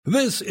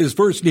This is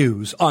First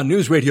News on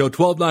News Radio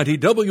 1290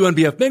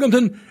 WNBF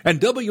Binghamton and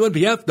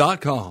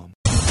WNBF.com.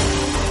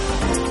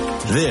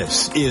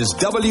 This is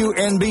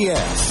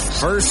WNBF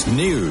First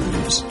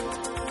News.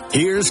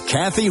 Here's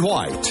Kathy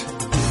Whyte.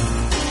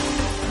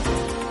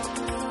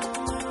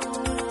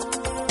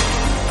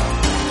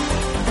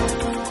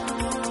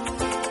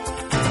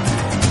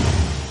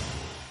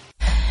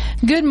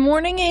 Good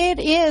morning. It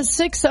is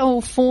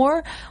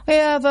 6:04. We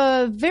have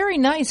a very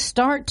nice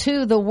start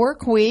to the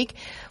work week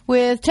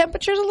with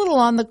temperatures a little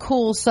on the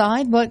cool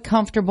side, but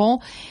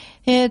comfortable.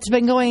 It's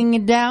been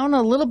going down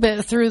a little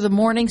bit through the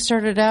morning.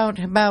 Started out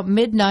about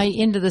midnight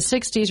into the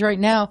 60s right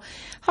now,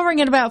 hovering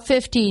at about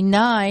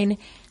 59.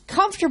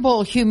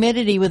 Comfortable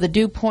humidity with a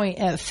dew point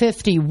at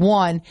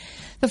 51.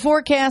 The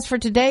forecast for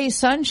today,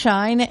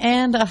 sunshine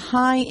and a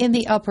high in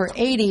the upper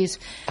 80s.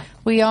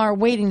 We are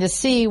waiting to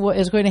see what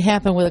is going to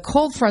happen with a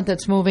cold front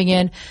that's moving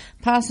in,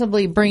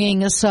 possibly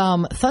bringing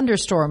some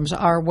thunderstorms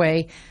our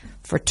way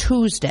for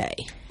Tuesday.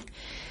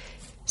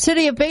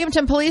 City of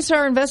Binghamton police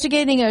are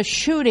investigating a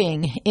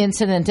shooting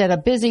incident at a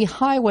busy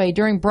highway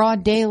during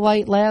broad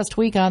daylight last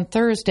week on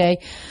Thursday.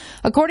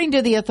 According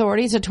to the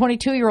authorities, a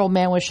 22-year-old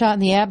man was shot in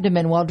the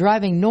abdomen while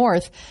driving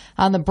north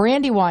on the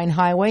Brandywine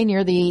Highway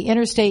near the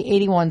Interstate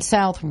 81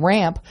 South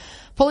ramp.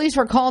 Police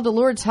were called to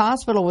Lourdes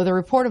Hospital with a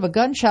report of a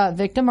gunshot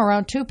victim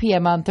around 2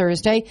 p.m. on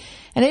Thursday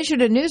and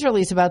issued a news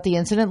release about the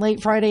incident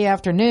late Friday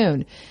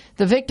afternoon.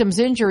 The victim's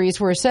injuries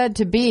were said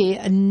to be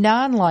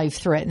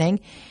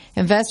non-life-threatening.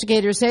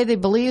 Investigators say they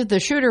believe the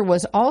shooter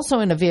was also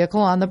in a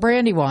vehicle on the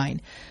Brandywine.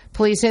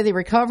 Police say they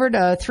recovered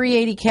a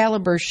 .380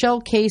 caliber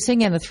shell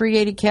casing and a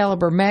 .380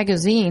 caliber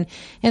magazine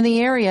in the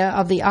area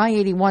of the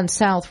I-81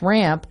 South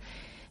ramp.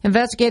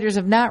 Investigators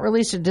have not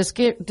released a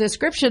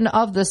description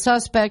of the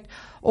suspect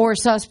or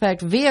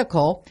suspect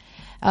vehicle,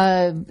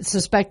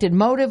 suspected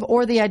motive,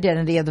 or the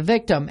identity of the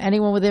victim.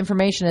 Anyone with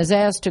information is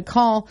asked to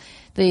call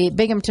the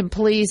Binghamton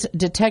Police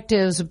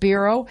Detectives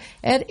Bureau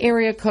at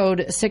area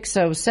code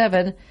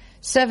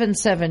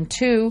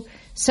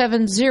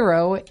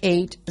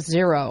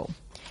 607-772-7080.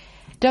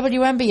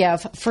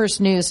 WNBF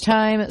First News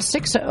Time,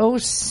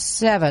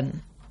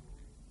 6:07.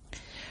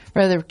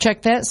 Rather,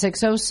 check that,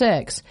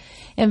 6:06.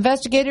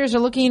 Investigators are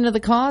looking into the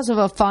cause of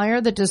a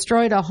fire that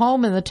destroyed a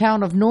home in the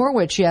town of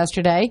Norwich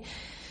yesterday.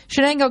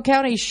 Shenango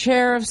County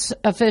Sheriff's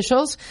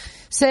officials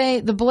say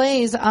the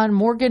blaze on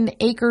Morgan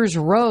Acres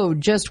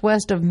Road, just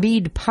west of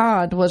Mead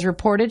Pond, was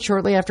reported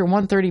shortly after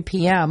 1:30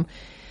 p.m.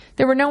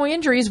 There were no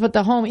injuries, but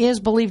the home is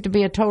believed to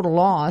be a total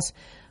loss.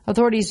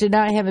 Authorities did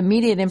not have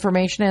immediate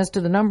information as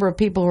to the number of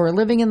people who are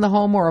living in the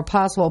home or a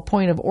possible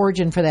point of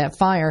origin for that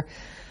fire.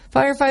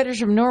 Firefighters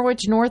from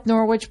Norwich, North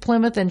Norwich,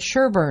 Plymouth, and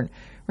Sherburne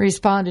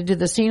responded to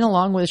the scene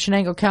along with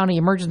Shenango County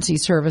Emergency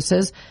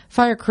Services.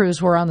 Fire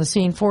crews were on the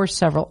scene for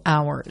several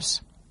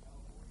hours.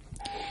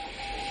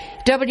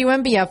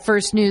 WNBF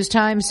First News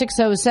Time,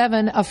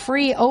 6:07. A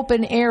free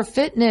open-air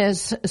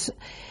fitness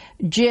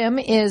gym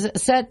is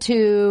set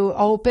to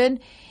open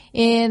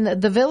in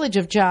the village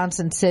of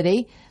Johnson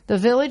City. The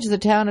village, the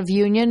town of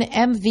Union,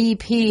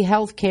 MVP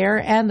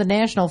Healthcare, and the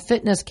National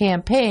Fitness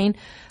Campaign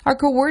are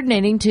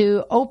coordinating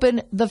to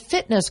open the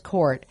fitness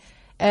court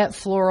at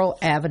Floral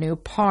Avenue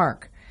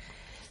Park.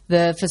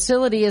 The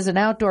facility is an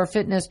outdoor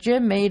fitness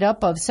gym made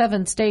up of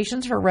 7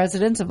 stations for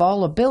residents of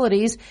all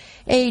abilities,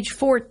 age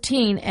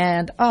 14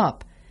 and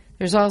up.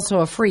 There's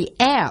also a free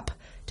app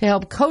to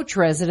help coach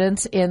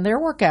residents in their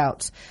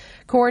workouts.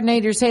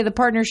 Coordinators say the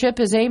partnership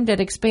is aimed at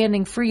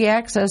expanding free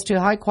access to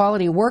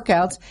high-quality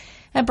workouts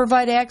and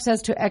provide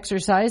access to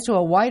exercise to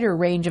a wider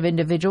range of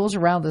individuals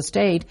around the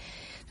state.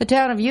 The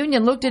town of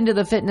Union looked into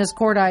the fitness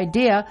court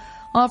idea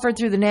offered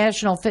through the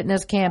National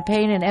Fitness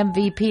Campaign and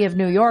MVP of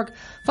New York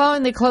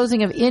following the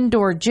closing of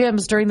indoor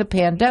gyms during the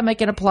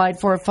pandemic and applied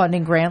for a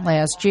funding grant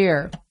last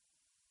year.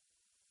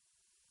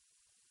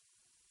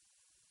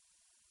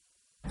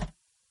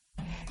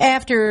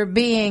 After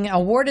being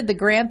awarded the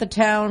grant, the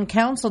town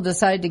council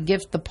decided to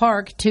gift the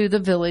park to the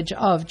village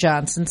of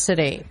Johnson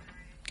City.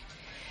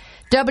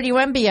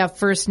 WNBF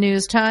First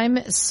News Time,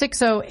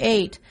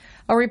 6:08.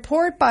 A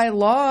report by a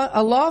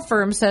law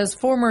firm says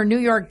former New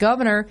York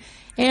Governor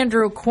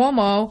Andrew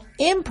Cuomo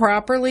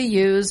improperly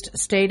used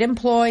state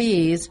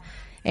employees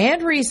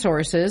and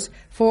resources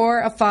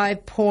for a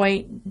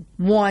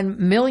 $5.1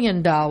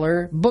 million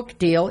book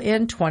deal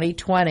in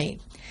 2020.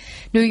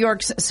 New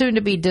York's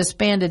soon-to-be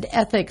disbanded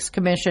Ethics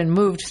Commission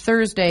moved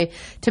Thursday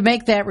to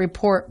make that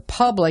report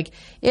public.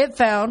 It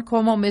found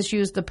Cuomo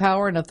misused the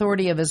power and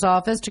authority of his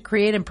office to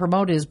create and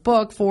promote his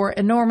book for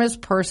enormous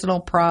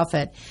personal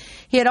profit.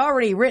 He had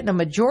already written a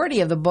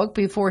majority of the book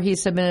before he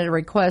submitted a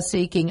request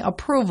seeking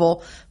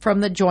approval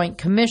from the Joint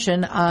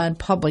Commission on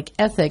Public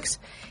Ethics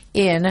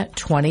in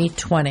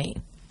 2020.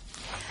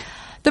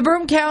 The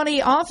Broome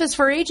County Office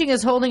for Aging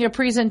is holding a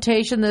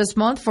presentation this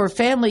month for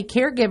family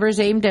caregivers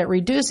aimed at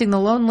reducing the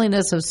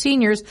loneliness of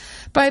seniors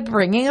by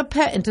bringing a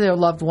pet into their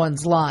loved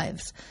ones'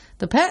 lives.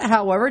 The pet,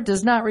 however,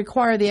 does not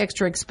require the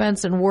extra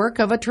expense and work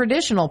of a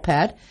traditional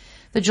pet.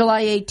 The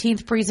July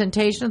 18th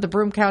presentation of the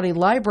Broome County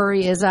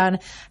Library is on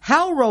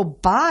how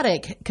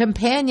robotic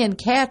companion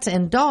cats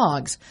and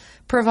dogs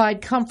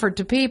provide comfort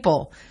to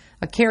people.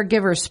 A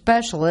caregiver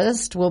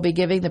specialist will be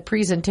giving the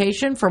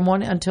presentation from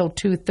 1 until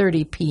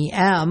 2:30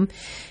 p.m.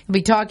 We'll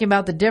be talking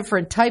about the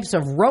different types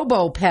of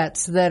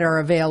robo-pets that are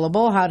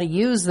available, how to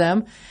use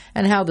them,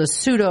 and how the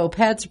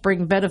pseudo-pets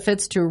bring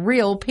benefits to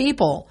real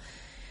people.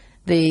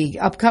 The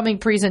upcoming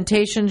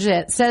presentation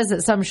says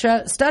that some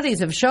studies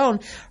have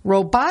shown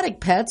robotic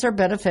pets are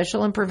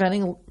beneficial in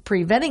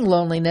preventing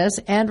loneliness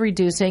and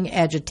reducing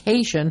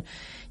agitation.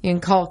 You can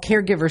call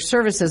Caregiver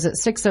Services at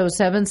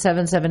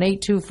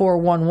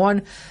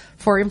 607-778-2411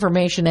 for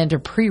information and to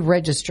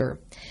pre-register.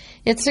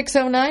 It's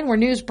 6:09 where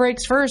news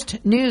breaks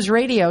first. News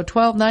Radio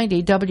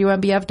 1290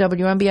 WNBF,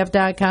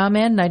 WNBF.com,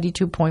 and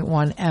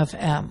 92.1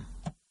 FM.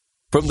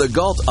 From the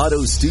Galt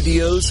Auto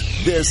Studios,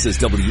 this is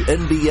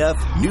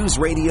WNBF News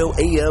Radio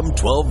AM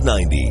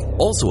 1290.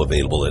 Also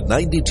available at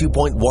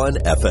 92.1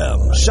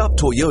 FM. Shop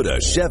Toyota,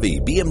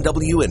 Chevy,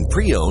 BMW, and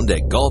pre-owned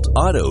at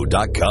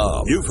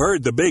galtauto.com. You've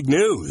heard the big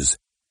news.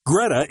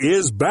 Greta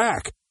is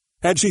back,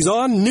 and she's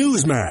on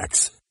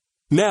Newsmax.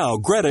 Now,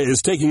 Greta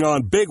is taking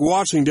on Big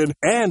Washington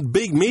and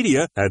Big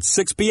Media at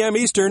 6 p.m.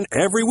 Eastern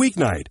every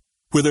weeknight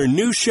with her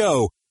new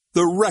show,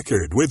 The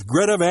Record with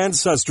Greta Van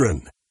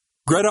Susteren.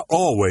 Greta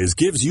always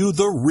gives you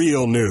the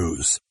real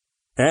news.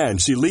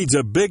 And she leads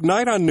a big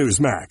night on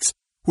Newsmax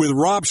with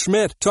Rob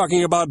Schmidt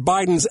talking about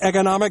Biden's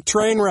economic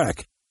train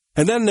wreck.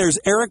 And then there's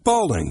Eric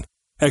Bowling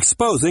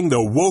exposing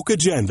the woke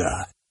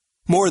agenda.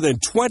 More than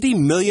 20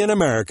 million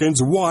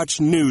Americans watch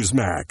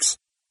Newsmax.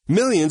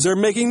 Millions are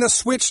making the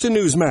switch to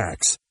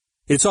Newsmax.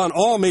 It's on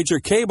all major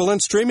cable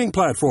and streaming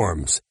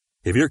platforms.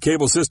 If your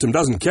cable system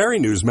doesn't carry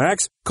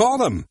Newsmax, call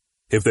them.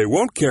 If they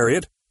won't carry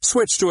it,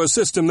 switch to a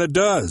system that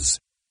does.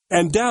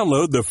 And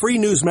download the free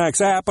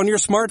Newsmax app on your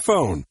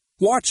smartphone.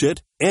 Watch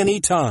it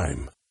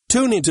anytime.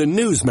 Tune into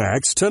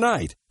Newsmax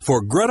tonight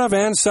for Greta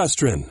Van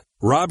Susteren,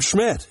 Rob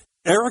Schmidt,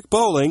 Eric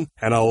Bowling,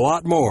 and a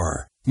lot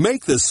more.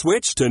 Make the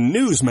switch to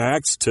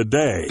Newsmax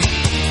today.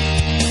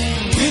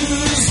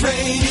 News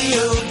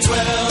Radio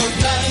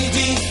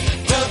 1290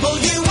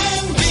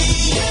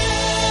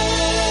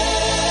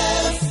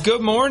 WNBF.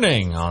 Good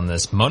morning on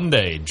this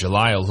Monday,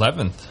 July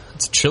 11th.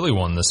 It's a chilly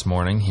one this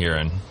morning here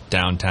in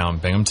downtown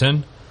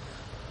Binghamton.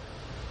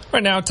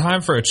 Right now,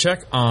 time for a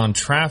check on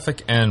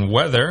traffic and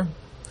weather.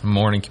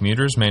 Morning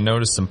commuters may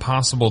notice some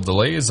possible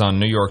delays on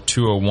New York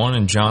 201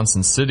 in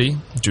Johnson City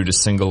due to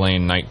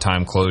single-lane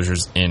nighttime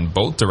closures in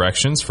both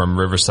directions from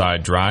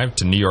Riverside Drive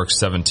to New York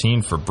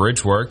 17 for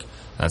bridge work.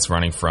 That's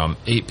running from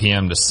 8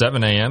 p.m. to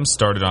 7 a.m.,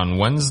 started on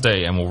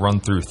Wednesday and will run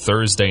through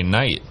Thursday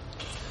night.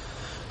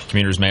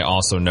 Commuters may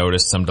also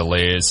notice some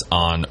delays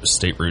on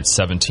State Route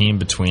 17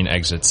 between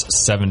exits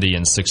 70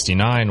 and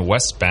 69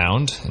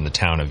 westbound in the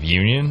town of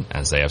Union,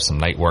 as they have some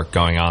night work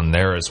going on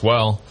there as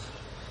well.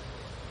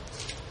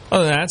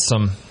 Other than that,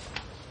 some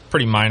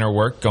pretty minor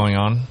work going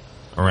on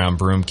around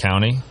Broome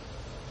County.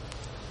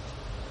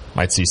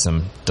 Might see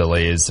some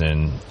delays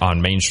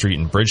on Main Street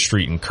and Bridge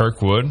Street in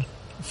Kirkwood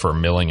for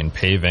milling and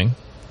paving.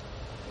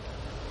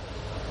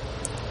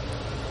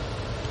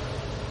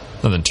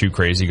 Nothing too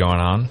crazy going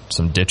on.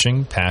 Some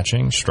ditching,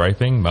 patching,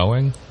 striping,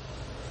 mowing.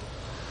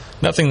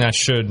 Nothing that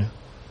should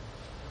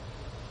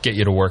get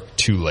you to work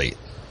too late.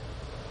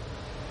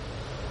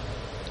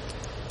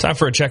 Time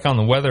for a check on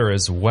the weather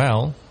as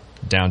well.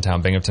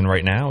 Downtown Binghamton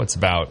right now, it's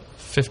about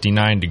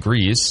 59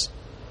 degrees.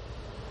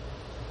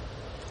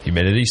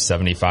 Humidity,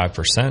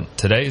 75%.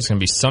 Today is going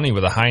to be sunny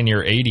with a high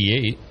near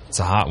 88. It's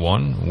a hot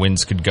one.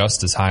 Winds could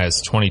gust as high as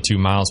 22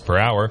 miles per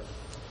hour.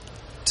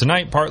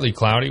 Tonight, partly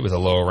cloudy with a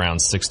low around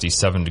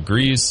 67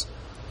 degrees.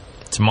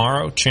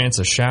 Tomorrow, chance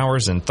of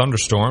showers and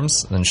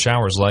thunderstorms, then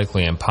showers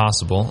likely and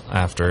possible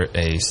after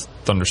a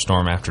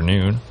thunderstorm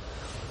afternoon.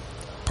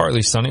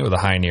 Partly sunny with a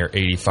high near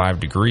 85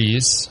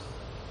 degrees.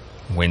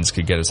 Winds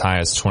could get as high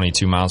as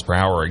 22 miles per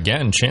hour.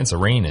 Again, chance of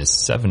rain is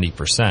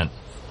 70%.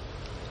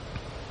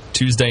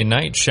 Tuesday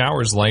night,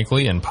 showers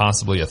likely and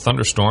possibly a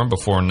thunderstorm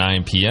before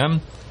 9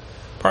 p.m.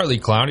 Partly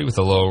cloudy with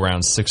a low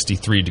around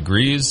 63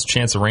 degrees.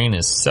 Chance of rain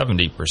is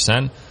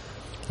 70%.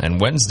 And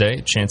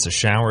Wednesday, chance of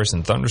showers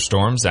and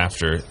thunderstorms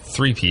after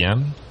 3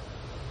 p.m.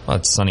 Well,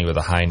 it's sunny with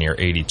a high near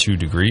 82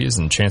 degrees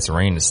and chance of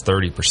rain is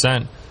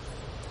 30%.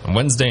 On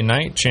Wednesday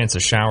night, chance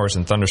of showers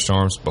and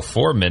thunderstorms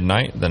before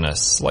midnight, then a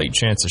slight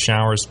chance of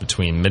showers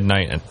between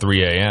midnight and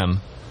 3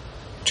 a.m.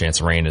 Chance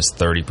of rain is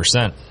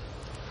 30%.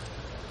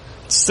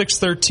 It's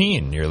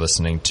 6:13. You're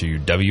listening to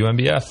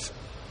WNBF.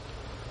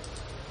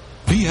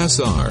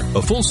 BSR,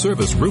 a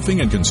full-service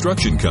roofing and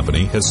construction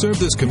company, has served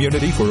this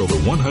community for over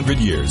 100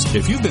 years.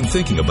 If you've been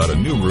thinking about a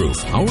new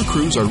roof, our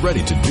crews are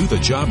ready to do the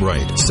job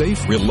right.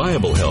 Safe,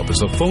 reliable help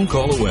is a phone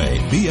call away.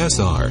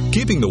 BSR,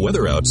 keeping the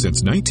weather out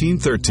since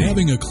 1913.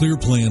 Having a clear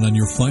plan on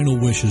your final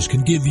wishes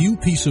can give you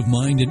peace of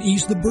mind and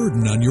ease the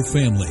burden on your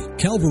family.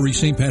 Calvary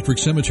St.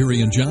 Patrick's Cemetery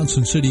in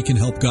Johnson City can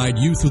help guide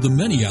you through the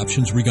many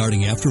options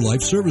regarding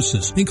afterlife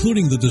services,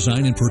 including the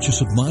design and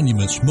purchase of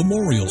monuments,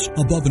 memorials,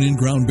 above and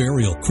in-ground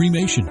burial,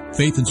 cremation,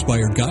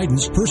 faith-inspired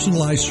guidance,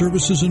 personalized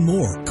services, and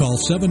more. Call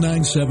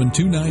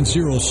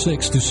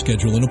 797-2906 to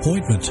schedule an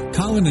appointment.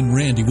 Colin and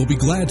Randy will be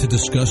glad to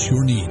discuss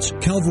your needs.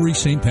 Calvary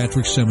St.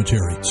 Patrick's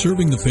Cemetery,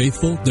 serving the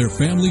faithful, their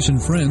families,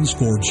 and friends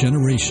for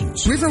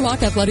generations.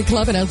 Riverwalk Athletic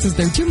Club announces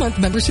their 2-month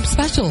membership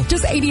special.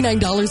 Just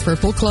 $89 for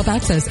full club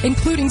access,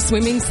 including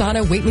swimming,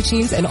 sauna, weight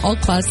machines, and all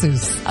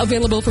classes.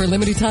 Available for a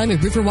limited time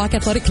at Riverwalk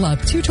Athletic Club,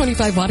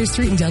 225 Water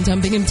Street in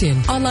downtown Binghamton.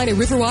 Online at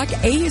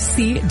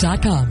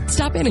riverwalkac.com.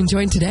 Stop in and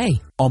join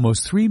today.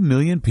 Almost 3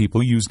 million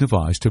people use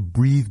Navage to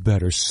breathe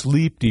better,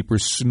 sleep deeper,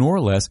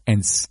 snore less,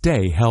 and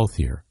stay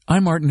healthier.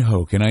 I'm Martin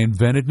Hoke, and I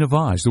invented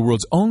Navage, the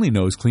world's only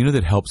nose cleaner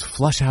that helps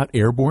flush out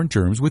airborne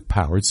germs with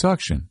powered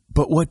suction.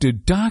 But what do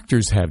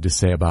doctors have to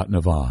say about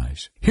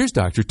Navage? Here's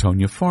Dr.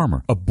 Tonya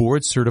Farmer, a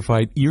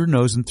board-certified ear,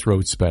 nose, and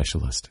throat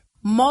specialist.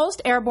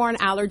 Most airborne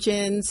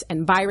allergens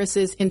and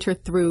viruses enter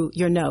through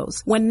your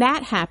nose. When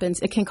that happens,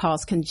 it can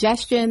cause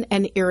congestion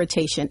and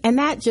irritation, and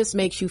that just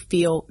makes you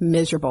feel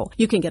miserable.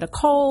 You can get a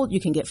cold, you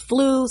can get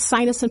flu,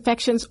 sinus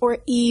infections, or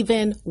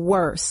even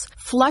worse.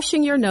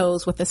 Flushing your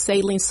nose with a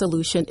saline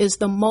solution is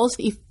the most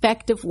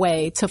effective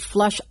way to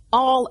flush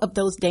all of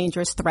those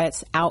dangerous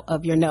threats out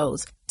of your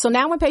nose. So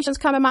now when patients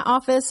come in my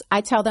office,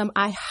 I tell them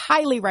I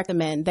highly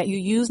recommend that you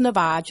use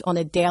Navage on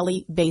a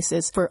daily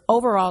basis for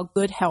overall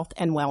good health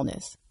and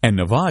wellness. And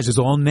Navage is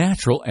all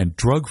natural and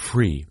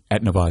drug-free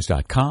at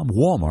Navage.com,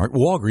 Walmart,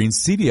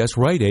 Walgreens, CVS,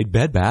 Rite Aid,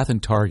 Bed Bath,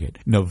 and Target.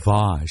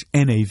 Navage,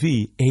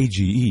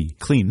 N-A-V-A-G-E.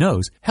 Clean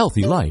nose,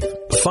 healthy life.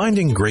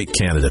 Finding great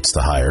candidates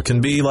to hire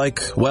can be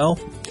like, well,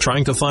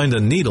 trying to find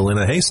a needle in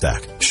a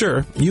haystack.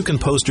 Sure, you can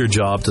post your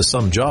job to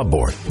some job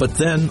board, but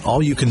then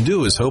all you can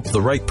do is hope the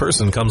right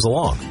person comes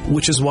along,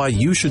 which is why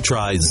you should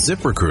try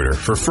ZipRecruiter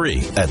for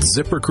free at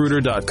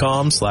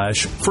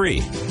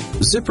ZipRecruiter.com/free.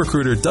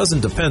 ZipRecruiter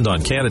doesn't depend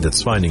on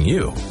candidates finding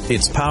you.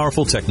 Its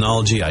powerful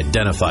technology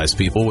identifies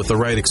people with the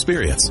right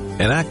experience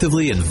and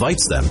actively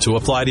invites them to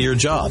apply to your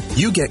job.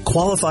 You get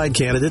qualified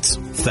candidates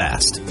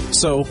fast.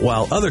 So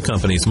while other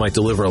companies might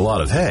deliver a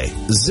lot of hay,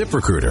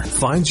 ZipRecruiter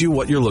finds you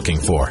what you're looking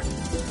for.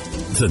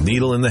 The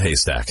needle in the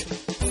haystack.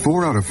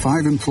 4 out of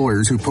 5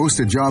 employers who post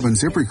a job on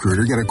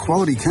ZipRecruiter get a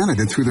quality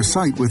candidate through the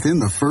site within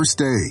the first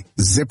day.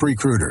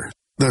 ZipRecruiter,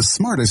 the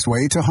smartest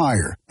way to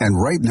hire. And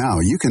right now,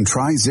 you can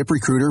try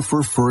ZipRecruiter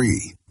for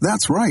free.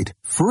 That's right,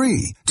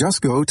 free.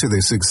 Just go to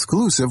this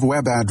exclusive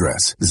web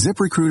address,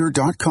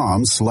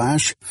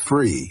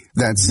 ZipRecruiter.com/free.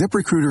 That's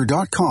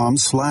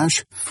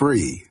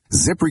ZipRecruiter.com/free.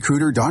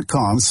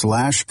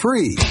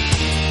 ZipRecruiter.com/free.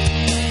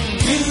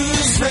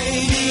 News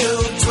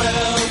Radio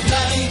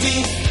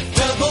 1290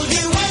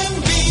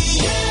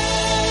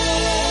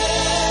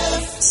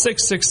 WNBF.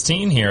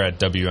 6:16 here at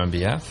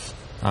WNBF.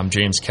 I'm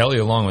James Kelly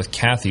along with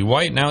Kathy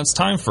Whyte. Now it's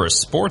time for a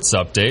sports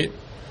update.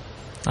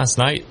 Last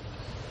night,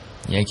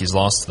 the Yankees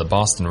lost to the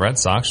Boston Red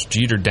Sox.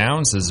 Jeter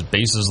Downs, his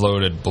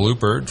bases-loaded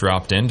blooper,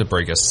 dropped in to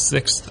break a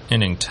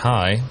 6th-inning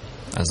tie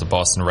as the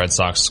Boston Red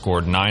Sox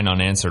scored 9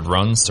 unanswered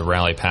runs to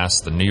rally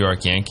past the New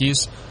York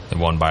Yankees. They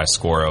won by a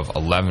score of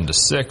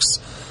 11-6.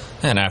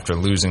 And after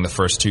losing the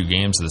first 2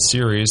 games of the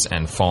series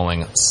and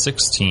falling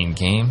 16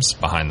 games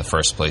behind the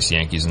first-place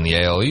Yankees in the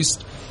AL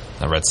East,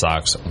 the Red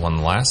Sox won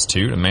the last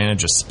 2 to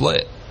manage a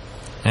split.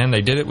 And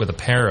they did it with a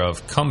pair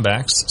of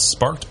comebacks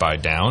sparked by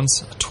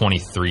Downs, a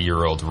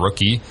 23-year-old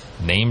rookie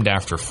named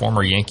after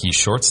former Yankees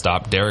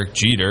shortstop Derek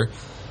Jeter.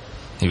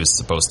 He was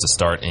supposed to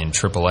start in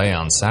AAA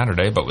on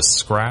Saturday, but was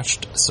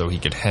scratched so he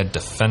could head to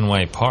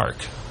Fenway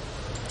Park.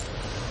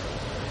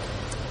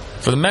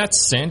 For the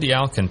Mets, Sandy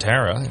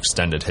Alcantara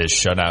extended his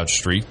shutout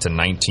streak to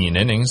 19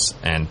 innings,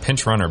 and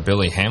pinch runner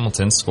Billy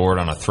Hamilton scored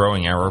on a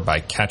throwing error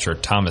by catcher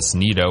Thomas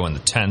Nido in the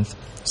 10th,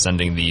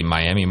 sending the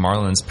Miami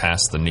Marlins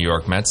past the New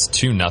York Mets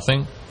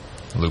 2-0.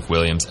 Luke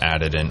Williams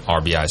added an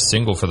RBI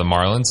single for the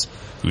Marlins,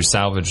 who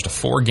salvaged a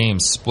 4-game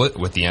split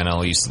with the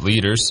NL East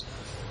leaders.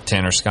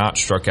 Tanner Scott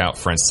struck out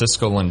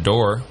Francisco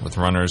Lindor with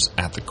runners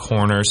at the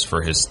corners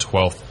for his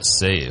 12th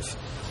save.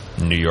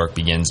 New York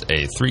begins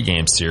a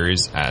 3-game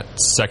series at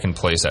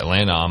second-place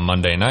Atlanta on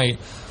Monday night.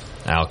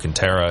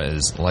 Alcantara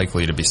is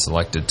likely to be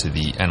selected to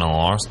the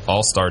NL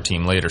All-Star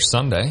team later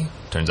Sunday.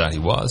 Turns out he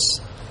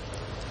was.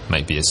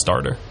 Might be a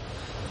starter.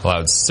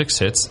 Allowed 6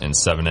 hits in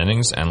 7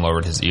 innings and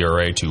lowered his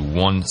ERA to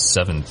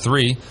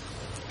 1.73.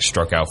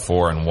 Struck out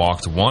 4 and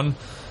walked 1.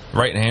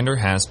 Right-hander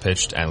has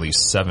pitched at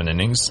least 7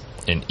 innings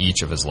in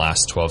each of his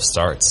last 12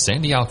 starts.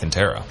 Sandy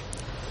Alcantara.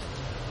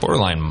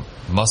 Borderline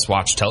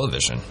must-watch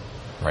television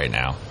right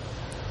now.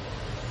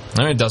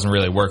 I mean, it doesn't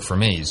really work for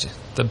me.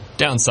 The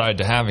downside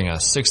to having a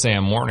 6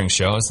 a.m. morning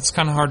show is it's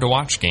kind of hard to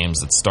watch games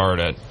that start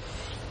at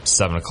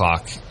 7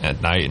 o'clock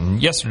at night.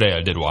 And yesterday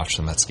I did watch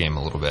the Mets game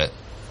a little bit.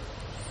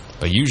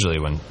 But usually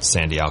when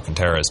Sandy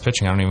Alcantara is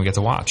pitching, I don't even get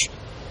to watch.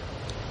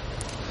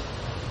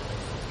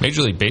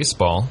 Major League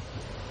Baseball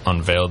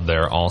unveiled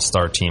their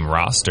all-star team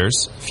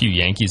rosters. A few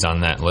Yankees on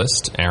that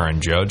list.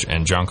 Aaron Judge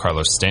and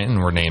Giancarlo Stanton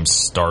were named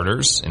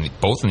starters,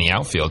 both in the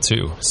outfield,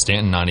 too.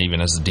 Stanton not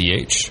even as a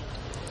DH,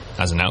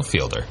 as an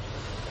outfielder.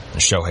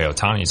 And Shohei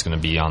Ohtani is going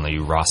to be on the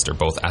roster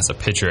both as a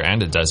pitcher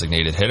and a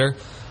designated hitter.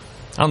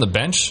 On the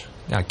bench,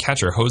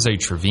 catcher Jose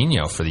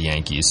Trevino for the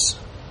Yankees.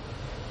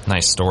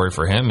 Nice story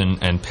for him.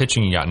 And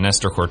pitching, you got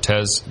Nestor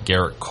Cortez,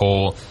 Garrett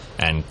Cole,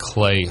 and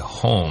Clay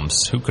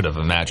Holmes. Who could have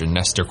imagined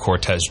Nestor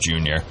Cortez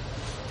Jr.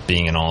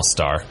 being an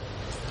all-star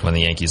when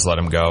the Yankees let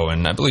him go?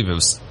 And I believe it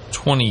was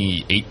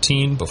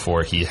 2018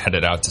 before he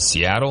headed out to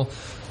Seattle.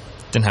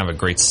 Didn't have a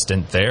great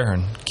stint there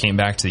and came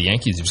back to the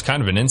Yankees. He was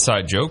kind of an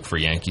inside joke for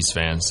Yankees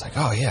fans. Like,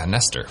 oh yeah,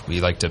 Nestor.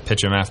 We like to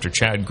pitch him after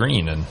Chad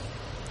Green, and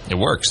it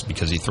works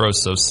because he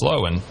throws so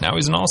slow, and now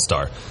he's an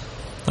all-star.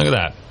 Look at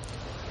that.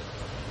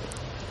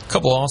 A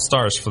couple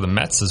all-stars for the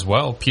Mets as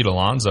well. Pete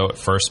Alonso at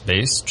first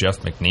base,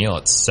 Jeff McNeil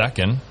at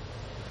second,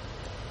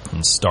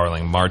 and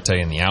Starling Marte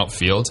in the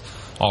outfield.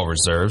 All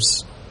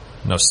reserves.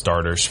 No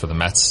starters for the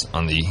Mets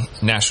on the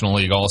National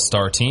League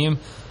All-Star team.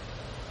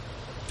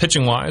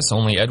 Pitching-wise,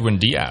 only Edwin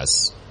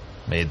Diaz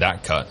made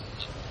that cut.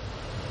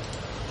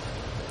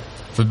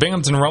 For the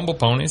Binghamton Rumble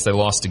Ponies, they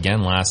lost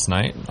again last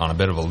night on a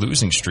bit of a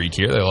losing streak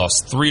here. They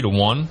lost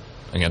 3-1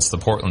 against the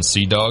Portland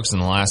Sea Dogs in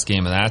the last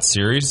game of that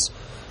series.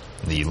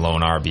 The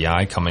lone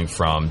RBI coming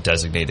from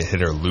designated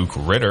hitter Luke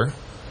Ritter.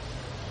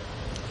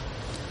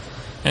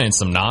 And in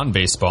some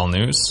non-baseball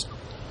news,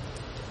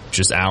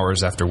 just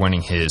hours after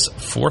winning his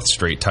fourth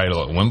straight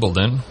title at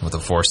Wimbledon with a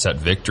 4-set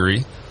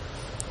victory,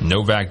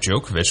 Novak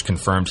Djokovic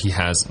confirmed he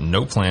has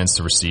no plans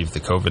to receive the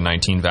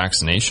COVID-19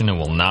 vaccination and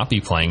will not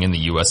be playing in the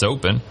U.S.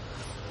 Open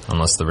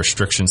unless the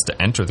restrictions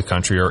to enter the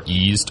country are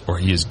eased or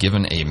he is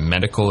given a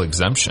medical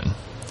exemption.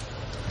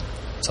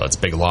 So it's a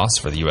big loss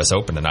for the U.S.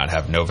 Open to not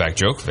have Novak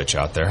Djokovic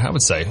out there. I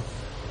would say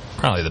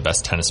probably the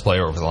best tennis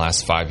player over the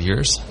last 5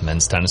 years,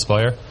 men's tennis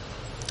player.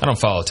 I don't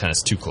follow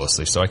tennis too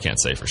closely, so I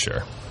can't say for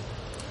sure.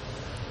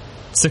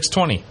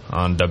 6:20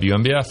 on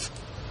WNBF.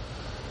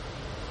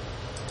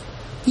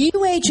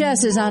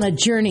 UHS is on a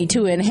journey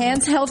to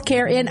enhance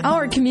healthcare in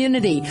our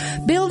community,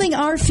 building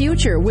our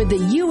future with the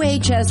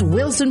UHS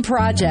Wilson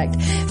Project,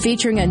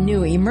 featuring a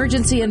new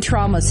emergency and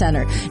trauma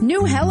center,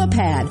 new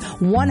helipad,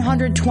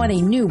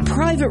 120 new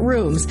private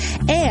rooms,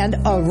 and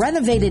a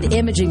renovated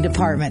imaging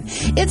department.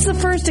 It's the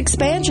first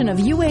expansion of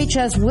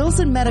UHS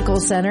Wilson Medical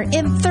Center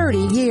in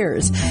 30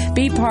 years.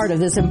 Be part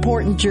of this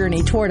important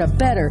journey toward a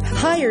better,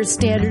 higher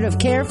standard of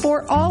care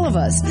for all of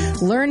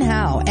us. Learn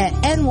how at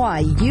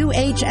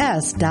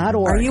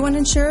nyuhs.org. Are you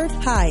uninsured?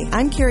 Hi,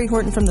 I'm Carrie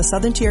Horton from the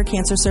Southern Tier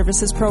Cancer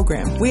Services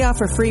Program. We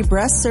offer free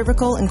breast,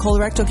 cervical, and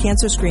colorectal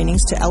cancer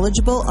screenings to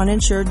eligible,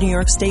 uninsured New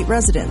York State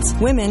residents.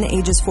 Women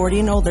ages 40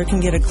 and older can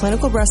get a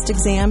clinical breast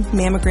exam,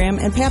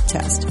 mammogram, and Pap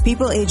test.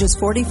 People ages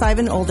 45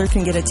 and older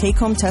can get a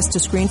take-home test to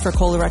screen for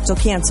colorectal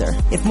cancer.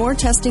 If more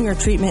testing or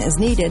treatment is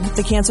needed,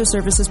 the Cancer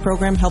Services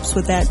Program helps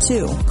with that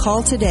too.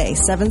 Call today,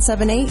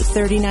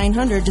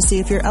 778-3900 to see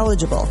if you're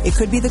eligible. It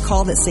could be the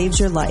call that saves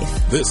your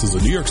life. This is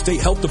a New York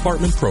State Health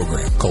Department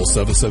program. Call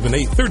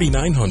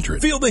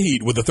 778-3900. Feel the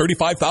heat with a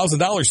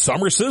 $35,000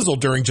 summer sizzle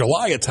during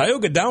July at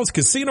Tioga Downs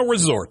Casino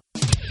Resort.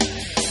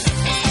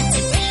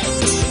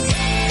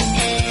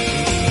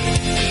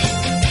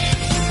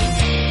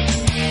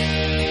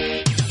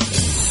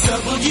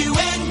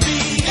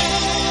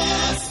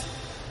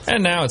 WNBF.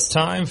 And now it's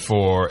time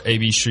for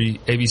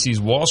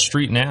ABC's Wall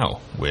Street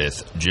Now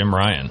with Jim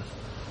Ryan.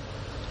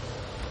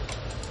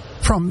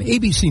 From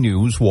ABC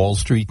News, Wall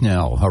Street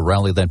Now. A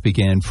rally that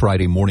began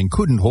Friday morning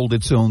couldn't hold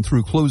its own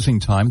through closing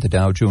time. The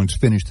Dow Jones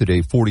finished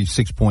today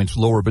 46 points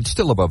lower, but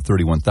still above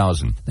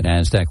 31,000. The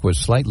Nasdaq was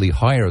slightly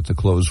higher at the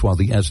close, while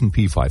the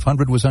S&P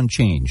 500 was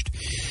unchanged.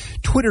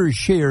 Twitter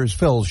shares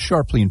fell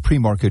sharply in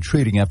pre-market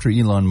trading after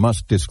Elon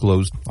Musk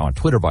disclosed, on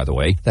Twitter by the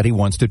way, that he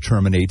wants to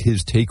terminate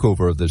his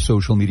takeover of the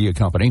social media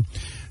company.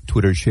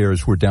 Twitter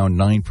shares were down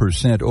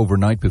 9%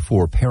 overnight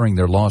before paring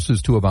their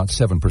losses to about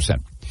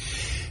 7%.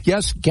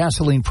 Yes,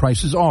 gasoline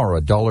prices are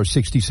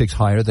 $1.66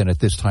 higher than at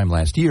this time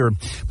last year,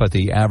 but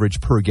the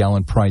average per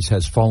gallon price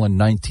has fallen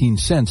 19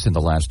 cents in the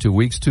last 2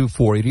 weeks to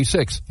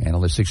 $4.86.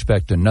 Analysts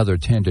expect another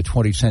 10 to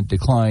 20 cent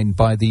decline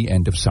by the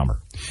end of summer.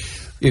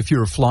 If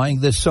you're flying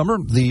this summer,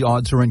 the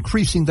odds are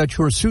increasing that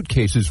your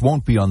suitcases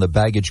won't be on the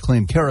baggage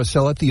claim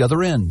carousel at the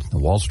other end. The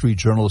Wall Street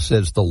Journal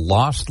says the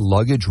lost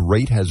luggage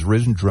rate has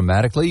risen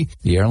dramatically.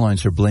 The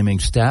airlines are blaming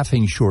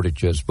staffing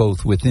shortages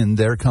both within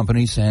their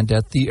companies and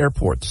at the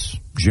airports.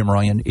 Jim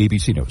Ryan,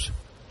 ABC News.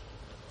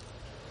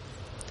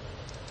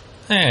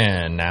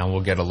 And now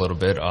we'll get a little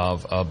bit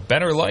of A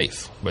Better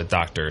Life with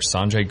Dr.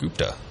 Sanjay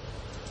Gupta.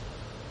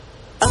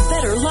 A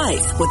Better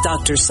Life with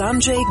Dr.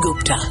 Sanjay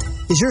Gupta.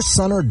 Is your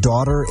son or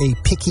daughter a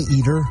picky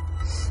eater?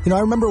 You know,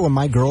 I remember when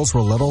my girls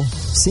were little,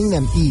 seeing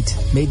them eat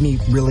made me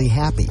really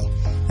happy.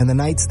 And the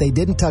nights they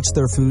didn't touch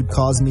their food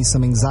caused me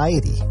some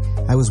anxiety.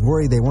 I was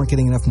worried they weren't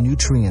getting enough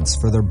nutrients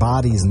for their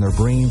bodies and their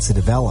brains to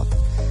develop.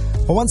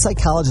 Well, one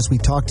psychologist we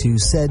talked to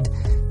said,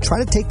 try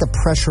to take the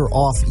pressure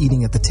off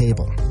eating at the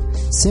table.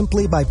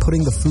 Simply by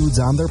putting the foods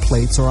on their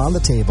plates or on the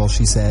table,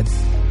 she said,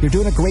 you're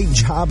doing a great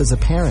job as a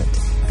parent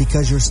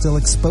because you're still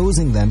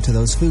exposing them to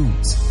those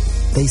foods.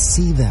 They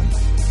see them,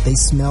 they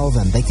smell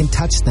them, they can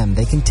touch them,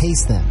 they can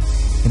taste them.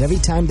 And every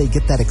time they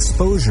get that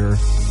exposure,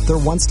 they're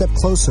one step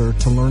closer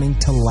to learning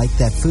to like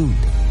that food.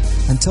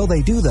 Until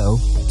they do, though,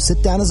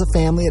 sit down as a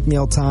family at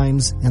meal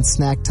times and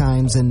snack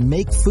times and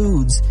make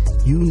foods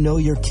you know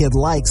your kid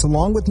likes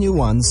along with new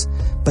ones,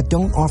 but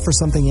don't offer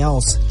something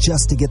else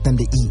just to get them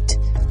to eat.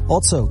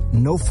 Also,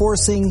 no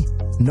forcing,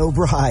 no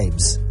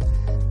bribes.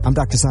 I'm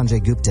Dr.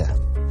 Sanjay Gupta,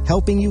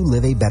 helping you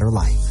live a better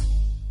life.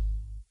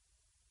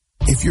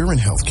 If you're in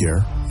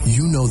healthcare,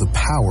 you know the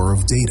power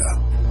of data.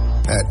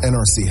 At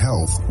NRC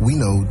Health, we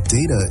know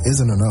data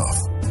isn't enough.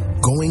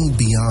 Going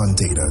beyond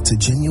data to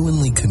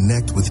genuinely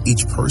connect with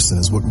each person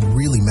is what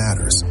really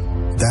matters.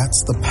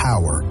 That's the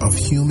power of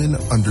human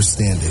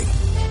understanding.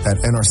 At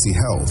NRC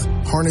Health,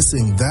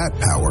 harnessing that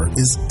power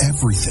is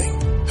everything,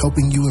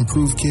 helping you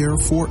improve care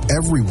for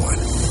everyone.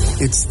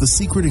 It's the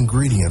secret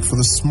ingredient for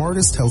the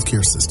smartest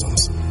healthcare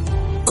systems.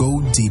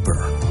 Go deeper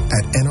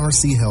at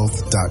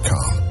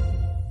nrchealth.com.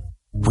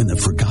 When the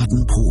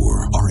forgotten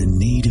poor are in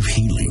need of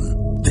healing,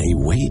 they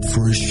wait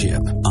for a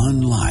ship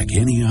unlike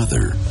any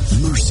other.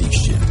 Mercy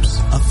Ships,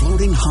 a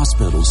floating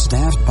hospital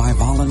staffed by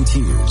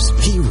volunteers,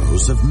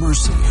 heroes of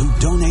mercy who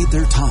donate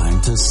their time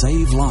to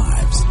save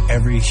lives.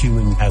 Every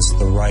human has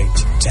the right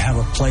to have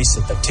a place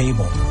at the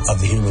table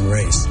of the human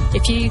race.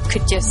 If you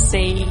could just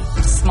see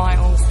the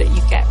smiles that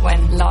you get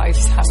when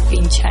lives have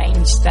been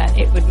changed, then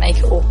it would make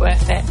it all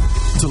worth it.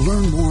 To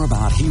learn more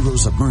about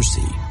Heroes of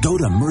Mercy, go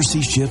to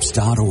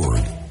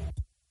mercyships.org.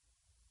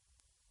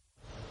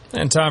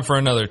 And time for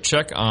another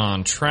check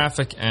on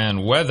traffic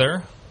and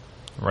weather.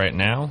 Right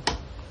now,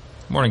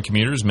 morning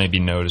commuters may be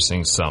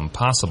noticing some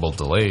possible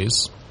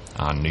delays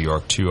on New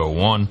York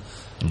 201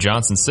 in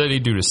Johnson City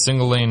due to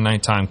single-lane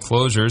nighttime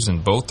closures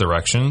in both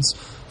directions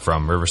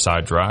from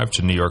Riverside Drive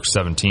to New York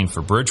 17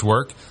 for bridge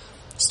work.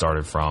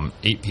 Started from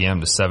 8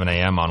 p.m. to 7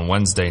 a.m. on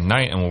Wednesday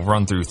night and will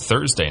run through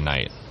Thursday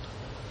night.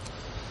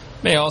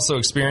 May also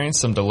experience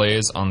some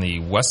delays on the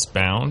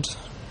westbound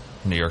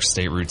New York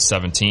State Route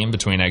 17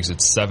 between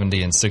exits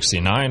 70 and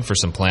 69 for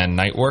some planned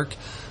night work.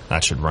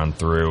 That should run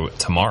through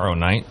tomorrow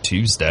night,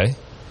 Tuesday.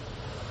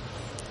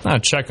 Now,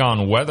 check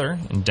on weather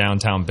in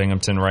downtown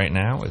Binghamton right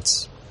now.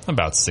 It's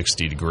about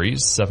 60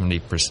 degrees,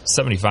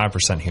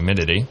 75%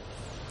 humidity.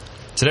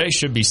 Today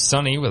should be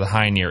sunny with a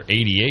high near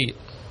 88.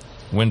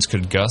 Winds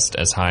could gust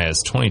as high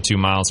as 22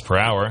 miles per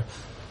hour.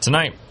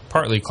 Tonight,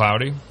 partly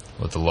cloudy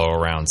with a low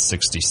around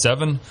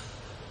 67.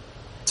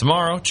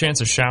 Tomorrow,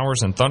 chance of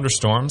showers and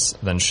thunderstorms,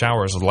 then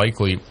showers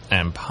likely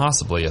and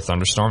possibly a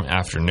thunderstorm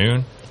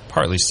afternoon.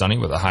 Partly sunny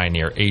with a high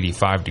near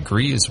 85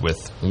 degrees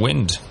with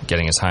wind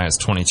getting as high as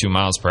 22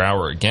 miles per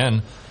hour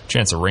again.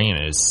 Chance of rain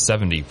is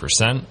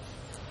 70%.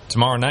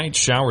 Tomorrow night,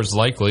 showers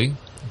likely,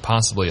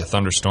 possibly a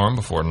thunderstorm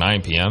before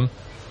 9 p.m.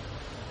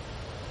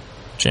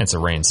 Chance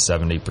of rain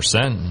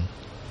 70%.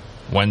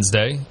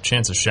 Wednesday,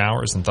 chance of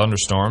showers and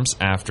thunderstorms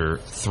after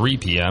 3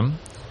 p.m.,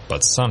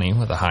 but sunny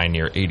with a high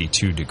near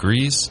 82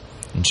 degrees.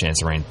 And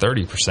chance of rain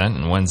 30%.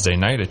 And Wednesday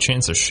night, a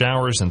chance of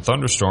showers and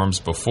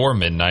thunderstorms before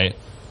midnight,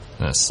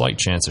 and a slight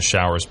chance of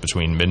showers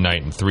between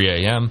midnight and 3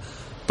 a.m.,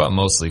 but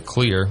mostly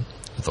clear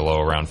with a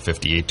low around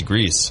 58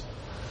 degrees.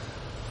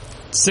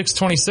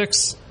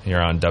 6:26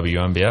 here on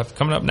WNBF.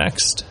 Coming up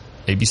next,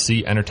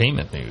 ABC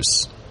Entertainment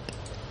News.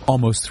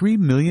 Almost 3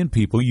 million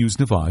people use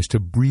Navage to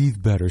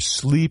breathe better,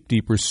 sleep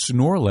deeper,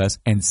 snore less,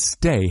 and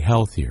stay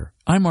healthier.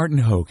 I'm Martin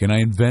Hoke, and I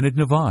invented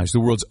Navage, the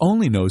world's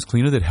only nose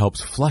cleaner that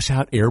helps flush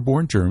out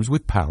airborne germs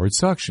with powered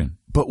suction.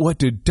 But what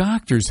do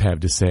doctors have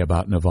to say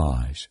about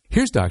Navage?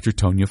 Here's Dr.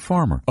 Tonya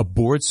Farmer, a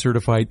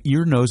board-certified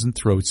ear, nose, and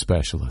throat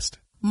specialist.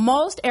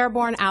 Most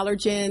airborne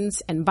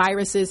allergens and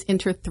viruses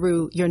enter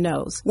through your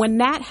nose. When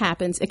that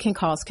happens, it can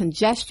cause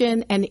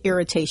congestion and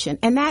irritation,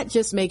 and that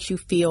just makes you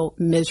feel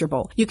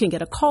miserable. You can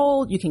get a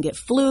cold, you can get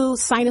flu,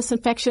 sinus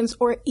infections,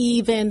 or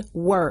even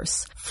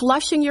worse.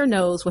 Flushing your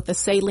nose with a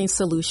saline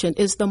solution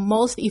is the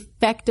most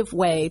effective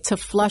way to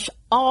flush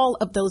all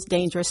of those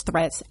dangerous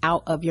threats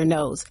out of your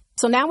nose.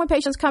 So now when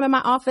patients come in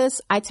my office,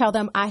 I tell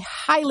them I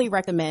highly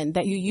recommend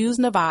that you use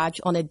Navage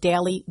on a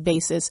daily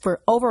basis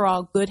for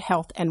overall good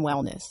health and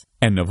wellness.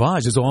 And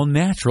Navage is all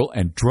natural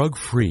and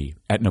drug-free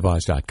at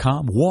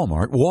Navage.com,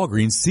 Walmart,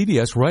 Walgreens,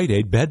 CVS, Rite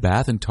Aid, Bed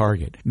Bath, and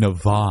Target.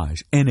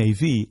 Navage,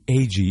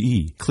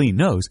 N-A-V-A-G-E. Clean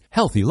nose,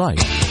 healthy life.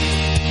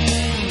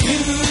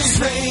 News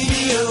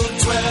Radio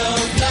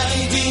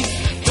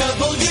 1290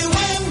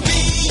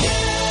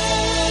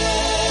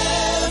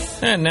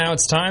 WNBF. And now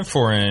it's time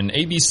for an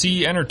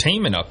ABC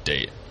Entertainment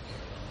Update.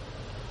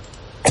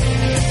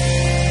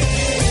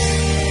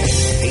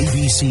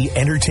 ABC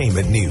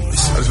Entertainment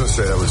News. I was going to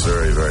say that was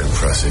very, very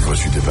impressive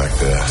what you did back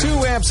there.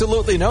 To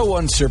absolutely no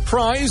one's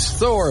surprise,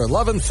 Thor: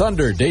 Love and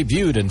Thunder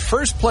debuted in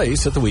first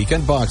place at the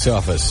weekend box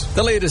office.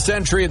 The latest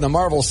entry in the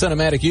Marvel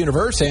Cinematic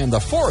Universe and the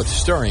fourth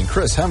starring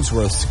Chris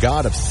Hemsworth's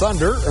God of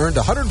Thunder earned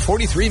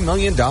 $143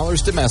 million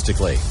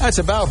domestically. That's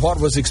about what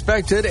was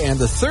expected and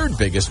the third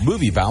biggest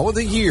movie bow of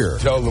the year.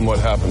 Tell them what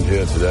happened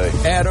here today.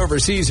 At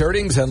overseas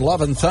earnings, and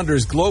Love and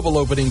Thunder's global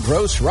opening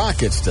gross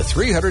rockets to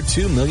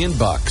 $302 million.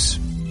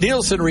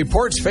 Nielsen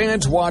reports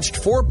fans watched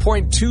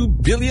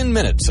 4.2 billion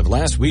minutes of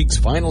last week's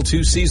final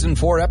 2 season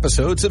 4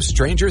 episodes of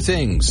Stranger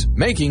Things,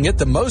 making it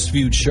the most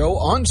viewed show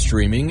on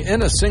streaming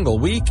in a single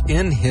week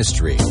in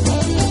history.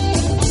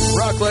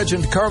 Rock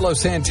legend Carlos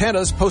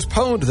Santana's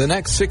postponed the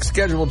next 6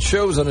 scheduled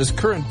shows on his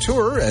current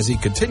tour as he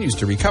continues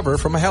to recover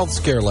from a health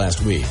scare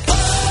last week.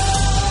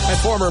 And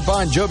former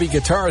Bon Jovi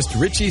guitarist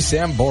Richie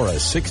Sambora,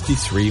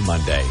 63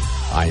 Monday.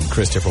 I'm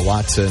Christopher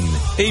Watson,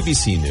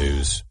 ABC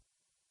News.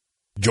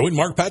 Join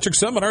Mark Patrick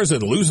seminars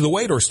and lose the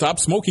weight or stop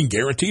smoking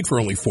guaranteed for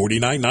only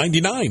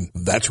 $49.99.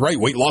 That's right,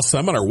 weight loss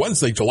seminar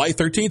Wednesday, July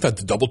 13th at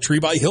the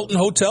Doubletree by Hilton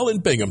Hotel in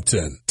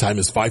Binghamton. Time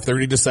is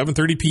 5:30 to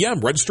 7:30 p.m.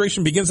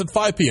 Registration begins at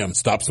 5 p.m.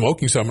 Stop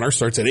smoking seminar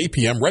starts at 8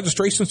 p.m.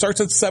 Registration starts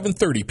at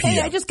 7:30 p.m.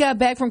 Hey, I just got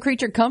back from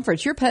Creature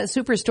Comforts, your pet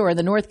superstore in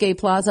the Northgate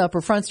Plaza,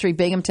 Upper Front Street,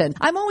 Binghamton.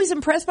 I'm always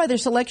impressed by their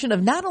selection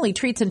of not only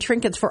treats and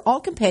trinkets for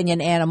all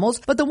companion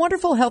animals, but the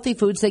wonderful healthy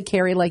foods they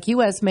carry like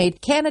U.S.-made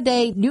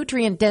Canaday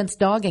nutrient-dense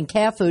dog and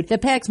cat food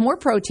that packs more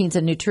proteins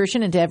and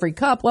nutrition into every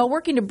cup while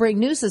working to bring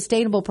new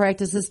sustainable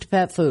practices to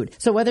pet food.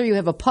 So whether you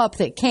have a pup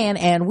that can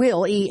and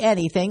will eat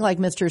anything like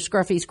Mr.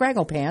 Scruffy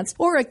Scraggle Pants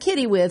or a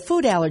kitty with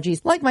food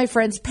allergies like my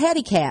friend's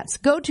Patty Cats,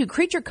 go to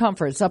Creature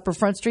Comforts, Upper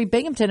Front Street,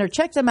 Binghamton, or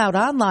check them out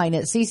online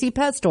at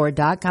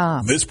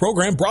ccpetstore.com. This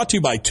program brought to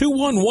you by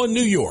 211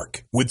 New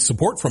York with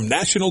support from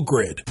National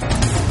Grid.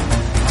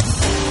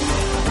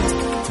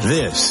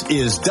 This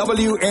is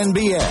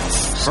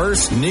WNBF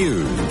First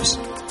News.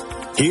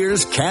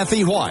 Here's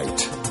Kathy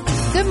Whyte.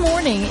 Good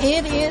morning.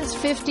 It is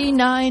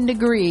 59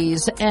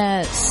 degrees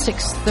at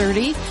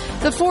 6:30.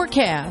 The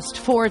forecast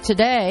for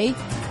today,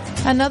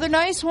 another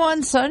nice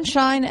one,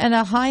 sunshine and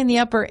a high in the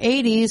upper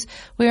 80s.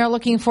 We are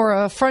looking for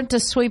a front to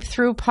sweep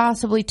through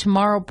possibly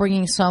tomorrow,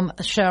 bringing some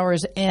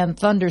showers and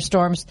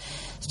thunderstorms.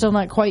 Still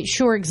not quite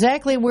sure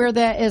exactly where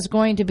that is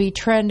going to be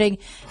trending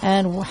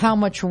and how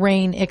much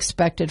rain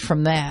expected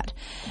from that.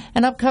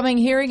 An upcoming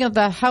hearing of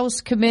the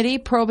House committee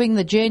probing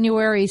the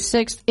January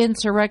 6th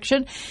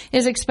insurrection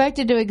is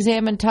expected to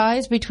examine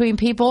ties between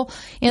people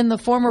in the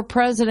former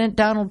President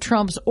Donald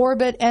Trump's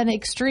orbit and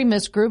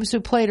extremist groups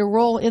who played a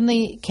role in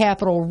the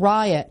Capitol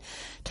riot.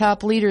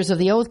 Top leaders of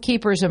the Oath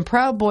Keepers and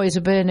Proud Boys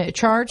have been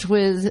charged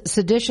with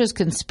seditious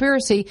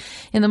conspiracy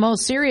in the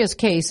most serious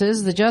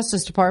cases the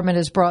Justice Department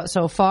has brought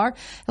so far.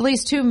 At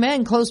least 2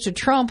 men close to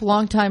Trump,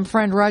 longtime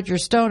friend Roger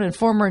Stone and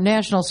former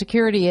National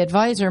Security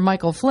Advisor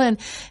Michael Flynn,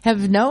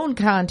 have known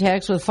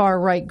contacts with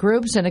far-right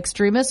groups and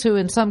extremists who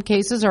in some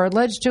cases are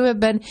alleged to have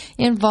been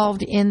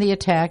involved in the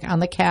attack on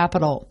the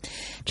Capitol.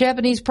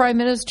 Japanese Prime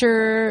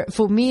Minister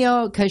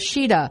Fumio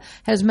Kishida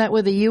has met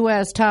with a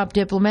U.S. top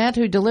diplomat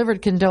who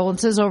delivered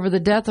condolences over the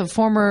death of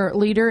former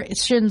leader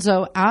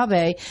Shinzo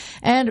Abe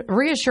and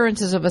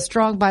reassurances of a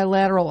strong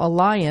bilateral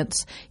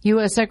alliance.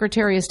 U.S.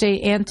 Secretary of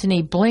State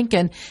Antony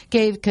Blinken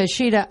gave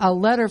Kishida a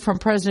letter from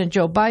President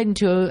Joe Biden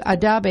to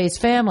Abe's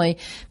family.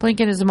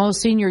 Blinken is the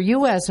most senior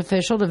U.S.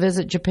 official to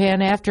visit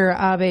Japan after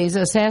Abe's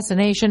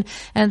assassination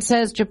and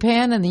says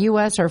Japan and the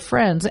U.S. are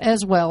friends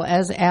as well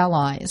as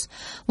allies.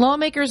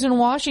 Lawmakers in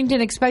Washington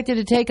expected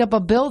to take up a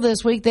bill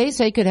this week they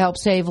say could help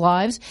save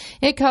lives.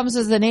 It comes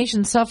as the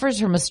nation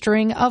suffers from a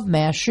string of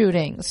mass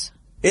shootings.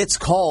 It's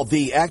called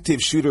the Active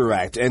Shooter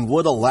Act and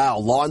would allow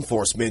law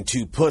enforcement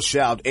to push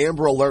out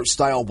Amber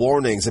Alert-style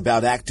warnings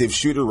about active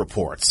shooter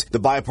reports. The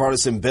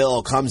bipartisan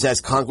bill comes as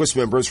Congress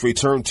members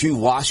return to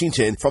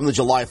Washington from the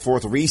July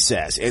 4th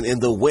recess and in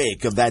the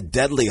wake of that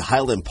deadly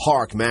Highland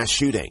Park mass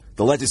shooting.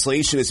 The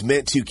legislation is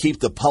meant to keep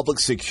the public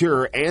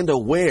secure and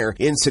aware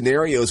in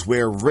scenarios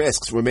where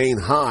risks remain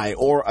high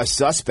or a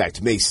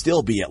suspect may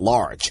still be at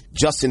large.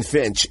 Justin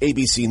Finch,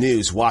 ABC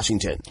News,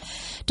 Washington.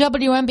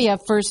 WNBF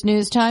First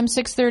News Time,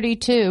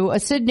 6:32. A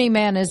Sydney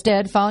man is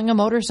dead following a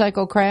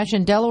motorcycle crash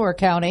in Delaware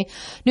County.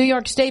 New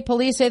York State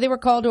Police say they were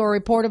called to a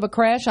report of a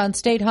crash on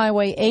State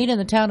Highway 8 in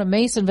the town of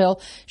Masonville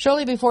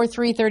shortly before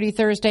 3:30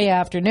 Thursday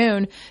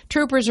afternoon.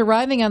 Troopers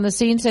arriving on the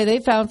scene say they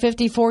found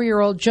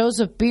 54-year-old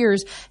Joseph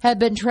Beers had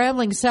been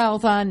traveling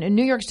south on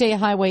New York State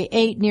Highway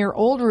 8 near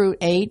Old Route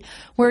 8,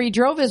 where he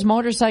drove his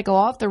motorcycle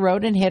off the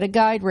road and hit a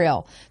guide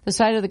rail. The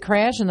site of the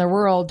crash in the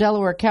rural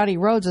Delaware County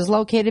roads is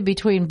located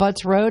between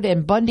Butts Road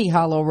and Bundy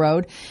Hollow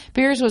Road.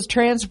 Beers was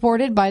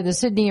transported by the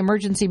Sydney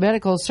Emergency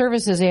Medical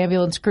Services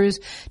ambulance crews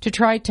to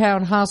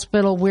Tri-Town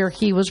Hospital, where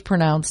he was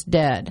pronounced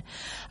dead.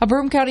 A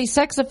Broome County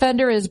sex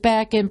offender is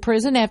back in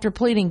prison after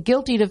pleading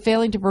guilty to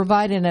failing to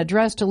provide an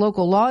address to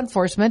local law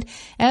enforcement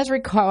as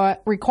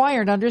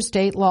required under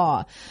state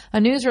law.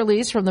 A news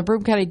release from the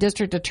Broome County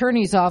District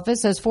Attorney's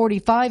Office says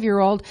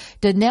 45-year-old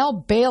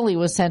Danelle Bailey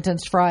was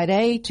sentenced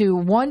Friday to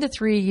 1 to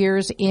 3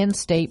 years in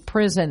state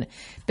prison.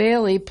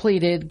 Bailey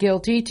pleaded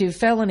guilty to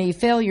felony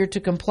failure to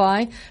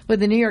comply with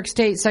the New York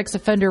State Sex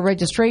Offender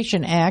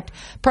Registration Act.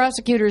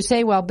 Prosecutors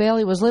say while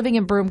Bailey was living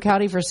in Broome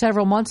County for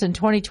several months in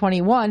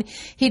 2021,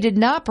 he did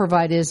not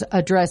provide his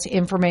address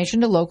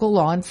information to local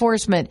law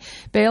enforcement.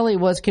 Bailey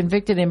was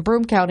convicted in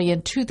Broome County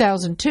in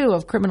 2002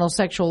 of criminal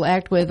sexual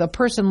act with a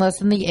person less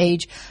than the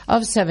age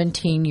of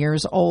 17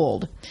 years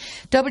old.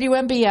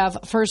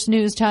 WMBF First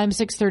News Time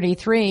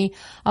 6:33.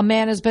 A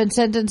man has been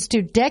sentenced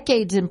to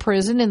decades in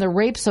prison in the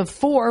rapes of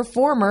 4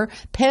 former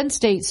Penn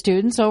State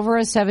students over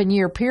a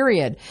 7-year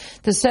period.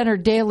 The Center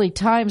Daily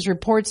Times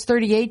reports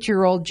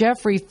 38-year-old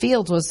Jeffrey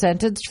Fields was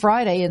sentenced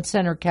Friday in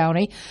Center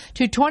County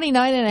to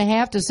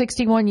 29.5 to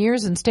 61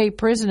 years in state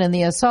prison in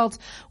the assaults,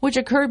 which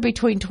occurred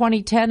between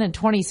 2010 and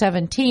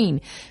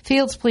 2017.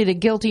 Fields pleaded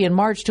guilty in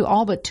March to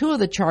all but 2 of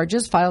the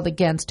charges filed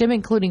against him,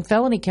 including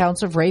felony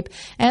counts of rape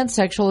and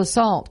sexual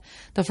assault.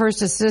 The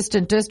first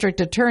assistant district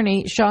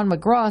attorney, Sean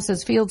McGraw,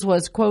 says Fields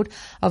was, quote,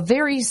 a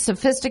very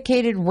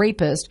sophisticated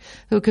rapist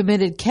who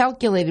committed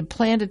calculated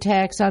planned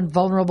attacks on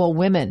vulnerable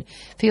women.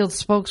 Fields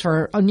spoke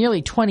for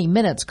nearly 20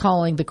 minutes,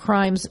 calling the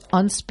crimes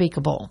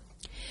unspeakable.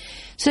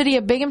 City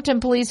of Binghamton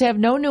police have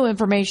no new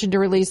information to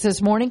release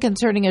this morning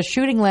concerning a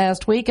shooting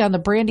last week on the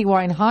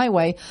Brandywine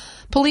Highway.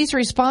 Police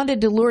responded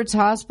to Lourdes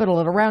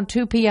Hospital at around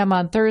 2 p.m.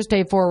 on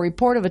Thursday for a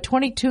report of a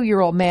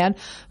 22-year-old man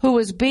who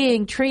was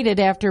being treated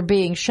after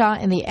being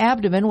shot in the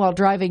abdomen while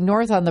driving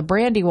north on the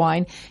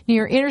Brandywine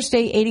near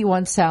Interstate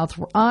 81 South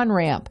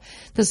on-ramp.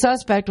 The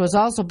suspect was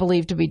also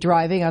believed to be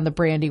driving on the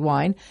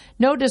Brandywine.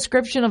 No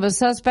description of a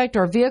suspect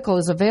or vehicle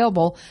is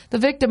available. The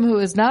victim, who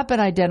has not been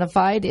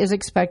identified, is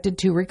expected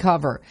to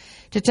recover.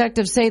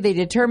 Detectives say they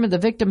determined the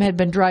victim had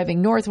been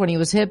driving north when he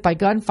was hit by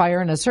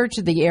gunfire, and a search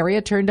of the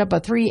area turned up a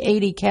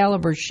 .380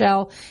 caliber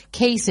shell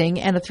casing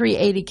and a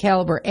 .380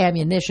 caliber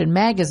ammunition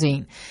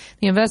magazine.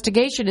 The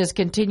investigation is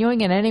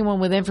continuing, and anyone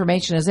with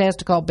information is asked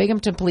to call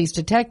Binghamton Police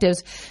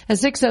Detectives at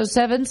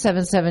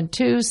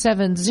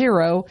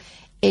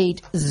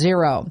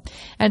 607-772-7080.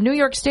 And New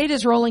York State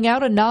is rolling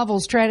out a novel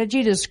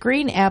strategy to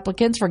screen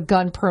applicants for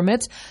gun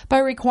permits by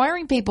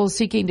requiring people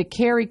seeking to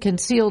carry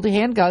concealed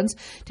handguns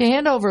to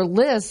hand over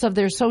lists of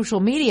their social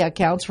media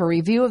accounts for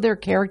review of their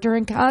character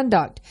and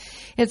conduct.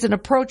 It's an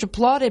approach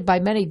applauded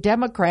by many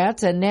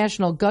Democrats and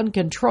national gun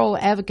control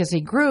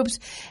advocacy groups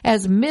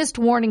as missed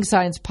warning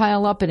signs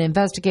pile up in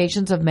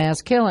investigations of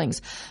mass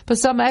killings. But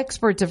some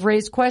experts have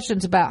raised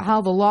questions about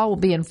how the law will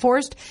be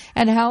enforced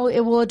and how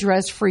it will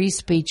address free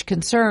speech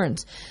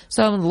concerns.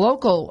 Some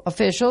local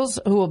officials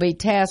who will be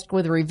tasked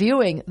with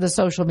reviewing the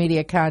social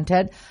media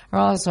content are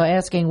also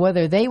asking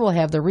whether they will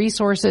have the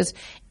resources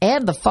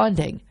and the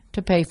funding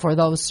to pay for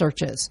those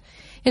searches.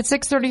 It's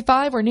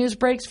 6:35 where news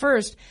breaks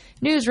first.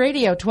 News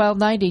Radio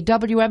 1290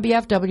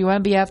 WMBF,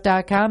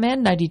 WMBF.com,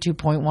 and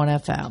 92.1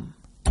 FM.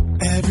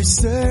 Every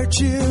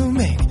search you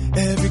make,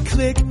 every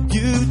click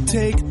you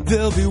take,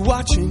 they'll be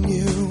watching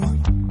you.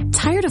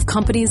 Tired of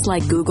companies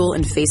like Google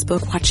and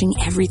Facebook watching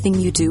everything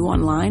you do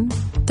online?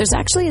 There's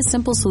actually a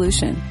simple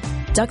solution.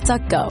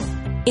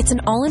 DuckDuckGo. It's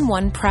an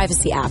all-in-one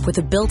privacy app with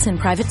a built-in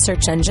private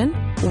search engine,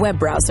 web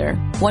browser,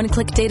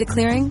 one-click data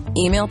clearing,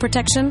 email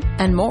protection,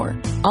 and more,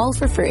 all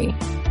for free.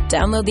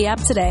 Download the app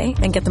today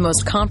and get the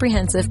most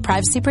comprehensive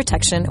privacy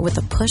protection with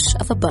the push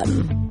of a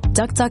button.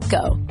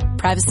 DuckDuckGo.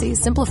 Privacy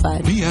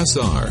simplified.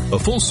 BSR, a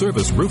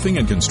full-service roofing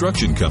and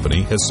construction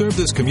company, has served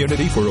this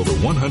community for over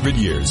 100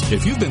 years.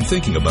 If you've been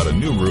thinking about a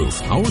new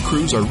roof, our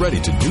crews are ready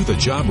to do the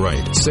job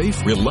right.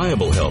 Safe,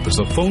 reliable help is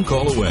a phone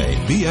call away.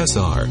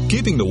 BSR,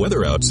 keeping the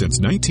weather out since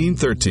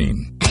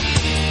 1913.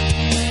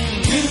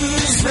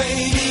 News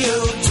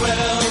Radio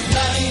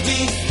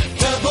 1290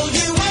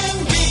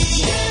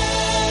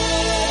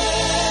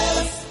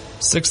 WMBF.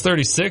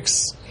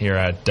 6:36 here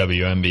at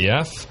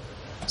WMBF.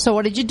 So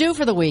what did you do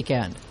for the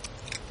weekend?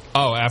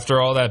 Oh, after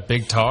all that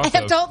big talk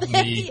of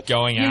me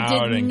going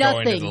out and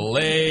going to the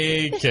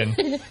lake,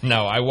 and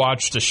no, I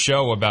watched a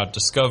show about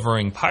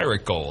discovering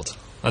pirate gold.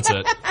 That's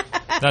it.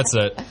 That's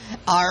it.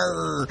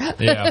 Arr.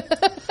 Yeah,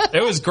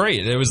 it was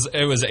great. It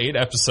was 8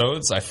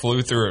 episodes. I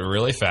flew through it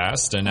really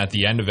fast, and at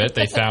the end of it,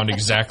 they found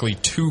exactly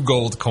 2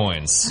 gold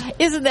coins.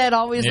 Isn't that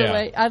always the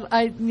way?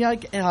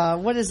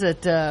 What is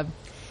it?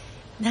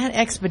 Not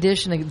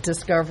Expedition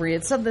Discovery.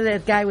 It's something,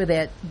 that guy with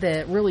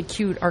that really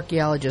cute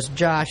archaeologist,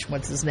 Josh,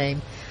 what's his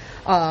name?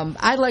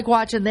 I like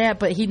watching that,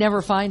 but he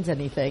never finds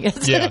anything.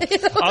 Yeah.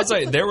 I'll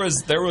tell you, there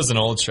was an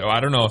old show.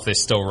 I don't know if they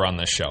still run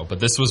this show, but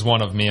this was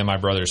one of me and my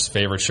brother's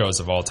favorite shows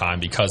of all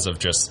time because of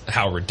just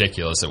how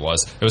ridiculous it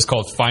was. It was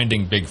called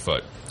Finding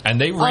Bigfoot. And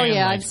they ran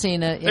I've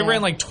seen it. Yeah. They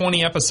ran like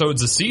 20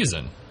 episodes a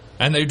season.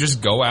 And they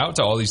just go out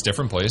to all these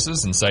different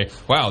places and say,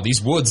 wow,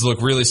 these woods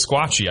look really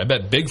squatchy. I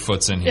bet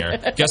Bigfoot's in here.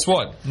 Guess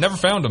what? Never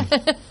found him.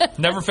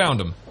 Never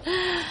found him.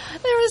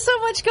 There was so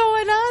much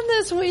going on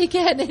this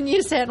weekend, and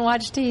you sat and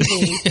watched TV.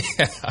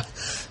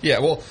 Yeah,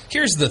 well,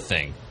 here's the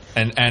thing.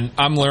 And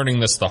I'm learning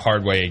this the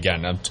hard way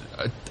again.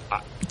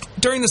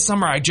 During the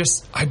summer, I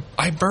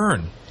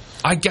burn.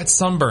 I get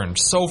sunburned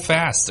so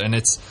fast, and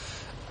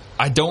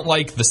I don't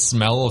like the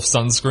smell of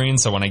sunscreen,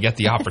 so when I get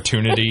the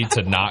opportunity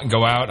to not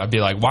go out, I'd be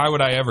like, why would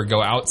I ever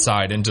go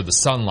outside into the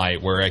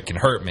sunlight where it can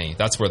hurt me?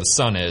 That's where the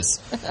sun is,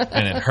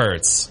 and it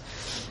hurts.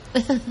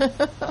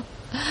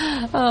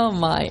 Oh,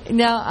 my.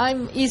 Now,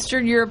 I'm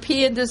Eastern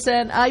European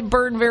descent. I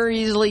burn very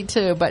easily,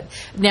 too. But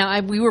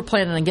now, we were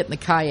planning on getting the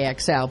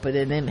kayaks out, but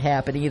it didn't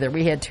happen either.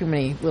 We had too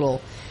many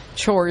little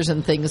chores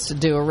and things to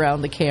do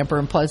around the camper,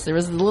 and plus there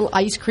was a little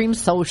ice cream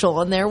social,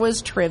 and there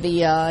was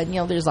trivia, and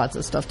there's lots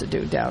of stuff to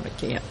do down at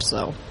camp.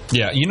 So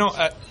yeah,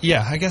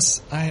 I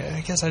guess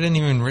I didn't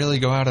even really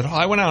go out at all.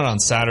 I went out on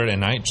Saturday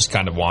night, just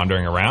kind of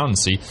wandering around and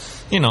see,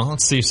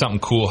 let's see if something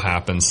cool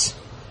happens.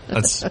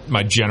 That's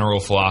my general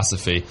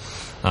philosophy.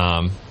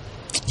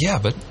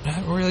 But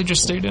I really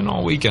just stayed in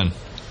all weekend,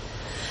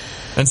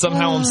 and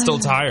somehow I'm still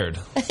tired.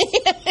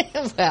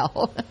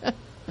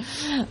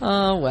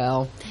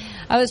 Well.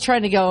 I was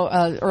trying to go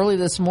early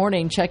this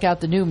morning, check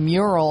out the new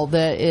mural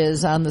that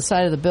is on the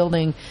side of the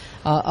building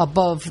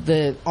above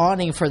the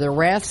awning for the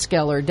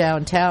Rathskeller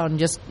downtown,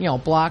 just, a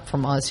block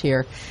from us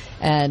here.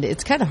 And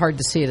it's kind of hard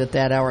to see it at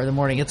that hour of the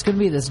morning. It's going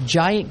to be this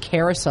giant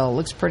carousel. It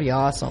looks pretty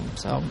awesome.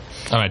 So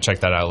I might check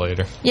that out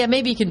later. Yeah,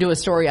 maybe you can do a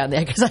story on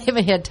that because I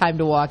haven't had time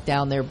to walk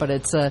down there. But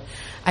it's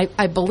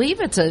I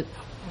believe it's I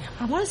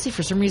want to say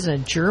for some reason a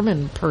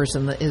German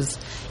person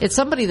it's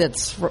somebody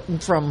that's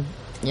from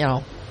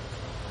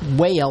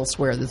way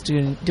elsewhere that's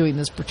doing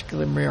this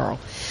particular mural.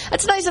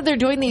 It's nice that they're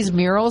doing these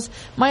murals.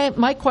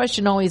 My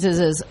question always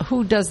is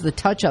who does the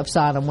touch-ups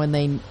on them when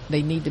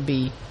they need to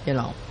be,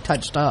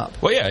 touched up?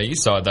 Well, yeah, you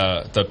saw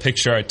the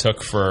picture I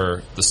took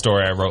for the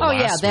story I wrote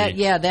last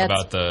week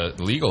about the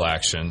legal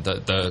action.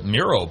 The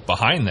mural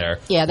behind there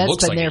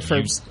looks been there for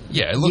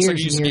it looks like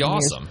it used to be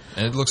awesome.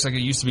 And it looks like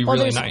it used to be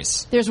really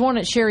nice. There's one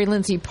at Sherry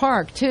Lindsay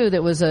Park, too,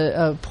 that was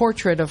a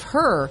portrait of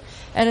her.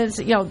 And it's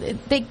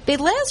they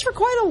last for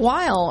quite a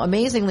while,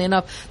 amazingly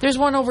enough. There's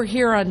one over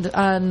here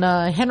on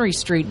Henry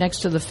Street next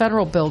to the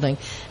Federal Building,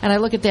 and I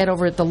look at that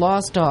over at the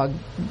Lost Dog,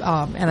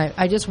 and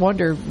I just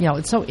wonder,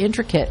 it's so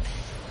intricate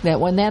that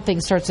when that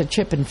thing starts to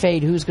chip and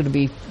fade, who's going to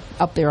be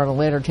up there on a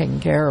ladder taking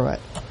care of it?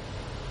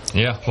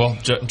 Yeah, well,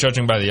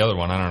 judging by the other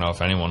one, I don't know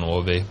if anyone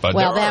will be. But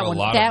there are a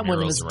lot of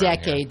murals was around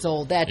decades here.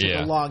 Old. That took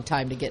a long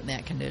time to get in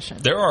that condition.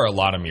 There are a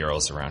lot of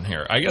murals around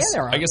here. I guess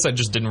I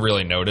just didn't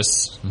really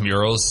notice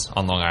murals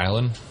on Long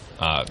Island.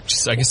 I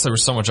guess there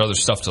was so much other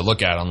stuff to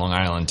look at on Long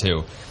Island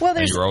too.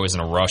 Well, you were always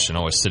in a rush and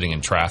always sitting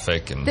in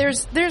traffic. And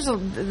there's a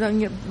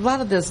lot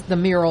of the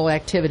mural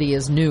activity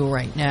is new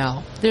right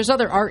now. There's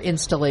other art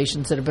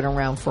installations that have been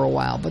around for a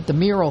while, but the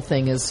mural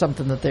thing is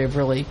something that they've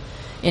really.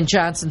 In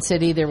Johnson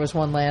City, there was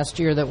one last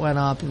year that went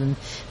up, and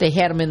they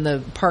had them in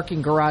the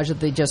parking garage that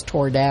they just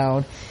tore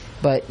down.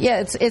 But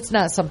yeah, it's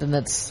not something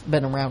that's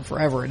been around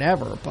forever and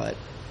ever. But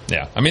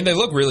yeah, I mean they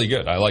look really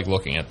good. I like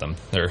looking at them.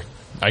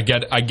 I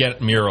get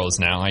murals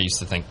now. I used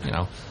to think,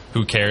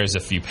 who cares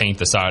if you paint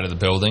the side of the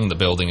building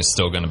is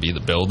still going to be the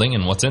building,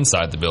 and what's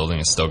inside the building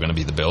is still going to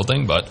be the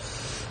building. But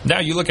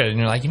now you look at it and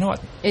you're like, you know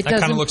what? That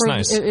kind of looks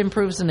nice. It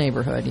improves the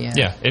neighborhood. Yeah.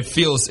 Yeah, it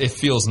feels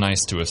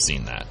nice to have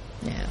seen that.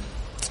 Yeah.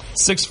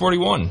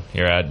 6:41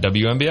 here at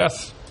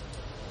WNBF.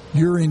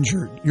 You're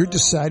injured. You're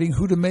deciding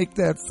who to make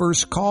that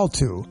first call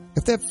to.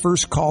 If that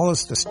first call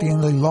is to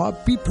Stanley Law,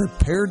 be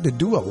prepared to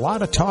do a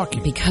lot of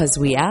talking. Because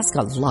we ask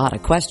a lot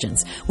of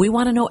questions. We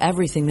want to know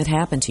everything that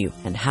happened to you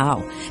and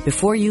how.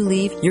 Before you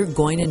leave, you're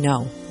going to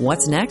know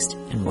what's next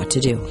and what to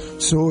do.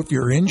 So if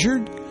you're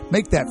injured,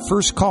 make that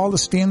first call to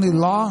Stanley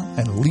Law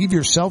and leave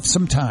yourself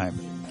some time.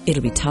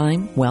 It'll be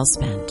time well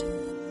spent.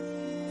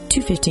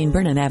 215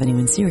 Burnett Avenue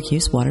in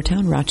Syracuse,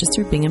 Watertown,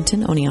 Rochester,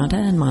 Binghamton, Oneonta,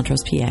 and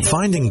Montrose, PA.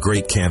 Finding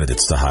great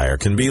candidates to hire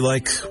can be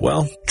like,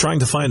 trying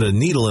to find a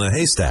needle in a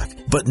haystack,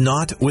 but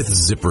not with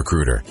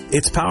ZipRecruiter.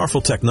 Its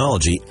powerful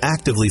technology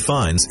actively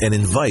finds and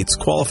invites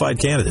qualified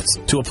candidates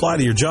to apply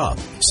to your job.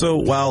 So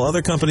while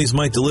other companies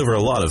might deliver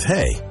a lot of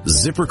hay,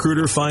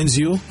 ZipRecruiter finds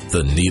you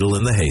the needle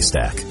in the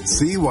haystack.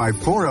 See why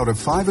 4 out of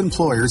 5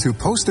 employers who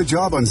post a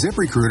job on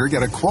ZipRecruiter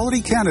get a quality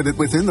candidate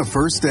within the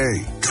first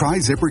day. Try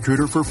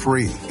ZipRecruiter for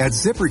free at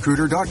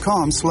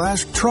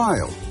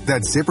ZipRecruiter.com/trial.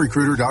 That's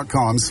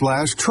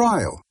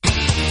ZipRecruiter.com/trial.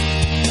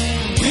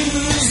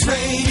 News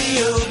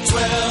Radio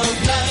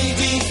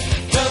 1290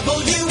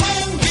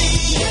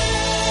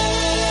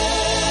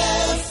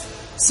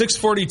 WNBF.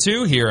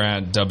 6:42 here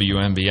at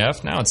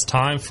WNBF. Now it's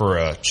time for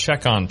a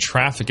check on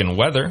traffic and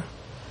weather.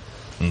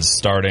 And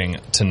starting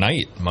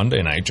tonight,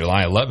 Monday night,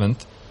 July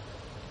 11th,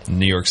 the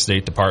New York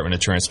State Department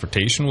of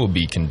Transportation will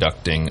be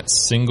conducting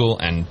single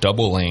and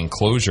double lane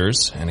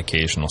closures and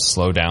occasional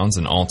slowdowns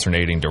in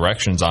alternating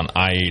directions on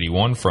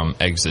I-81 from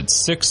exit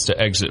 6 to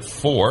exit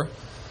 4.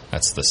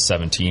 That's the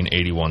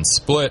 1781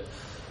 split.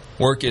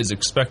 Work is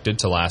expected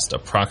to last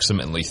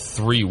approximately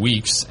 3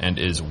 weeks and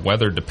is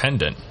weather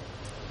dependent.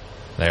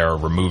 They are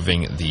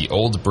removing the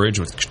old bridge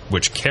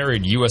which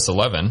carried US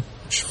 11,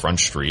 Front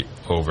Street,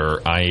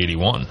 over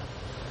I-81.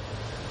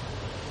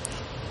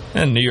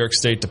 And New York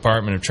State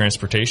Department of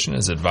Transportation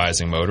is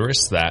advising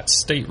motorists that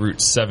State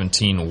Route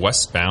 17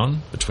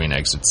 westbound between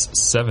exits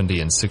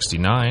 70 and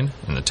 69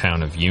 in the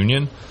town of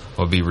Union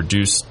will be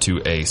reduced to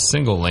a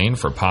single lane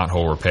for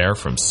pothole repair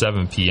from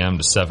 7 p.m.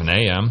 to 7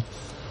 a.m.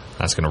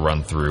 That's going to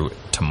run through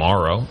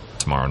tomorrow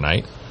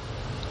night.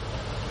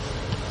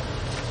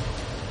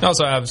 We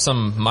also have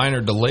some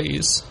minor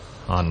delays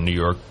on New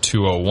York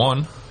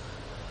 201.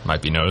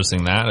 Might be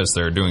noticing that as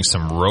they're doing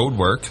some road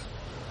work.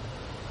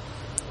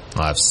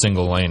 We'll have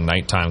single-lane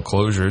nighttime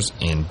closures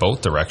in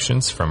both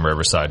directions from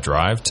Riverside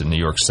Drive to New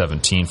York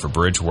 17 for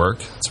bridge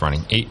work. It's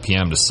running 8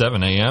 p.m. to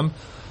 7 a.m.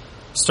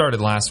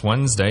 Started last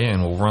Wednesday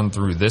and will run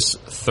through this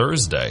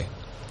Thursday.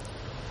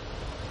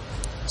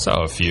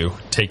 So if you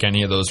take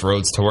any of those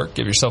roads to work,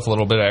 give yourself a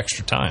little bit of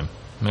extra time.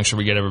 Make sure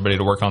we get everybody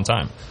to work on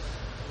time.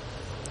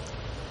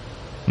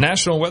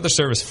 National Weather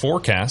Service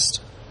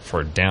forecast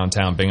for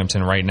downtown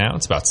Binghamton right now,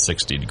 it's about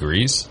 60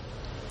 degrees.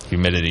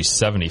 Humidity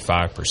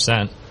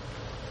 75%.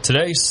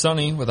 Today,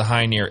 sunny with a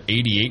high near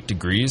 88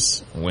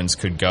 degrees. Winds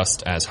could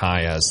gust as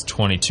high as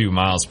 22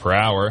 miles per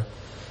hour.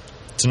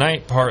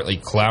 Tonight, partly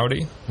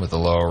cloudy with a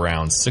low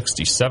around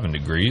 67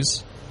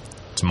 degrees.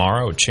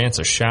 Tomorrow, a chance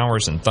of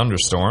showers and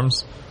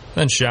thunderstorms.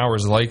 Then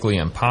showers likely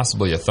and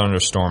possibly a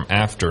thunderstorm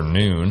after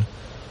noon.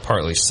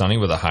 Partly sunny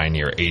with a high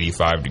near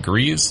 85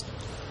 degrees.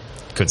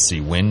 Could see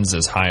winds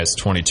as high as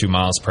 22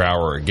 miles per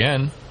hour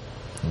again.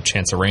 And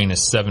chance of rain is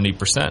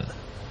 70%.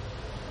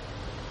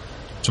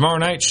 Tomorrow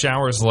night,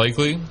 showers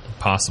likely,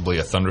 possibly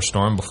a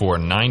thunderstorm before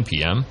 9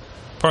 p.m.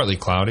 Partly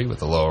cloudy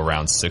with a low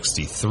around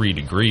 63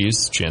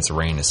 degrees. Chance of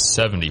rain is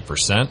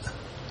 70%.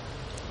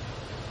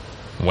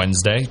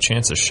 Wednesday,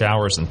 chance of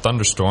showers and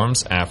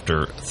thunderstorms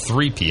after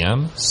 3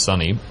 p.m.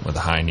 Sunny with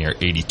a high near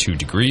 82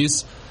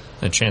 degrees.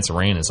 The chance of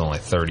rain is only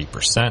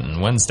 30%.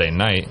 And Wednesday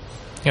night,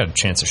 you got a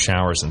chance of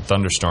showers and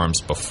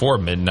thunderstorms before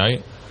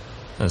midnight.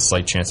 And a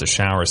slight chance of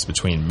showers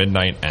between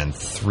midnight and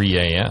 3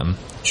 a.m.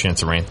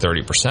 Chance of rain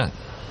 30%.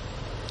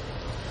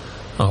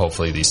 Well,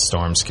 hopefully these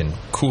storms can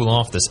cool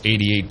off this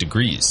 88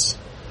 degrees,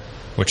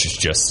 which is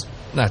just,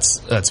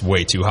 that's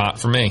way too hot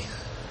for me.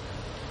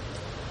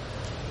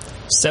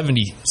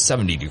 70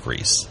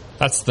 degrees.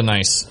 That's the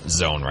nice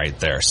zone right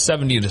there.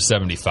 70 to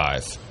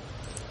 75.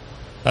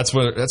 That's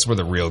where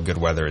the real good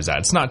weather is at.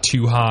 It's not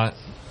too hot.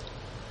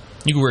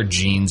 You can wear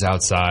jeans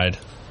outside,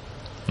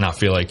 not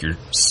feel like you're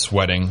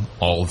sweating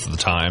all of the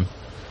time.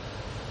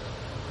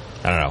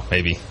 I don't know,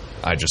 maybe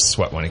I just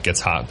sweat when it gets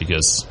hot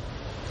because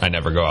I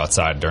never go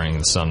outside during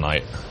the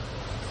sunlight.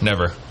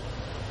 Never.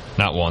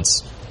 Not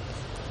once.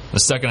 The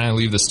second I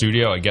leave the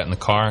studio, I get in the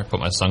car, put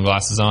my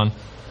sunglasses on,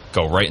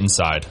 go right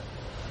inside.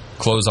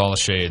 Close all the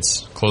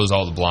shades, close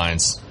all the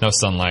blinds. No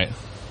sunlight.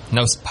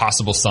 No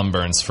possible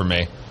sunburns for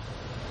me.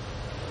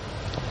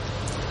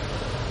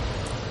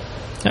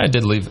 I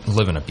did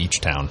live in a beach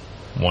town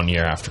 1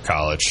 year after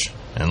college,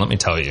 and let me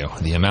tell you,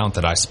 the amount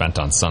that I spent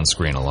on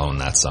sunscreen alone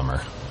that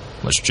summer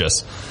was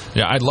just...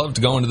 Yeah, I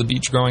loved going to the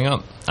beach growing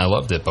up. I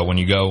loved it, but when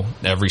you go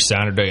every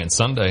Saturday and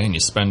Sunday and you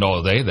spend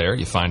all day there,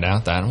 you find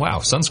out that, wow,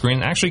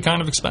 sunscreen actually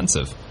kind of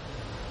expensive.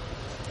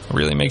 It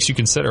really makes you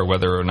consider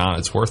whether or not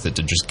it's worth it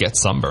to just get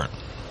sunburnt.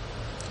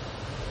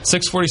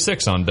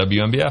 6:46 on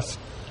WMBF.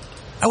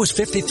 I was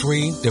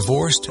 53,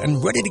 divorced,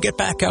 and ready to get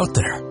back out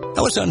there. I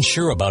was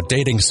unsure about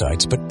dating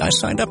sites, but I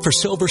signed up for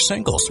Silver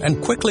Singles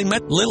and quickly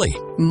met Lily.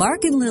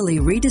 Mark and Lily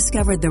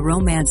rediscovered the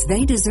romance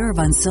they deserve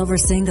on Silver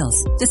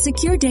Singles, the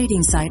secure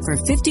dating site for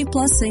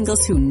 50-plus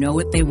singles who know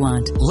what they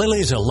want.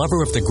 Lily's a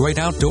lover of the great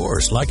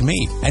outdoors like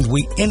me, and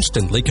we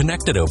instantly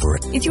connected over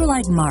it. If you're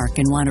like Mark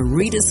and want to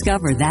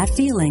rediscover that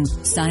feeling,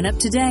 sign up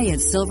today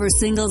at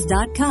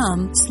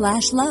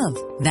silversingles.com/love.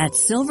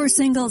 That's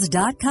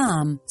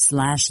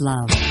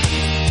silversingles.com/love.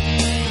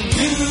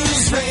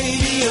 News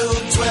Radio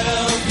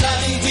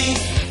 1290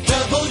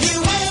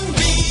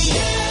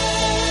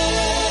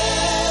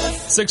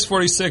 WMBF.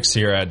 6:46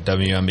 here at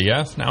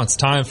WMBF. Now it's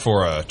time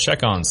for a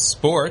check on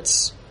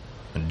sports.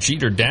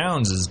 Jeter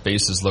Downs'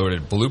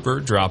 bases-loaded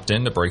blooper dropped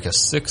in to break a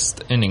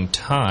sixth-inning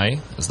tie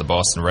as the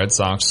Boston Red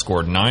Sox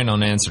scored 9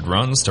 unanswered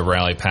runs to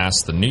rally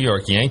past the New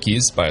York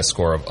Yankees by a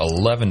score of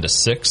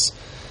 11-6.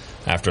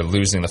 After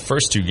losing the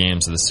first 2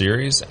 games of the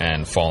series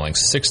and falling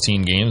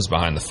 16 games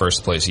behind the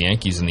first-place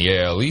Yankees in the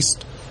AL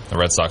East, the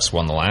Red Sox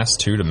won the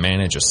last 2 to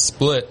manage a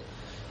split,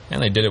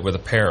 and they did it with a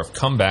pair of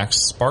comebacks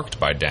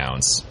sparked by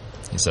Downs.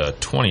 He's a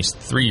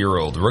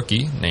 23-year-old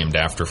rookie named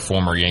after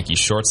former Yankee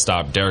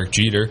shortstop Derek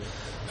Jeter,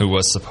 who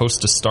was supposed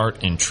to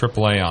start in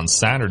AAA on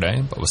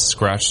Saturday, but was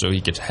scratched so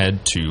he could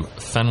head to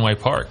Fenway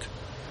Park.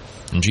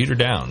 And Jeter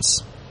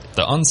Downs,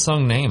 the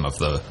unsung name of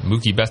the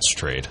Mookie Betts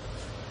trade.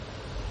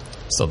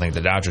 Still think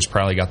the Dodgers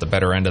probably got the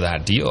better end of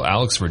that deal.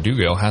 Alex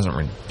Verdugo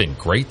hasn't been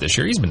great this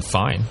year. He's been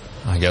fine,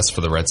 I guess,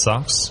 for the Red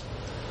Sox.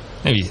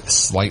 Maybe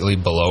slightly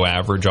below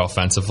average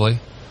offensively.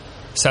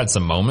 He's had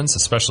some moments,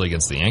 especially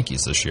against the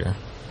Yankees this year.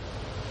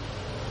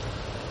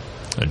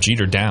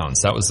 Jeter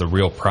Downs, that was the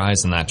real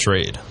prize in that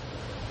trade.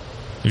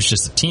 He was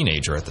just a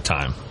teenager at the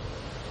time.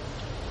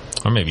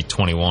 Or maybe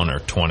 21 or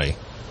 20.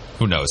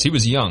 Who knows? He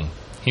was young.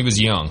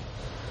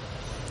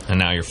 And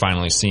now you're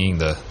finally seeing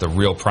the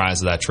real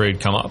prize of that trade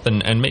come up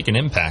and make an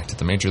impact at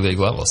the major league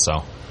level.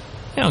 So,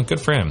 good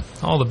for him.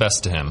 All the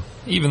best to him.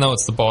 Even though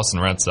it's the Boston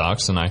Red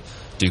Sox, and I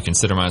do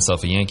consider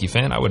myself a Yankee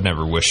fan, I would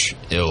never wish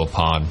ill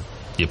upon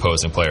the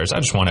opposing players. I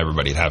just want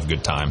everybody to have a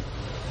good time.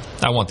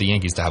 I want the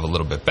Yankees to have a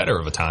little bit better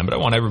of a time, but I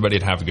want everybody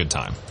to have a good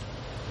time.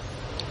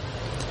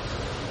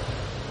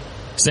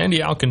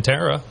 Sandy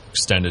Alcantara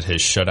extended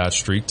his shutout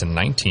streak to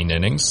 19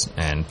 innings,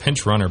 and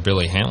pinch runner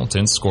Billy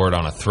Hamilton scored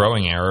on a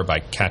throwing error by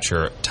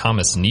catcher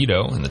Thomas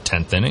Nido in the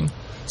 10th inning,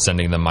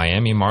 sending the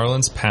Miami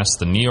Marlins past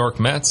the New York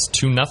Mets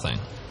 2-0.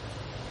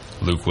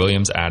 Luke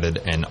Williams added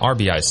an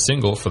RBI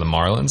single for the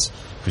Marlins,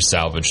 who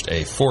salvaged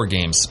a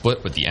 4-game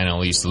split with the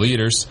NL East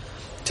leaders.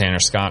 Tanner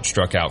Scott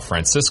struck out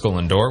Francisco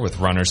Lindor with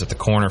runners at the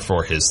corner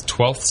for his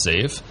 12th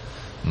save.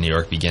 New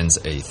York begins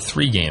a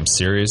 3-game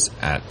series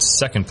at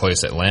second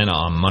place Atlanta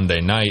on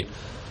Monday night.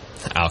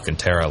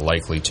 Alcantara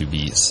likely to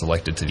be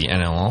selected to the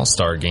NL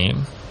All-Star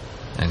game,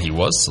 and he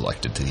was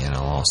selected to the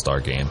NL All-Star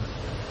game.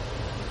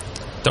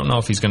 Don't know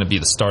if he's going to be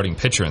the starting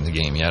pitcher in the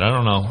game yet. I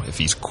don't know if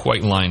he's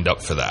quite lined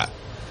up for that,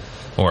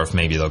 or if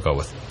maybe they'll go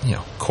with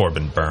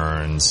Corbin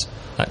Burns.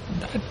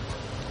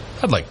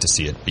 I'd like to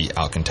see it be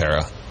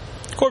Alcantara.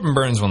 Corbin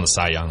Burns won the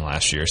Cy Young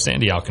last year.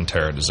 Sandy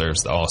Alcantara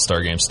deserves the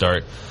All-Star game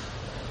start.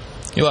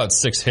 He allowed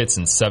 6 hits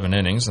in 7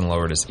 innings and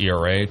lowered his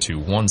ERA to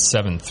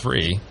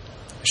 1.73. He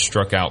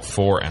struck out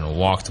 4 and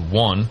walked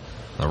 1.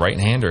 The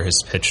right-hander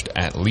has pitched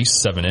at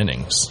least 7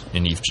 innings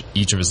in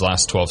each of his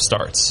last 12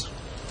 starts.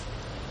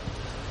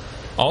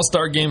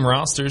 All-Star game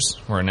rosters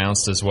were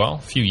announced as well.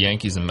 A few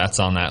Yankees and Mets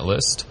on that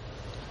list.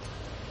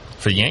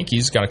 For the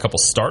Yankees, got a couple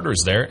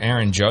starters there.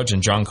 Aaron Judge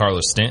and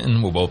Giancarlo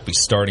Stanton will both be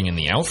starting in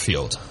the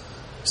outfield.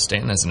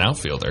 Stanton as an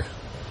outfielder.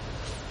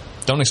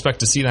 Don't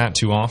expect to see that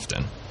too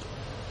often.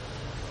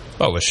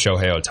 But with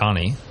Shohei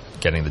Ohtani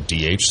getting the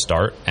DH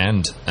start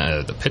and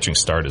the pitching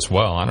start as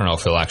well, I don't know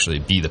if he'll actually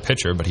be the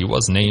pitcher, but he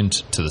was named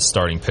to the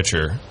starting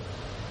pitcher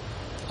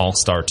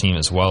all-star team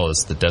as well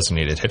as the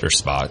designated hitter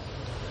spot.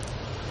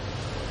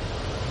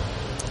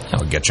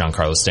 I'll get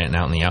Giancarlo Stanton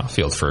out in the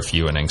outfield for a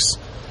few innings.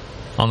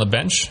 On the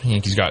bench,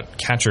 Yankees got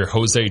catcher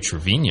Jose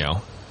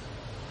Trevino.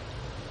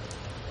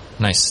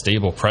 Nice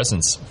stable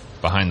presence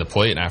behind the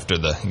plate after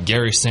the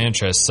Gary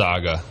Sanchez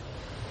saga.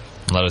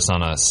 Led us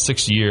on a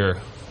 6-year,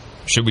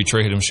 should we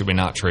trade him, should we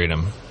not trade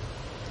him,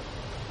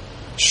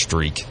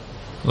 streak.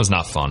 It was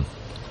not fun.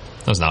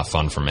 It was not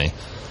fun for me.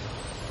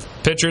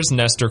 Pitchers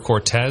Nestor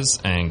Cortez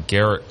and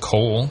Garrett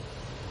Cole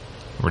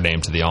were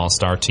named to the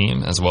All-Star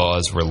team, as well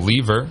as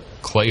reliever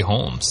Clay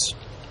Holmes.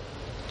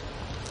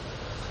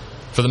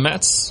 For the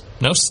Mets,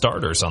 no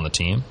starters on the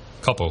team.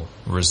 A couple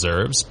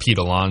reserves. Pete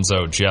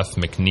Alonso, Jeff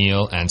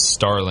McNeil, and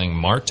Starling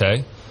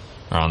Marte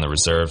are on the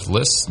reserve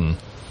list. And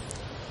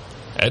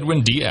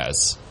Edwin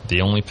Diaz,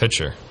 the only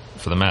pitcher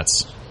for the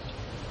Mets.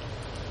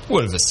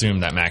 Would have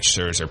assumed that Max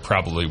Scherzer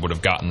probably would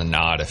have gotten the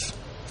nod if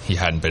he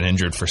hadn't been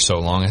injured for so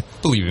long. I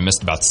believe he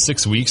missed about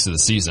 6 weeks of the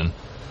season.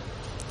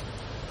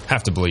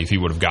 Have to believe he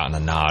would have gotten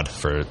a nod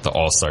for the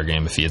All-Star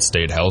game if he had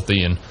stayed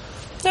healthy. And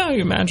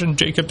you imagine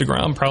Jacob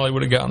deGrom probably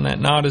would have gotten that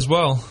nod as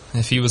well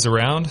if he was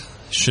around.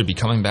 Should be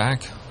coming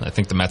back. I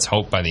think the Mets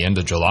hope by the end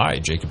of July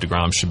Jacob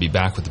deGrom should be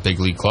back with the big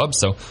league club.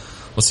 So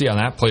we'll see how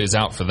that plays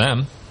out for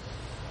them.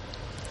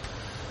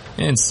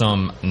 In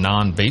some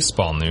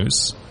non-baseball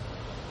news,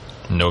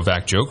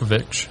 Novak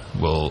Djokovic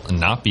will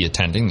not be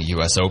attending the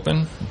U.S.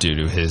 Open due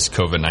to his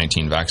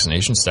COVID-19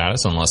 vaccination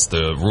status unless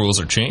the rules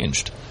are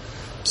changed.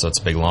 So it's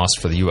a big loss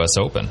for the U.S.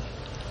 Open.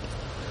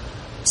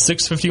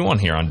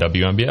 6:51 here on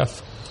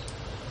WNBF.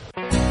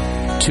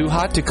 Too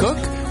hot to cook?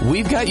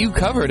 We've got you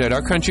covered at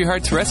our Country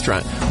Hearts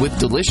restaurant with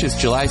delicious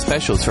July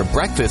specials for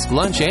breakfast,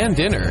 lunch, and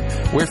dinner.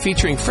 We're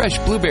featuring fresh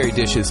blueberry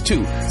dishes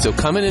too, so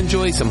come and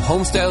enjoy some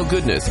homestyle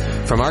goodness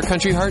from our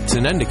Country Hearts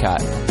in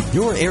Endicott.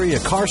 Your area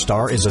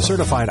CarStar is a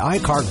certified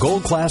I-CAR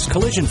Gold Class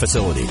collision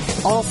facility.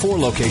 All 4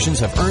 locations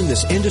have earned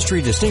this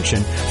industry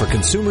distinction for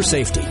consumer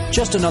safety.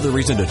 Just another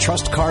reason to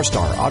trust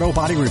CarStar auto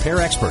body repair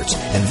experts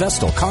in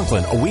Vestal,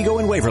 Conklin, Owego,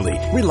 and Waverly.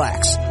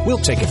 Relax. We'll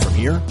take it from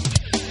here.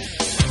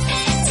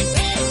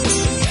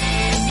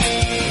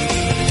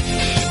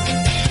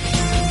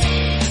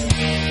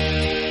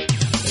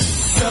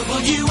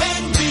 WNBF.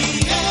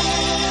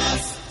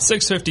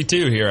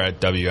 6:52 here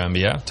at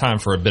WNBF. Time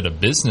for a bit of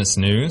business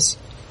news.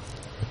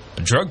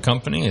 A drug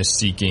company is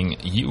seeking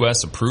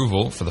U.S.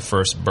 approval for the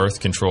first birth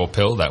control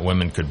pill that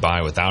women could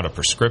buy without a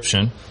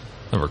prescription.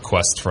 The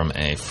request from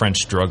a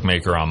French drug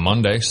maker on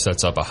Monday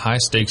sets up a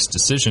high-stakes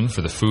decision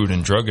for the Food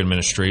and Drug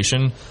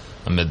Administration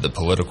amid the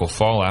political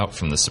fallout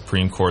from the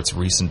Supreme Court's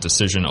recent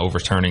decision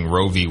overturning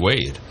Roe v.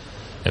 Wade.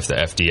 If the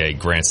FDA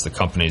grants the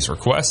company's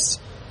requests,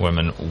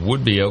 women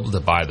would be able to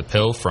buy the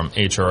pill from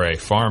HRA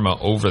Pharma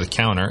over the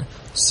counter,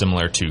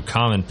 similar to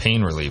common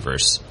pain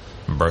relievers.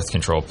 Birth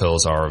control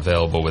pills are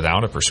available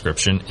without a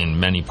prescription in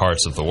many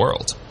parts of the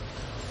world.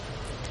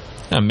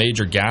 A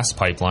major gas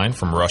pipeline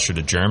from Russia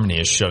to Germany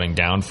is shutting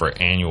down for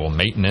annual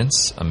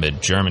maintenance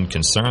amid German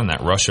concern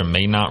that Russia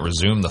may not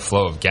resume the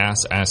flow of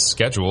gas as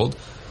scheduled.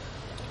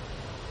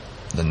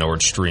 The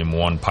Nord Stream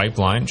 1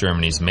 pipeline,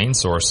 Germany's main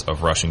source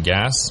of Russian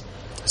gas,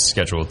 is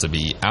scheduled to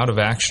be out of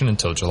action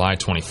until July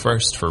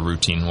 21st for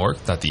routine work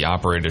that the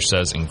operator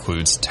says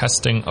includes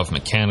testing of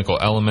mechanical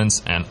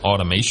elements and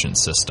automation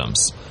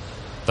systems.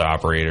 The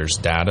operator's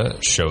data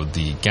showed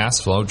the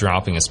gas flow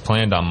dropping as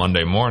planned on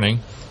Monday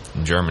morning,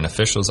 and German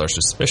officials are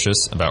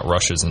suspicious about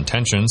Russia's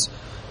intentions,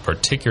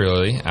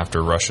 particularly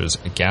after Russia's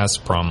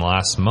Gazprom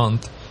last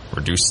month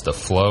reduced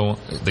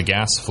the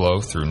gas flow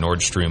through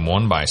Nord Stream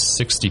 1 by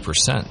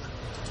 60%.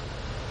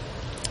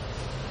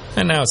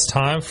 And now it's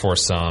time for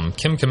some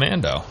Kim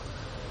Commando.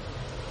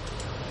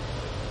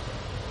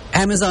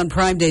 Amazon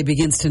Prime Day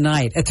begins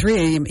tonight at 3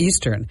 a.m.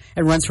 Eastern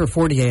and runs for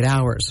 48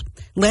 hours.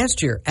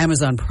 Last year,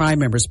 Amazon Prime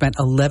members spent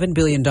 $11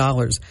 billion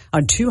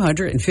on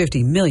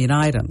 250 million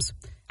items.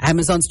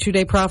 Amazon's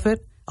two-day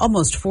profit?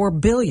 Almost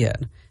 $4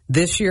 billion.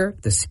 This year,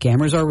 the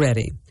scammers are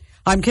ready.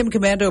 I'm Kim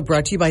Commando,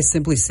 brought to you by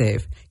Simply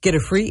Safe. Get a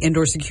free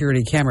indoor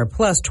security camera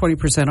plus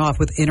 20% off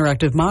with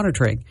interactive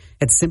monitoring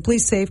at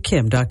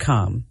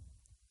simplysafekim.com.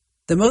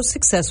 The most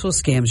successful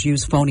scams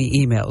use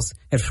phony emails.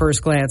 At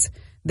first glance,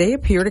 they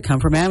appear to come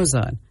from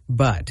Amazon.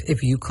 But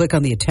if you click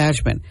on the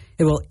attachment,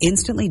 it will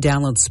instantly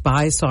download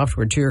spy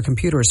software to your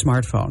computer or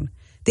smartphone.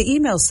 The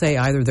emails say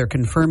either they're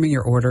confirming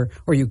your order,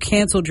 or you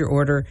canceled your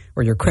order,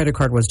 or your credit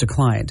card was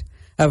declined.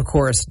 Of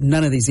course,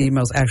 none of these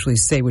emails actually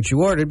say what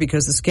you ordered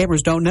because the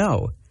scammers don't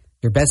know.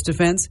 Your best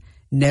defense?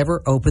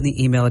 Never open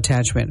the email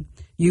attachment.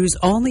 Use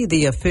only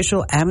the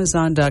official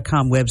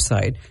Amazon.com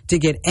website to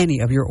get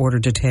any of your order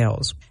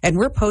details. And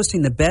we're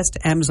posting the best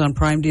Amazon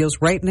Prime deals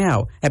right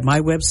now at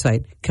my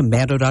website,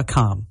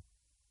 Commando.com.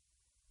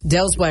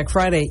 Dell's Black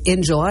Friday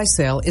in July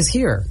sale is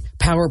here.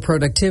 Power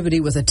productivity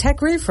with a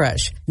tech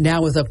refresh,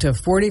 now with up to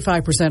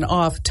 45%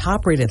 off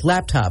top-rated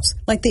laptops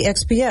like the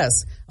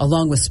XPS,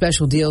 along with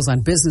special deals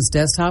on business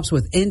desktops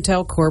with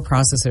Intel Core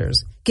processors.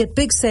 Get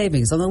big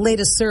savings on the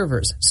latest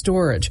servers,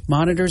 storage,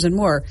 monitors, and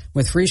more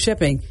with free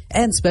shipping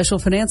and special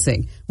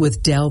financing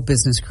with Dell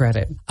Business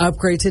Credit.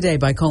 Upgrade today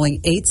by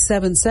calling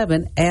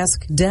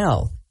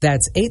 877-ASK-DELL.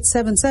 That's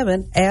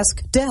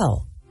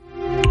 877-ASK-DELL.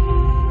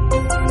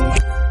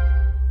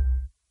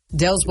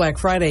 Dell's Black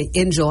Friday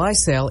in July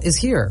sale is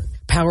here.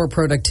 Power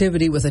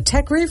productivity with a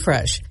tech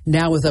refresh,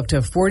 now with up to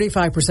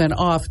 45%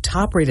 off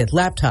top-rated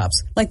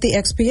laptops like the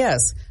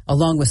XPS,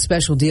 along with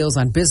special deals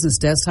on business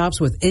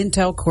desktops with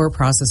Intel Core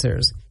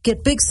processors. Get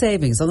big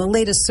savings on the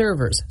latest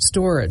servers,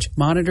 storage,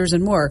 monitors,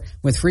 and more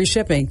with free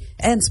shipping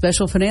and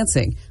special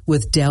financing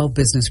with Dell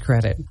Business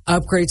Credit.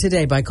 Upgrade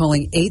today by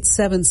calling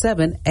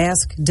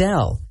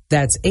 877-ASK-DELL.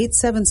 That's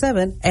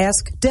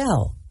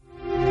 877-ASK-DELL.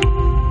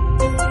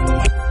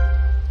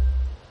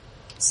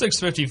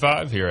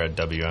 6:55 here at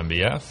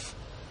WNBF.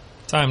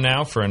 Time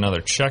now for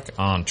another check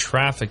on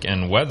traffic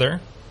and weather.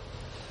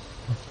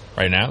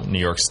 Right now, New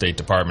York State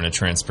Department of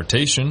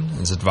Transportation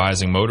is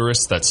advising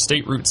motorists that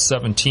State Route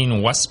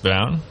 17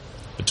 westbound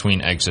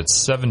between exits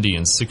 70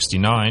 and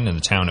 69 in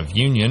the town of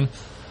Union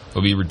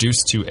will be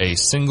reduced to a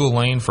single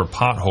lane for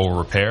pothole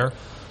repair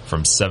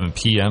from 7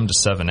 p.m. to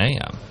 7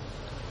 a.m.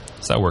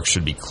 So that work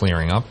should be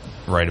clearing up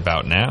right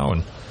about now,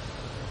 and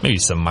maybe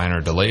some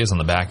minor delays on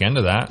the back end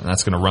of that, and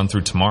that's going to run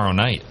through tomorrow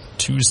night,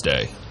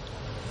 Tuesday.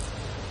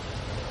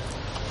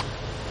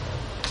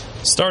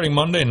 Starting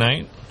Monday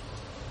night,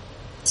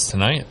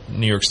 tonight,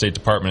 New York State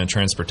Department of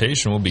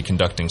Transportation will be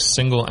conducting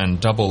single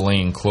and double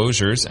lane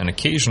closures and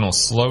occasional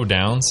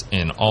slowdowns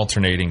in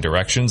alternating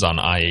directions on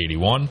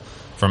I-81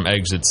 from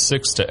exit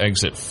 6 to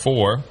exit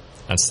 4.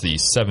 That's the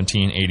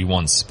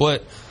 1781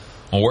 split.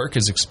 Work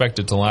is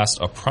expected to last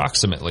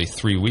approximately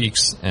 3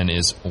 weeks and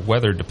is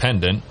weather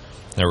dependent.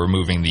 They're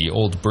removing the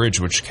old bridge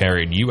which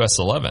carried US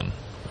 11,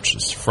 which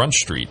is Front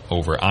Street,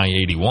 over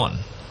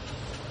I-81.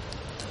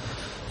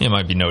 You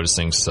might be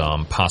noticing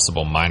some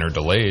possible minor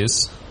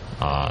delays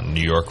on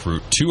New York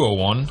Route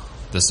 201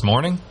 this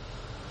morning.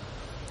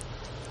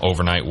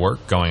 Overnight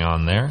work going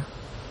on there.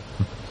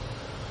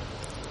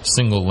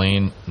 Single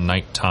lane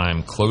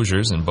nighttime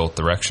closures in both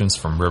directions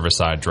from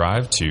Riverside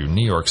Drive to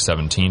New York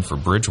 17 for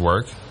bridge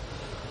work.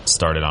 It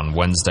started on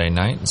Wednesday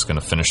night. It's going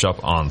to finish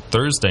up on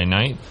Thursday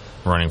night,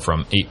 running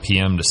from 8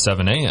 p.m. to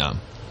 7 a.m.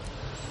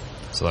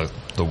 So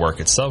the work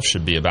itself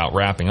should be about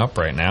wrapping up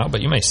right now,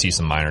 but you may see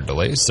some minor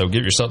delays, so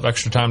give yourself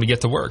extra time to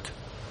get to work.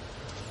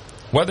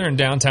 Weather in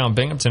downtown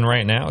Binghamton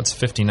right now, it's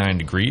 59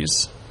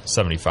 degrees,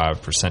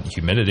 75%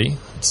 humidity.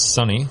 It's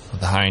sunny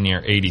with a high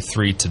near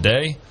 83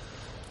 today.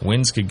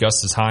 Winds could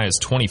gust as high as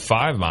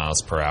 25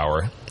 miles per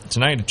hour.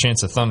 Tonight, a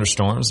chance of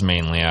thunderstorms,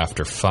 mainly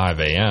after 5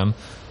 a.m.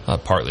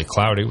 Partly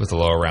cloudy with a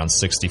low around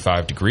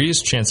 65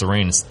 degrees. Chance of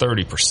rain is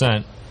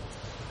 30%.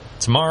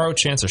 Tomorrow,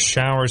 chance of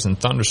showers and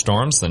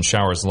thunderstorms, then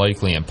showers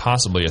likely and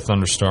possibly a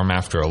thunderstorm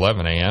after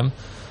 11 a.m.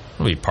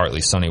 It'll be partly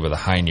sunny with a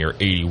high near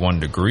 81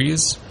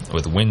 degrees,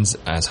 with winds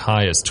as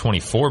high as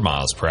 24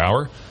 miles per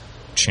hour.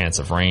 Chance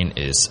of rain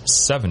is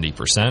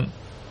 70%.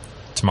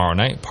 Tomorrow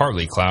night,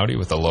 partly cloudy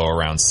with a low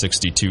around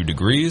 62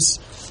 degrees.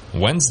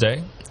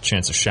 Wednesday,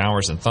 chance of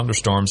showers and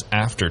thunderstorms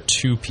after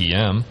 2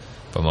 p.m.,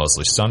 but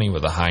mostly sunny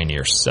with a high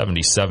near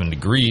 77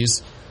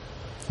 degrees.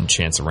 And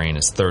chance of rain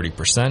is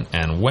 30%.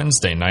 And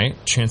Wednesday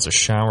night, chance of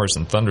showers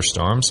and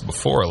thunderstorms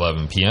before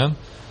 11 p.m.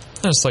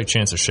 And a slight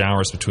chance of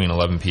showers between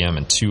 11 p.m.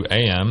 and 2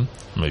 a.m.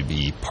 It may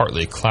be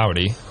partly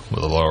cloudy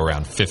with a low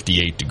around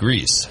 58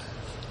 degrees.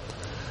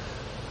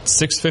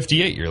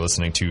 6:58, you're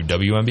listening to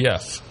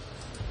WNBF.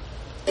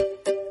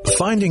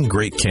 Finding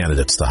great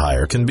candidates to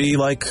hire can be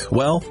like,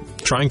 well,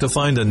 trying to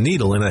find a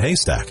needle in a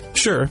haystack.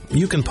 Sure,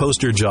 you can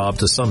post your job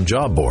to some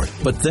job board,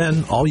 but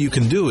then all you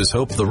can do is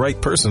hope the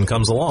right person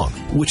comes along,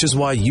 which is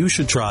why you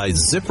should try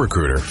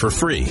ZipRecruiter for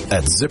free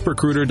at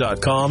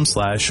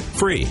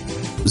ZipRecruiter.com/free.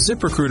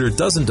 ZipRecruiter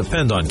doesn't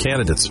depend on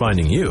candidates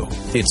finding you.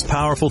 Its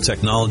powerful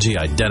technology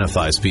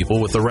identifies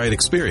people with the right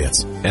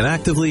experience and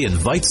actively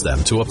invites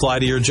them to apply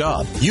to your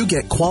job. You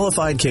get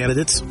qualified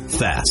candidates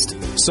fast.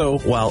 So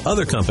while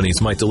other companies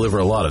might deliver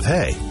a lot of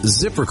hay,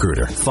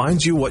 ZipRecruiter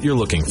finds you what you're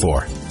looking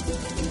for.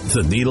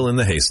 The needle in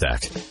the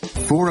haystack.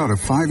 4 out of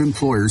 5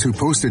 employers who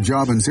post a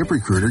job on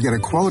ZipRecruiter get a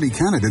quality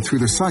candidate through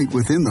the site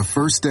within the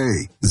first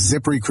day.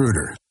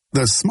 ZipRecruiter,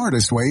 the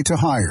smartest way to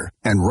hire.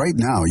 And right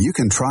now, you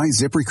can try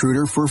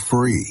ZipRecruiter for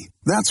free.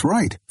 That's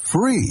right,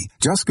 free.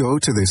 Just go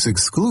to this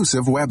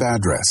exclusive web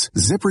address,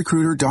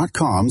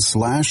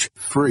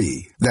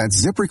 ZipRecruiter.com/free.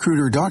 That's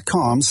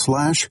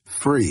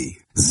ZipRecruiter.com/free.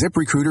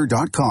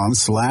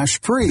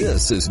 ZipRecruiter.com/free.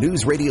 This is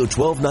News Radio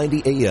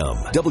 1290 AM,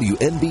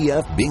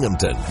 WNBF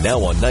Binghamton. Now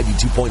on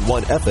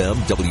 92.1 FM,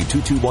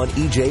 W221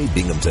 EJ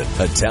Binghamton,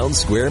 a Town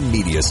Square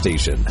media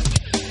station.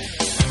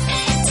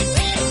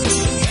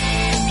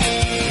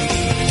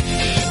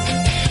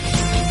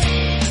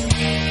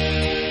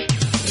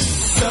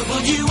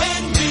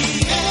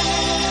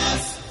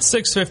 WNBF.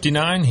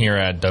 6:59 here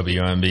at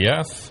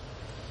WNBF.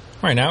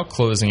 Right now,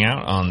 closing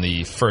out on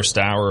the first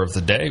hour of the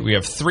day, we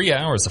have 3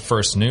 hours of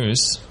first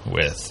news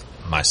with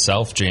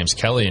myself, James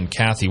Kelly, and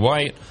Kathy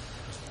Whyte,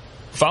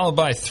 followed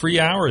by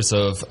 3 hours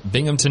of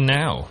Binghamton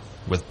Now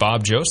with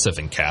Bob Joseph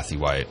and Kathy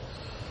Whyte.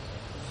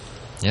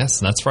 Yes,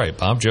 that's right.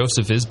 Bob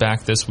Joseph is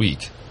back this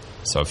week.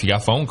 So if you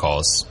got phone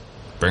calls,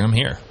 bring them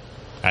here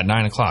at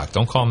 9 o'clock.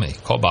 Don't call me.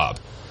 Call Bob.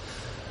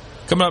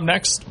 Coming up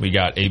next, we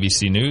got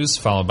ABC News,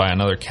 followed by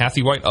another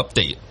Kathy Whyte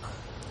update.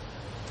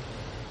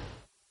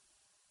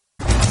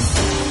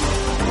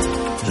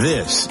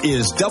 This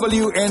is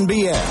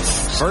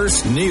WNBF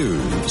First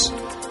News.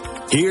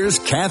 Here's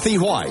Kathy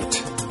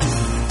Whyte.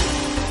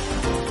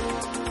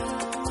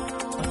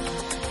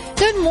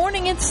 Good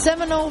morning. It's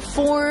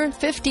 7:04,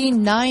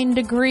 59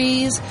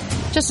 degrees.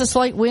 Just a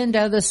slight wind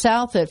out of the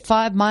south at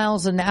 5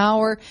 miles an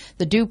hour.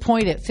 The dew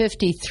point at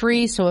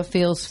 53, so it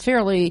feels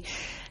fairly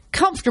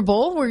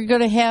comfortable. We're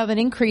going to have an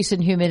increase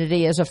in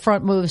humidity as a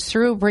front moves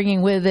through,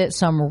 bringing with it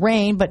some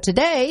rain. But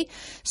today,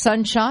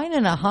 sunshine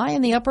and a high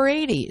in the upper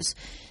 80s.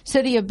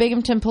 City of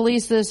Binghamton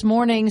police this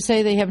morning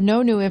say they have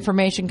no new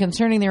information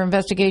concerning their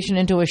investigation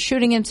into a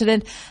shooting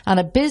incident on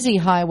a busy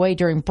highway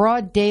during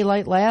broad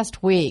daylight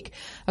last week.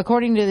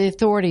 According to the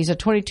authorities, a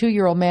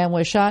 22-year-old man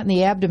was shot in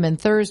the abdomen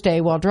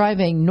Thursday while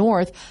driving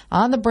north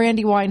on the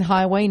Brandywine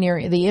Highway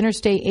near the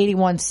Interstate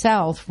 81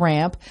 South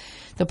ramp.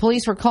 The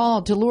police were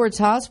called to Lourdes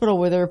Hospital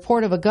with a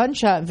report of a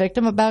gunshot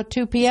victim about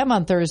 2 p.m.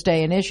 on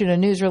Thursday and issued a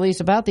news release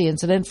about the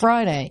incident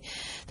Friday.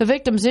 The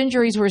victim's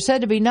injuries were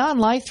said to be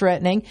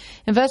non-life-threatening.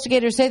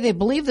 Investigators say they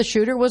believe the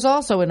shooter was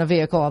also in a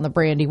vehicle on the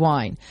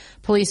Brandywine.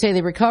 Police say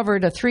they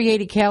recovered a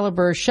 .380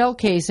 caliber shell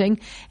casing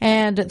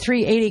and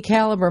 .380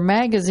 caliber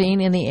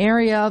magazine in the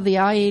area of the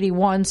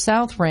I-81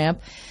 South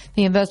ramp.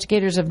 The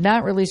investigators have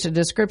not released a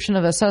description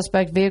of a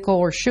suspect vehicle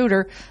or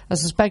shooter, a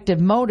suspected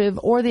motive,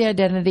 or the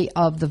identity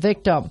of the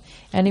victim.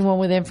 Anyone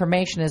with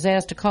information is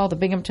asked to call the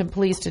Binghamton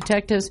Police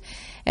Detectives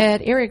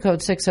at area code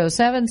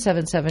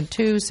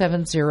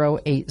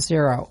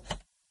 607-772-7080.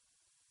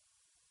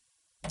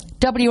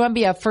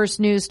 WNBF First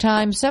News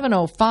Time,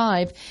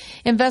 7:05.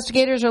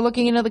 Investigators are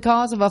looking into the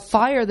cause of a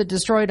fire that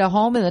destroyed a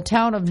home in the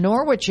town of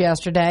Norwich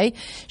yesterday.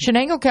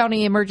 Shenango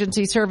County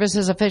Emergency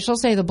Services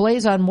officials say the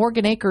blaze on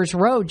Morgan Acres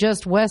Road,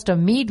 just west of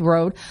Mead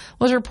Road,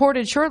 was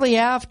reported shortly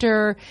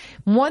after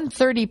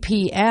 1:30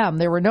 p.m.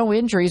 There were no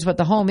injuries, but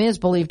the home is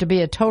believed to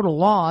be a total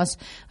loss.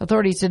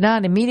 Authorities did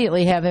not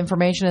immediately have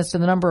information as to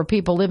the number of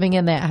people living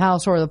in that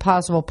house or the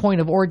possible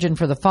point of origin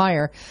for the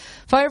fire.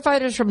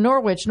 Firefighters from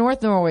Norwich,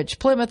 North Norwich,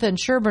 Plymouth, and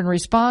Sherburne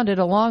responded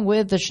along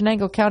with the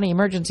Shenango County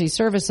Emergency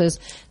Services.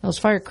 Those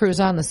fire crews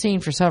on the scene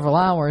for several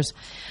hours.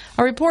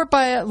 A report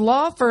by a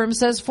law firm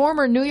says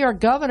former New York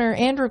Governor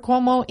Andrew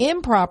Cuomo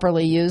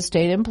improperly used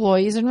state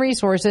employees and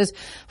resources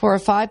for a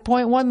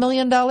 $5.1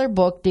 million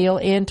book deal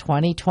in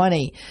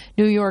 2020.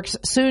 New York's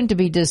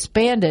soon-to-be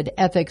disbanded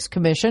Ethics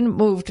Commission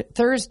moved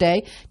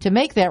Thursday to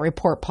make that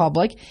report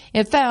public.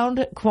 It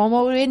found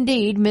Cuomo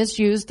indeed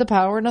misused the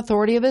power and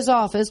authority of his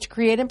office to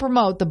create and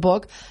promote the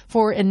book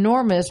for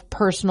enormous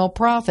personal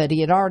profit. He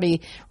had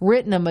already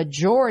written a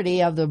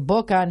majority of the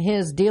book on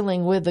his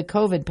dealing with the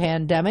COVID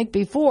pandemic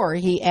before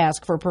he asked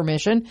for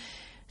permission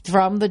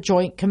from the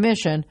Joint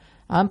Commission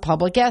on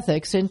Public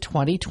Ethics in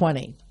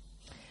 2020.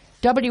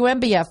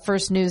 WNBF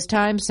First News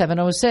Time,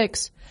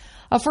 7:06.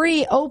 A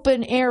free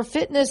open-air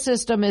fitness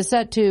system is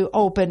set to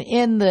open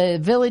in the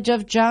village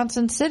of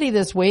Johnson City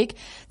this week.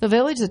 The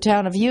village, the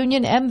town of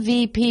Union,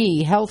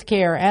 MVP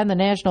Healthcare, and the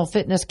National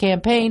Fitness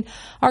Campaign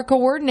are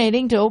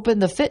coordinating to open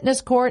the fitness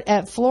court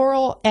at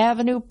Floral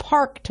Avenue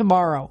Park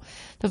tomorrow.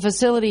 The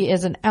facility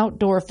is an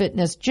outdoor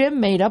fitness gym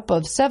made up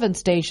of 7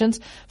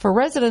 stations for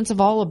residents of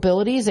all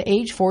abilities,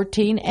 age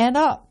 14 and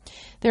up.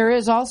 There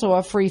is also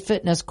a free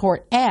fitness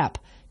court app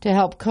to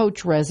help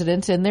coach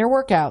residents in their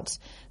workouts.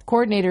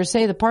 Coordinators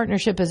say the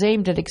partnership is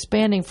aimed at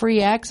expanding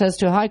free access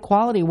to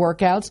high-quality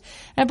workouts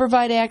and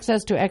provide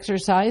access to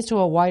exercise to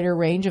a wider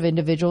range of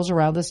individuals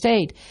around the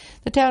state.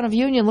 The town of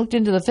Union looked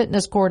into the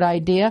fitness court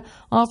idea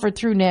offered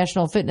through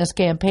National Fitness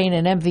Campaign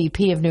and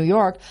MVP of New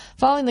York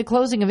following the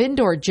closing of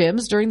indoor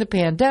gyms during the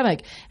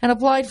pandemic and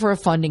applied for a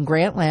funding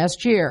grant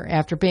last year.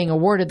 After being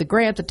awarded the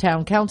grant, the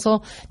town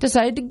council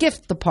decided to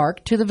gift the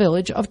park to the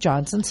village of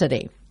Johnson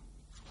City.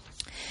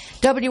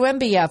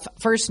 WMBF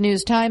First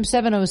News Time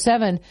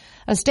 7:07.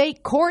 A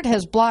state court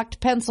has blocked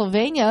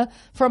Pennsylvania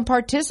from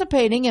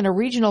participating in a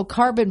regional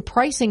carbon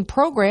pricing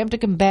program to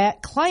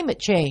combat climate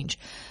change.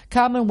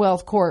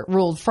 Commonwealth Court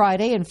ruled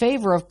Friday in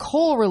favor of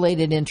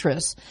coal-related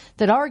interests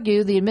that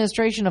argue the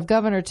administration of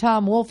Governor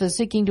Tom Wolf is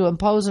seeking to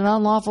impose an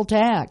unlawful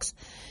tax.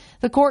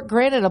 The court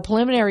granted a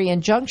preliminary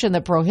injunction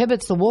that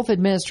prohibits the Wolf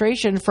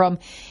administration from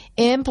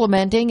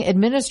implementing,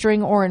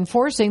 administering, or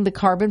enforcing the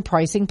carbon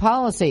pricing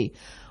policy.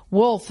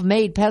 Wolf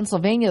made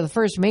Pennsylvania the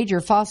first major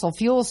fossil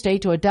fuel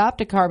state to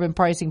adopt a carbon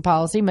pricing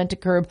policy meant to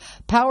curb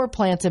power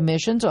plants'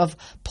 emissions of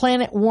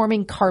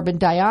planet-warming carbon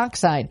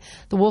dioxide.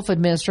 The Wolf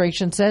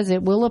administration says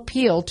it will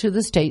appeal to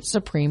the state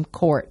Supreme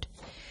Court.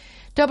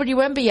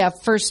 WMBF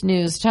First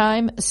News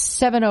Time,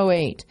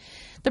 7:08.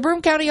 The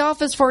Broome County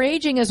Office for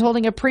Aging is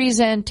holding a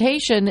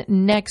presentation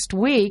next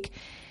week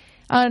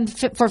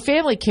for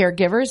family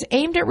caregivers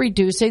aimed at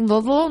reducing the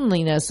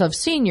loneliness of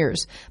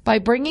seniors by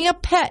bringing a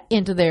pet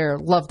into their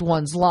loved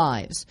ones'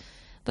 lives.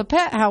 The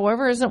pet,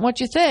 however, isn't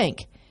what you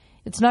think.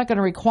 It's not going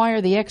to require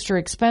the extra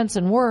expense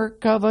and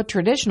work of a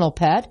traditional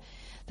pet.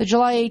 The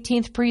July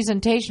 18th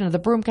presentation of the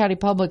Broome County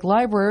Public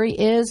Library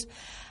is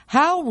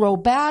How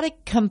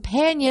Robotic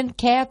Companion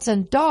Cats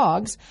and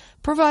Dogs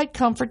Provide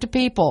Comfort to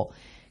People.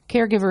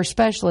 Caregiver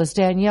specialist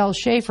Danielle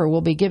Schaefer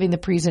will be giving the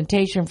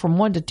presentation from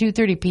 1 to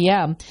 2:30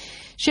 p.m.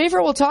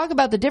 Schaefer will talk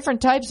about the different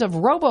types of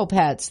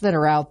robo-pets that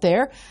are out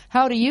there,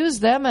 how to use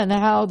them, and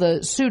how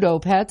the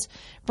pseudo-pets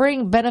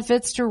bring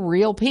benefits to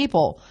real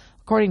people.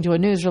 According to a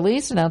news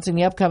release announcing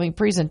the upcoming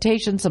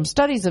presentation, some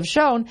studies have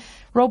shown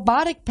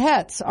robotic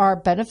pets are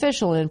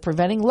beneficial in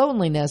preventing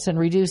loneliness and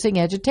reducing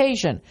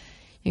agitation.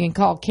 You can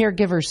call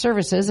Caregiver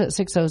Services at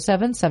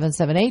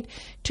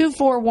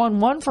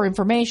 607-778-2411 for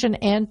information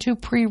and to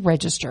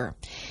pre-register.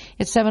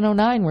 It's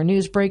 7:09 where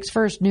news breaks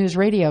first. News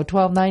Radio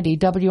 1290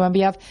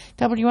 WMBF,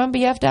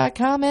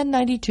 WMBF.com, and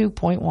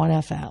 92.1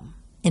 FM.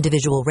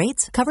 Individual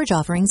rates, coverage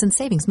offerings, and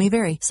savings may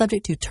vary,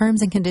 subject to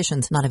terms and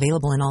conditions. Not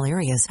available in all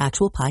areas.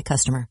 Actual Pie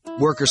customer.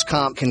 Workers'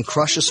 comp can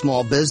crush a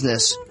small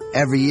business.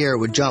 Every year it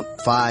would jump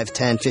 5,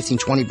 10, 15,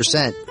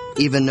 20%.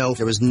 Even though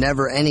there was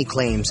never any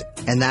claims.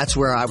 And that's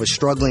where I was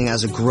struggling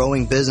as a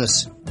growing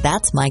business.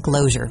 That's Mike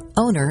Lozier,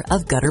 owner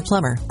of Gutter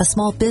Plumber, a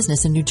small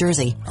business in New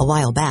Jersey. A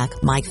while back,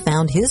 Mike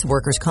found his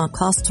workers' comp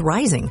costs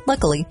rising.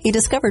 Luckily, he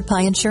discovered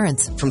Pie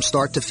Insurance. From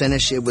start to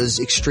finish, it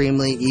was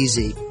extremely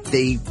easy.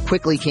 They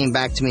quickly came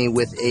back to me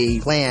with a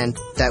plan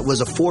that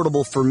was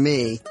affordable for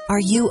me. Are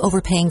you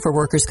overpaying for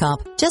workers'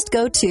 comp? Just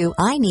go to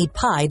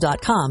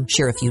INeedPie.com,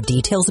 share a few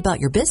details about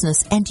your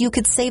business, and you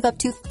could save up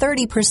to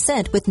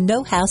 30% with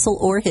no hassle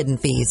or hidden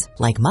fees.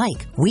 Like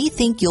Mike, we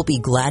think you'll be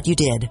glad you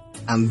did.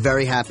 I'm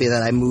very happy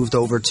that I moved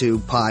over to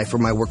Pi for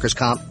my workers'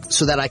 comp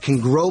so that I can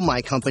grow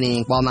my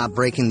company while not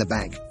breaking the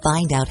bank.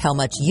 Find out how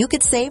much you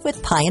could save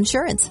with Pi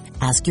Insurance.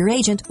 Ask your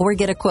agent or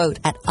get a quote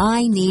at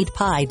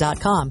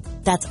INeedPie.com.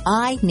 That's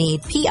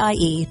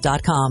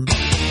INeedPie.com.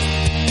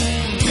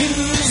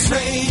 News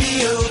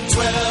Radio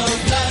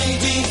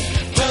 1290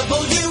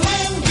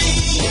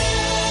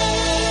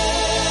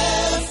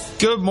 WMBF.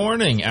 Good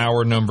morning.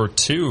 Hour number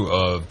 2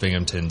 of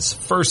Binghamton's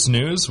First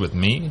News with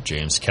me,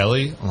 James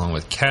Kelly, along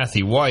with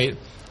Kathy Whyte.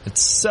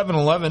 It's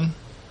 7:11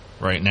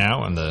 right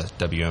now in the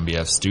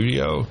WMBF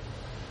studio.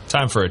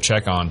 Time for a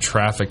check on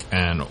traffic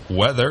and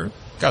weather.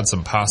 Got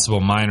some possible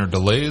minor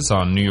delays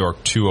on New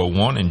York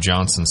 201 in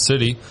Johnson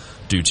City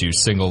due to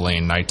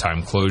single-lane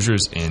nighttime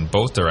closures in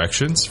both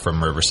directions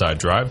from Riverside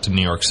Drive to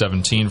New York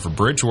 17 for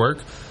bridge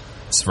work.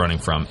 It's running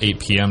from 8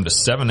 p.m. to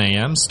 7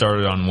 a.m.,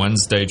 started on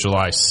Wednesday,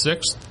 July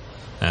 6th,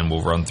 and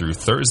will run through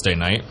Thursday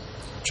night,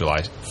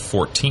 July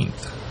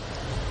 14th.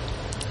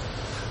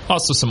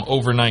 Also, some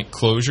overnight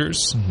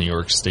closures. New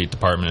York State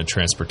Department of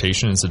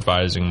Transportation is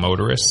advising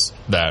motorists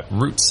that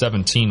Route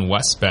 17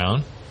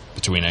 westbound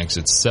between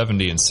exits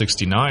 70 and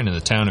 69 in the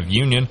town of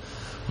Union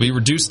will be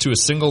reduced to a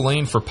single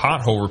lane for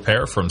pothole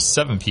repair from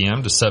 7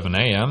 p.m. to 7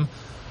 a.m.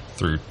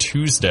 through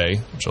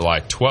Tuesday,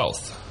 July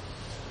 12th.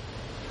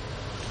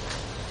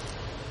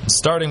 And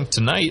starting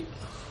tonight,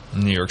 the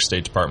New York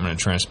State Department of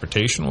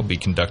Transportation will be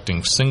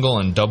conducting single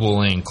and double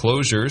lane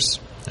closures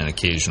and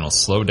occasional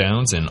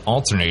slowdowns in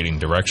alternating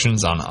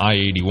directions on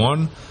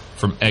I-81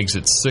 from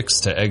exit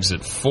 6 to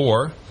exit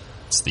 4.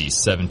 It's the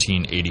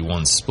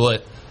 1781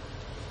 split.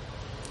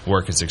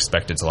 Work is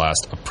expected to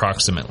last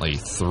approximately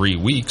 3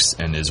 weeks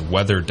and is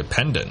weather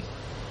dependent.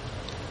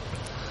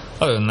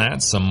 Other than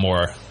that, some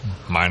more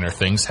minor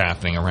things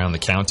happening around the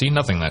county.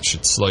 Nothing that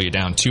should slow you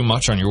down too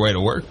much on your way to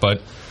work,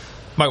 but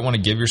might want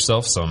to give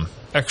yourself some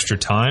extra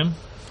time.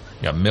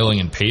 You got milling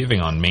and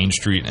paving on Main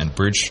Street and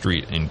Bridge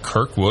Street in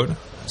Kirkwood,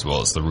 as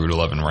well as the Route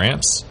 11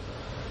 ramps.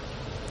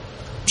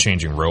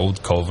 Changing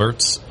road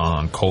culverts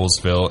on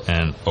Colesville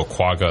and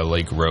Oquaga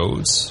Lake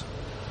roads.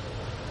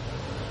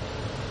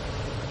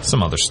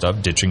 Some other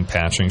stuff, ditching,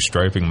 patching,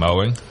 striping,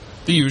 mowing.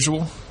 The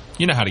usual.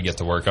 You know how to get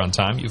to work on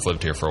time. You've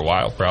lived here for a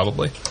while,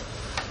 probably.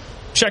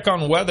 Check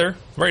on weather.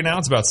 Right now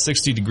it's about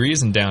 60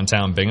 degrees in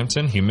downtown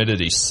Binghamton.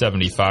 Humidity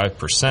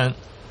 75%.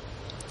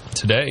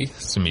 Today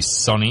it's going to be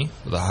sunny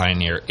with a high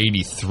near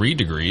 83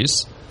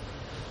 degrees.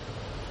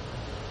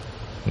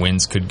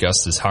 Winds could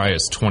gust as high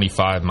as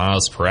 25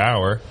 miles per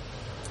hour.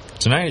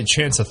 Tonight, a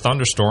chance of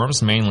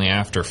thunderstorms, mainly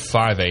after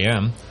 5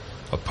 a.m.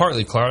 But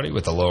partly cloudy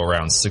with a low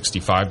around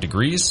 65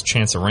 degrees.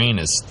 Chance of rain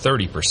is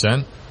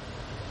 30%.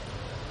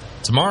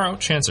 Tomorrow,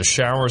 chance of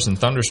showers and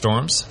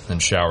thunderstorms. Then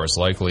showers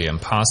likely and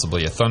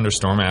possibly a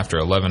thunderstorm after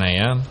 11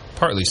 a.m.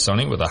 Partly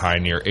sunny with a high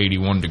near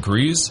 81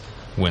 degrees.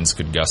 Winds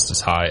could gust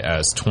as high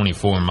as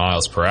 24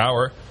 miles per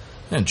hour.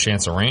 And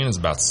chance of rain is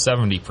about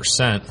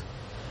 70%.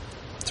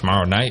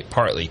 Tomorrow night,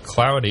 partly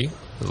cloudy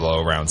with a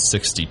low around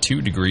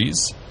 62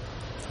 degrees.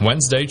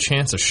 Wednesday,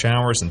 chance of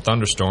showers and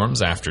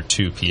thunderstorms after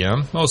 2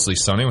 p.m. Mostly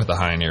sunny with a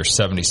high near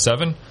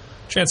 77.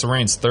 Chance of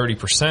rain's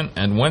 30%.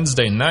 And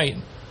Wednesday night,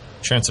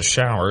 chance of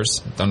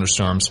showers and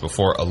thunderstorms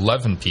before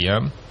 11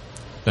 p.m.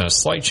 Then a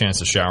slight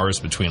chance of showers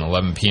between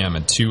 11 p.m.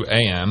 and 2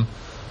 a.m.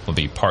 will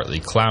be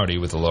partly cloudy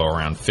with a low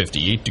around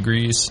 58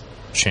 degrees.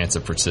 Chance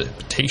of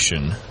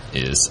precipitation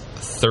is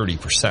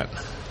 30%.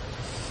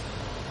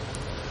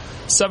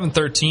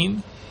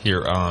 7:13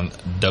 here on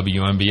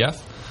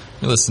WMBF.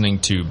 You're listening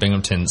to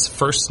Binghamton's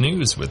First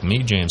News with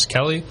me, James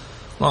Kelly,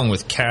 along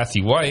with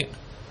Kathy Whyte.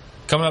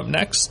 Coming up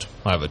next,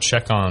 we'll have a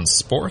check on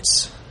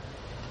sports,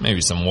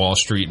 maybe some Wall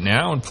Street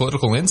Now and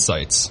political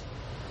insights.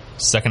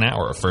 Second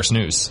hour of First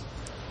News.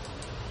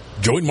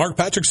 Join Mark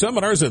Patrick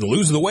seminars at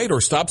Lose the Weight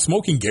or Stop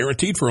Smoking,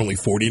 guaranteed for only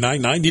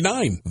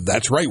 $49.99.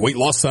 That's right, weight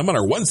loss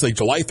seminar Wednesday,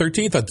 July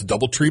 13th at the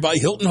DoubleTree by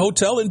Hilton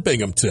Hotel in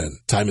Binghamton.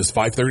 Time is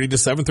 5:30 to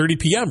 7:30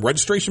 p.m.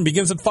 Registration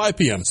begins at 5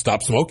 p.m.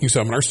 Stop Smoking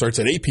seminar starts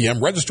at 8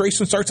 p.m.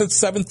 Registration starts at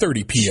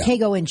 7:30 p.m.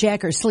 Kago and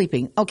Jack are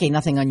sleeping. Okay,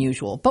 nothing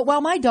unusual. But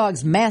while my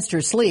dogs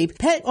master sleep,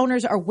 pet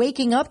owners are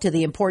waking up to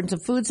the importance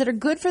of foods that are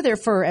good for their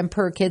fur and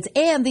purr kids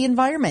and the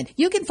environment.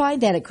 You can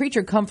find that at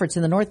Creature Comforts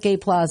in the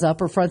Northgate Plaza,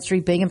 Upper Front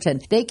Street,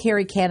 Binghamton. They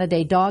carry Canada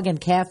Dog and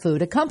Cat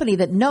Food, a company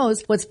that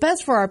knows what's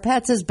best for our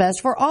pets is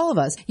best for all of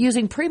us,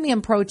 using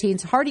premium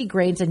proteins, hearty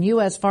grains, and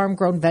U.S.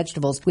 farm-grown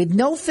vegetables with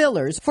no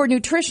fillers for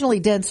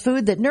nutritionally dense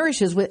food that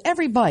nourishes with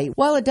every bite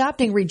while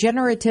adopting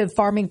regenerative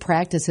farming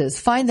practices.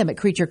 Find them at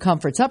Creature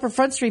Comforts, Upper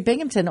Front Street,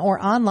 Binghamton, or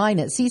online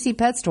at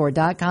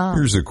ccpetstore.com.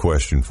 Here's a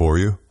question for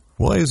you.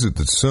 Why is it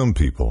that some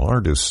people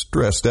aren't as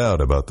stressed out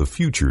about the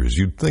future as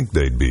you'd think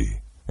they'd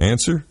be?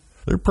 Answer?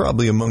 They're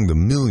probably among the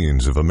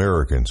millions of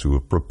Americans who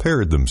have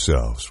prepared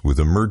themselves with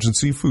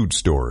emergency food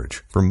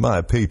storage from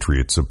My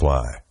Patriot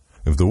Supply.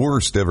 If the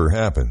worst ever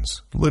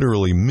happens,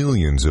 literally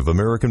millions of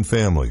American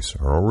families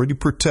are already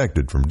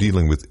protected from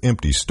dealing with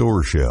empty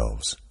store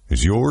shelves.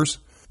 Is yours?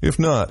 If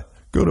not,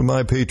 go to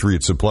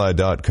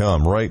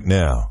MyPatriotSupply.com right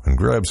now and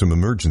grab some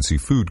emergency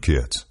food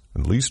kits,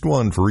 at least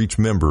one for each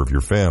member of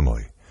your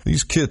family.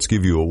 These kits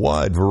give you a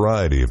wide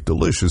variety of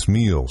delicious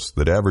meals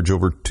that average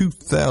over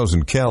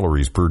 2,000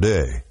 calories per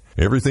day.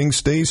 Everything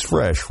stays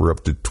fresh for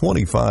up to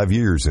 25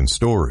 years in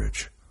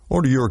storage.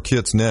 Order your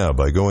kits now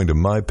by going to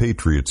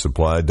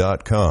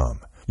MyPatriotSupply.com.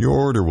 Your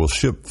order will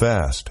ship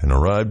fast and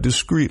arrive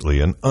discreetly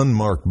in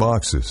unmarked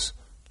boxes.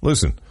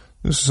 Listen,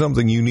 this is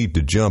something you need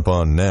to jump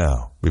on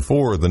now,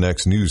 before the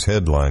next news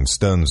headline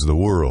stuns the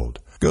world.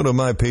 Go to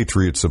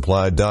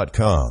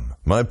MyPatriotSupply.com.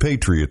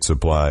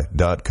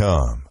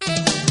 MyPatriotSupply.com.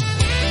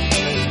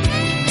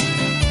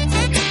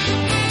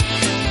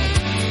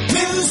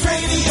 News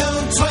Radio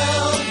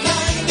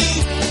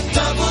 1290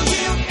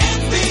 WMBF.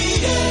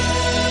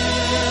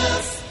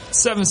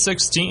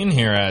 7:16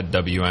 here at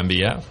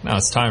WMBF. Now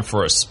it's time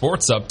for a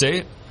sports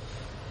update.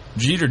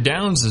 Jeter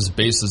Downs'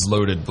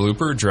 bases-loaded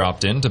blooper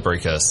dropped in to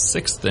break a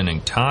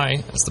sixth-inning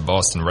tie as the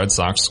Boston Red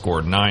Sox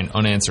scored 9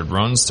 unanswered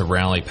runs to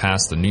rally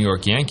past the New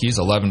York Yankees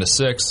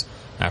 11-6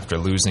 after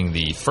losing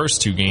the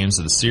first 2 games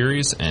of the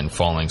series and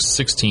falling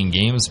 16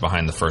 games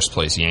behind the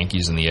first-place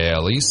Yankees in the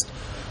AL East.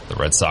 The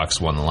Red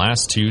Sox won the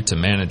last 2 to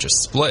manage a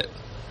split,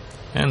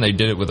 and they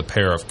did it with a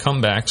pair of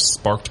comebacks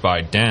sparked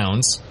by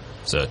Downs.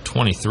 It's a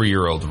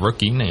 23-year-old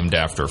rookie named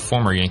after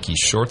former Yankees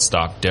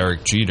shortstop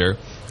Derek Jeter,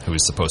 who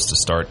was supposed to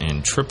start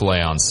in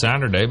AAA on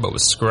Saturday but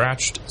was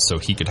scratched so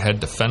he could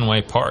head to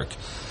Fenway Park.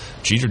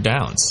 Jeter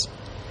Downs,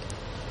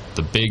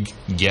 the big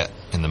get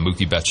in the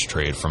Mookie Betts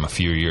trade from a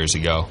few years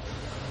ago.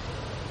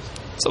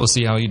 So we'll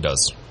see how he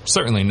does.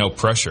 Certainly no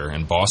pressure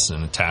in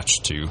Boston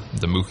attached to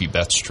the Mookie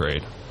Betts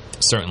trade.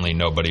 Certainly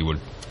nobody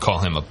would call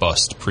him a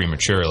bust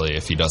prematurely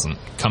if he doesn't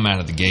come out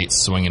of the gate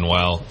swinging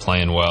well,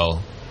 playing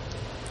well,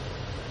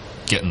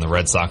 getting the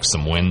Red Sox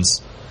some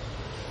wins.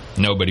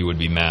 Nobody would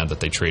be mad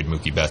that they trade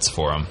Mookie Betts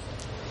for him.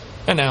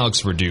 And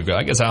Alex Verdugo.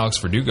 I guess Alex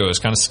Verdugo has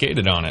kind of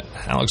skated on it.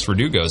 Alex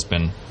Verdugo has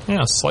been,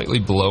 slightly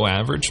below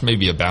average,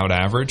 maybe about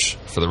average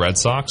for the Red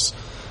Sox.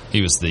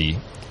 He was the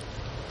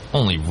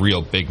only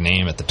real big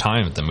name at the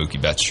time at the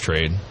Mookie Betts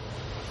trade.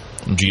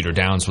 Jeter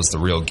Downs was the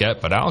real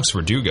get, but Alex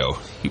Verdugo,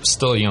 he was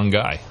still a young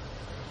guy.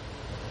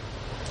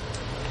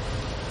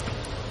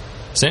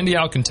 Sandy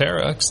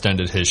Alcantara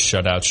extended his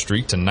shutout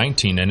streak to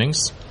 19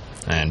 innings,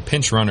 and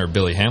pinch runner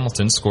Billy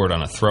Hamilton scored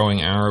on a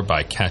throwing error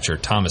by catcher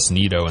Thomas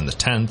Nido in the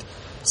 10th,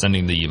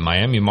 sending the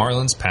Miami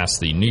Marlins past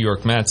the New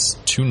York Mets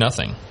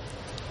 2-0.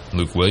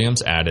 Luke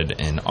Williams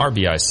added an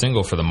RBI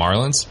single for the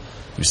Marlins,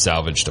 who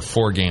salvaged a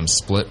 4-game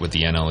split with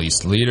the NL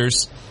East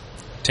leaders.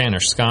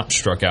 Tanner Scott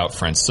struck out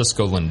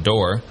Francisco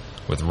Lindor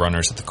with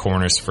runners at the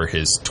corners for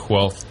his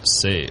 12th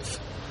save.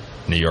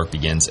 New York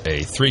begins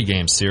a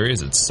 3-game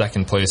series at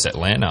second place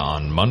Atlanta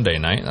on Monday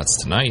night.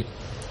 That's tonight.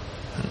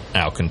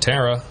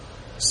 Alcantara,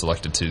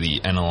 selected to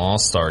the NL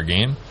All-Star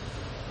game,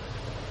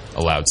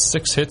 allowed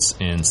 6 hits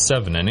in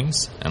 7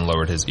 innings and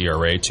lowered his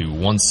ERA to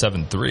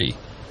 1.73.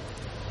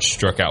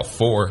 Struck out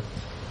 4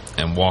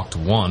 and walked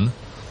 1.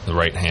 The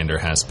right-hander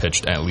has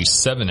pitched at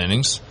least 7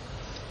 innings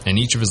in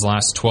each of his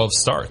last 12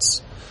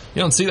 starts.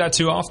 You don't see that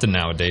too often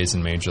nowadays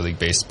in Major League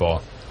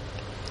Baseball.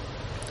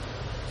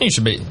 And you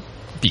should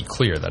be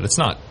clear that it's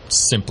not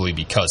simply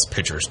because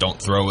pitchers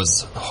don't throw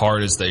as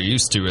hard as they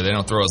used to or they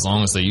don't throw as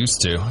long as they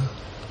used to.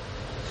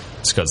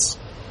 It's because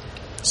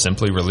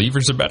simply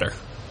relievers are better.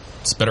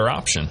 It's a better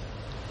option.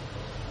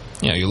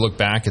 You look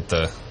back at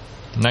the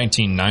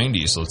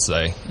 1990s, let's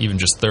say, even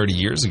just 30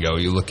 years ago,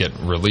 you look at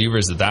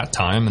relievers at that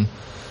time, and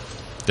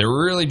they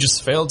were really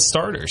just failed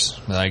starters.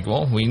 Like,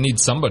 well, we need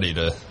somebody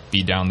to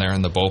be down there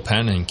in the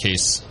bullpen in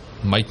case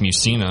Mike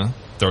Mussina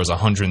throws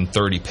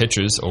 130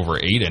 pitches over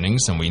 8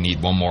 innings, and we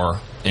need one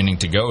more inning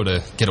to go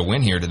to get a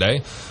win here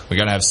today. We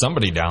got to have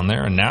somebody down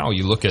there, and now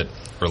you look at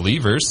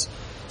relievers,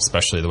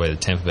 especially the way the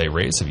Tampa Bay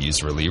Rays have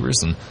used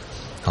relievers, and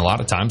a lot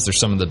of times they're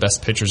some of the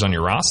best pitchers on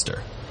your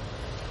roster.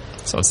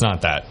 So it's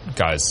not that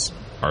guys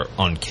are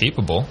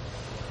incapable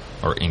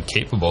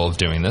of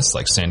doing this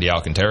like Sandy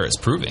Alcantara is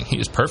proving. He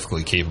is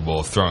perfectly capable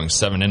of throwing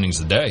 7 innings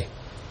a day,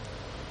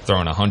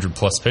 throwing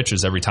 100-plus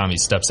pitches every time he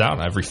steps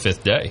out every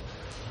 5th day.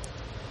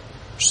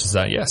 Which is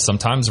that,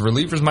 sometimes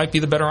relievers might be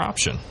the better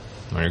option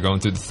when you're going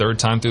through the 3rd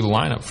time through the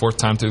lineup, 4th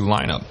time through the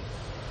lineup.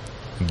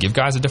 Give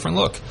guys a different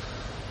look.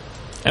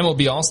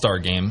 MLB All-Star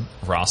Game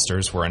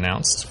rosters were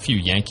announced. A few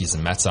Yankees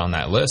and Mets on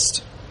that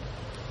list.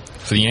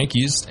 For the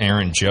Yankees,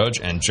 Aaron Judge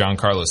and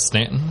Giancarlo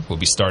Stanton will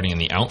be starting in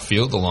the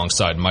outfield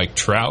alongside Mike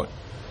Trout.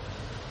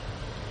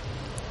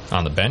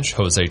 On the bench,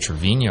 Jose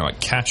Trevino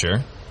at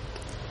catcher.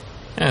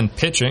 And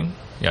pitching,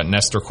 you got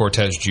Nestor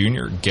Cortez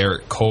Jr.,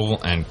 Garrett Cole,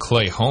 and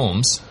Clay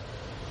Holmes.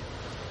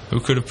 Who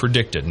could have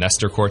predicted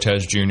Nestor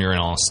Cortez Jr. an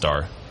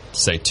All-Star,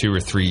 say 2 or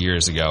 3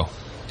 years ago?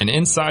 An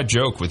inside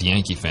joke with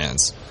Yankee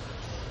fans.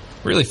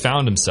 Really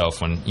found himself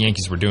when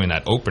Yankees were doing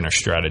that opener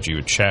strategy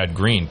with Chad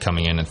Green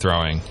coming in and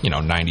throwing,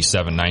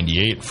 97,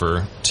 98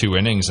 for 2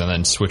 innings and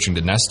then switching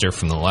to Nestor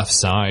from the left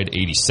side,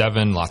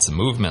 87, lots of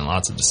movement,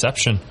 lots of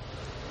deception.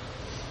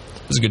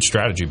 It was a good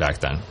strategy back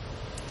then.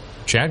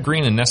 Chad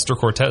Green and Nestor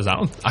Cortez,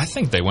 I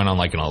think they went on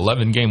like an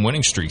 11-game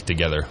winning streak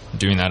together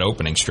doing that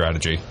opening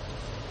strategy.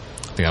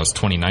 I think that was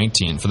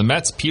 2019. For the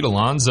Mets, Pete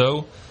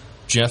Alonso,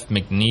 Jeff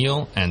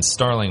McNeil, and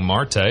Starling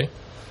Marte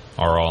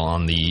are all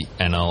on the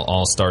NL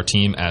All-Star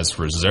team as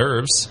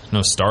reserves.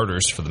 No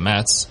starters for the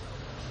Mets.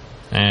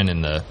 And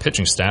in the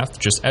pitching staff,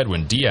 just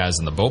Edwin Diaz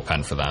in the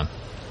bullpen for them.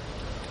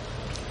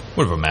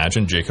 Would have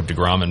imagined Jacob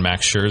deGrom and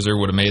Max Scherzer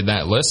would have made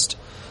that list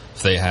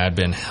if they had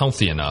been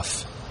healthy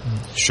enough.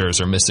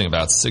 Scherzer missing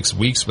about 6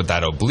 weeks with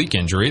that oblique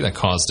injury that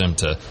caused him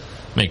to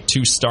make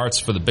 2 starts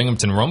for the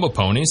Binghamton Rumble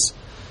Ponies.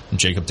 And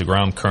Jacob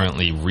deGrom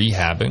currently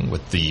rehabbing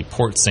with the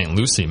Port St.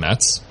 Lucie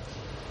Mets.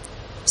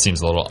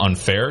 Seems a little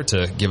unfair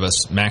to give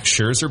us Max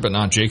Scherzer but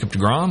not Jacob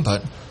deGrom,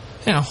 but,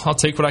 I'll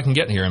take what I can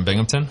get here in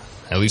Binghamton.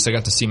 At least I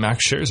got to see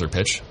Max Scherzer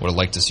pitch. Would have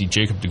liked to see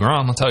Jacob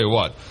deGrom. I'll tell you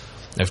what,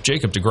 if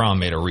Jacob deGrom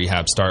made a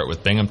rehab start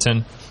with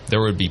Binghamton, there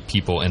would be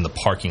people in the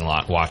parking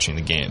lot watching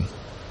the game.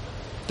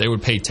 They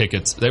would pay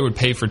tickets. They would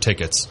pay for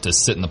tickets to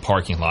sit in the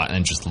parking lot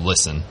and just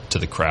listen to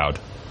the crowd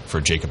for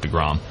Jacob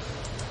deGrom.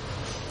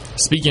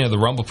 Speaking of the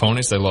Rumble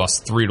Ponies, they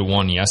lost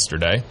 3-1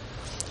 yesterday.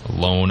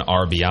 Lone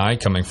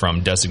RBI coming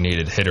from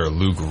designated hitter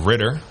Luke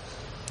Ritter.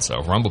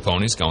 So Rumble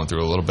Ponies going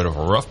through a little bit of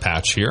a rough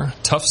patch here.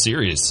 Tough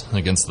series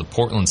against the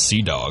Portland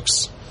Sea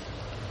Dogs.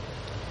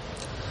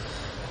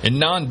 In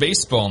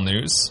non-baseball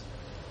news,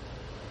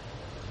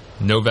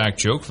 Novak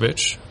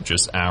Djokovic,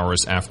 just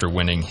hours after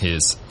winning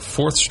his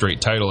 4th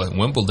straight title at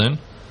Wimbledon,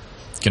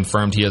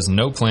 confirmed he has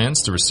no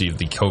plans to receive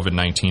the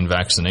COVID-19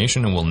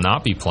 vaccination and will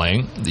not be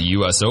playing the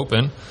U.S.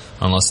 Open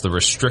unless the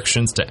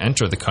restrictions to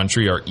enter the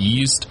country are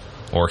eased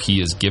or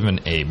he is given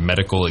a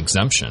medical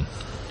exemption.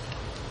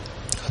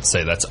 I'd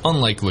say that's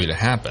unlikely to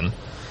happen.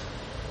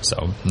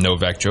 So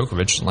Novak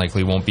Djokovic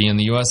likely won't be in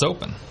the U.S.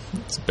 Open.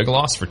 It's a big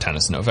loss for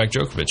tennis. Novak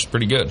Djokovic,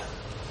 pretty good.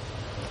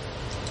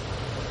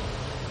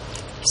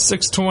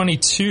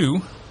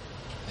 6:22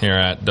 here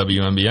at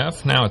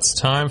WNBF. Now it's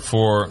time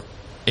for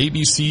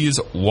ABC's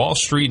Wall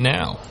Street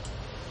Now.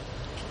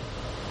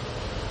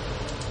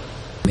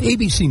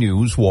 ABC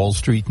News, Wall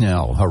Street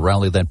Now. A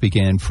rally that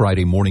began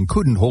Friday morning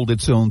couldn't hold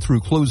its own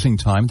through closing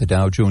time. The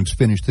Dow Jones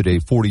finished today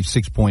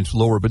 46 points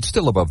lower, but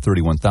still above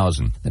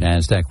 31,000. The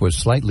Nasdaq was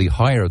slightly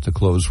higher at the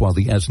close, while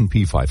the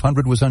S&P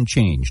 500 was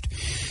unchanged.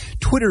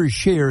 Twitter's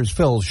shares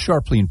fell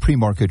sharply in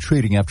pre-market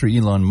trading after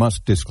Elon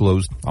Musk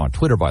disclosed, on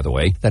Twitter by the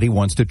way, that he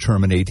wants to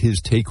terminate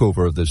his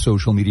takeover of the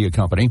social media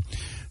company.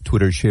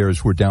 Twitter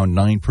shares were down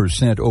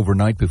 9%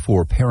 overnight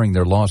before paring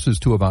their losses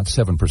to about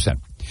 7%.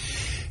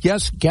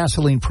 Yes,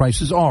 gasoline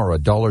prices are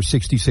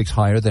 $1.66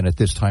 higher than at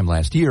this time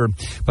last year,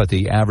 but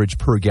the average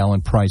per gallon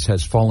price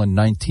has fallen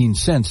 19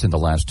 cents in the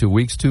last 2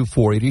 weeks to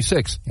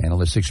 $4.86.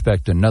 Analysts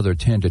expect another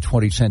 10 to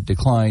 20 cent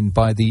decline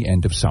by the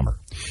end of summer.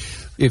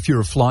 If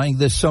you're flying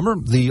this summer,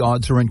 the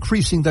odds are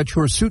increasing that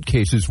your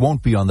suitcases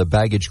won't be on the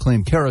baggage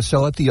claim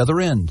carousel at the other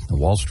end. The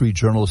Wall Street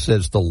Journal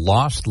says the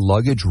lost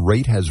luggage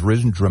rate has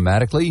risen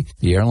dramatically.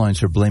 The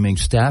airlines are blaming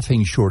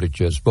staffing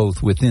shortages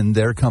both within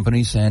their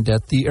companies and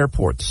at the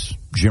airports.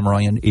 Jim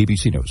Ryan,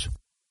 ABC News.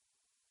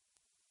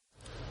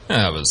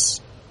 That was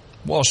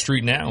Wall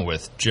Street Now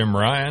with Jim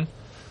Ryan.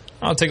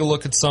 I'll take a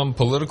look at some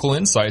political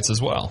insights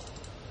as well.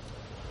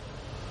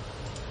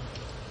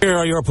 Here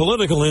are your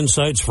political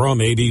insights from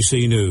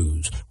ABC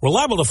News. We're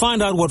liable to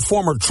find out what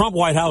former Trump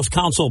White House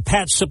counsel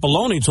Pat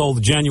Cipollone told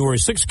the January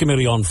 6th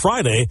committee on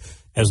Friday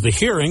as the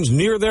hearings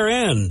near their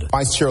end.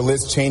 Vice Chair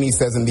Liz Cheney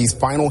says in these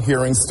final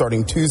hearings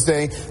starting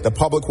Tuesday, the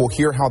public will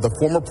hear how the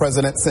former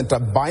president sent a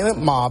violent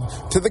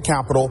mob to the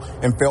Capitol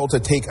and failed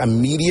to take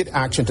immediate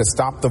action to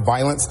stop the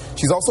violence.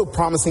 She's also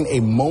promising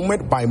a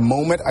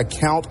moment-by-moment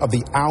account of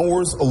the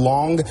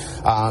hours-long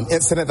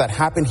incident that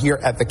happened here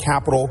at the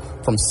Capitol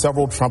from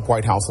several Trump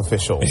White House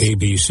officials.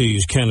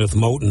 ABC's Kenneth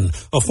Moton,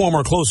 a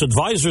former close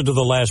advisor to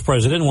the last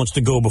president, wants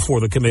to go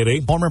before the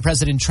committee. Former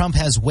President Trump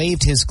has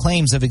waived his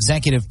claims of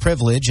executive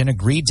privilege and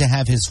agreed to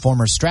have his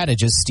former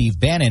strategist, Steve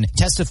Bannon,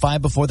 testify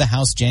before the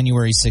House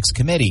January 6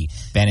 committee.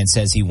 Bannon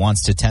says he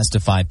wants to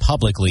testify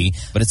publicly,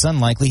 but it's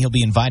unlikely he'll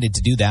be invited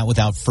to do that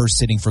without first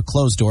sitting for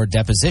closed-door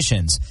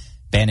depositions.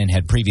 Bannon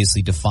had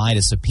previously defied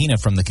a subpoena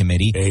from the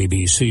committee.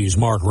 ABC's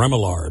Mark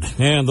Remillard.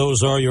 And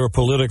those are your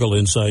political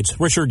insights.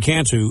 Richard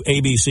Cantu,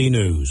 ABC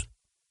News.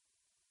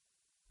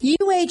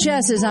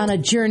 UHS is on a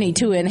journey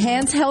to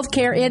enhance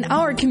healthcare in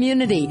our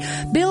community,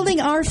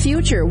 building our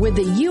future with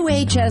the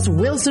UHS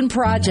Wilson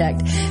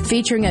Project,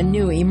 featuring a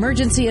new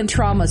emergency and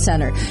trauma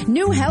center,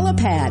 new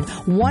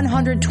helipad,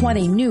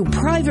 120 new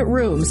private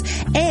rooms,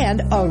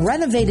 and a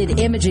renovated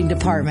imaging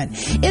department.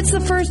 It's the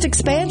first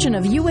expansion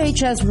of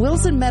UHS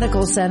Wilson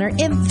Medical Center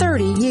in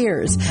 30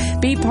 years.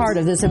 Be part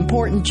of this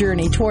important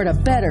journey toward a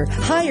better,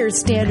 higher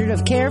standard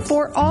of care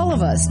for all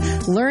of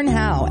us. Learn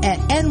how at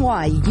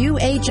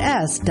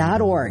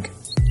nyuhs.org.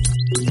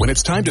 When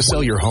it's time to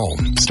sell your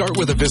home, start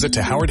with a visit to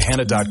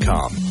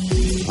howardhanna.com.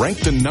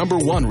 Ranked the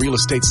 #1 real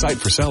estate site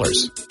for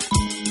sellers.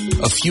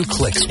 A few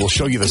clicks will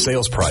show you the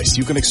sales price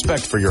you can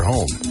expect for your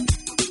home.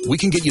 We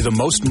can get you the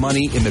most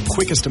money in the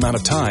quickest amount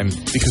of time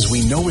because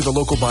we know where the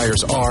local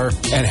buyers are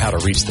and how to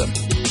reach them.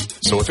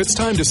 So if it's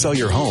time to sell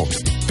your home,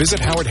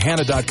 visit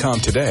howardhanna.com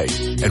today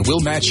and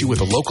we'll match you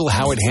with a local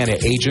Howard Hanna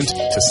agent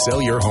to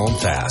sell your home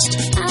fast.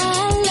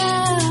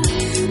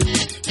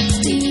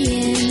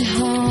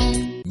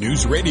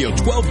 News Radio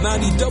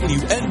 1290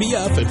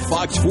 WNBF and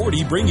Fox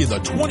 40 bring you the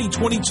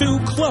 2022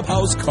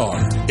 Clubhouse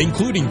Car,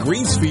 including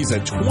greens fees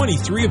at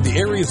 23 of the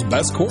area's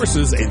best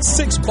courses and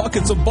 6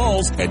 buckets of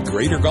balls at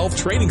Greater Golf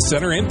Training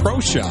Center and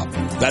Pro Shop.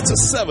 That's a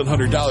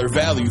 $700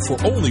 value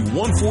for only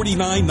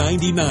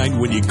 $149.99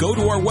 when you go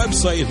to our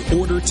website and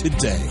order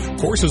today.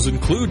 Courses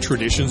include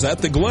Traditions at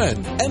the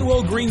Glen,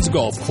 Enwell Greens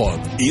Golf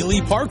Club, Ely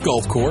Park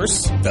Golf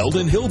Course,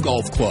 Belden Hill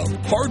Golf Club,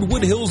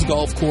 Hardwood Hills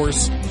Golf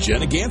Course,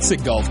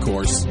 Jenagansett Golf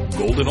Course,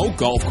 Golden Oak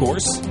Golf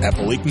Course,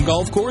 Appalachian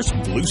Golf Course,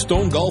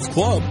 Bluestone Golf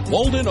Club,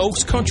 Walden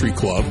Oaks Country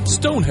Club,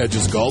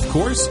 Stonehedges Golf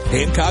Course,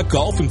 Hancock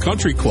Golf and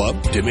Country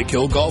Club, Dimmick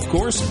Hill Golf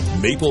Course,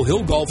 Maple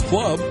Hill Golf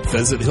Club,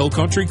 Pheasant Hill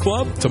Country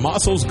Club,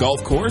 Tomaso's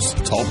Golf Course,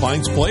 Tall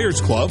Pines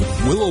Players Club,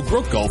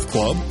 Willowbrook Golf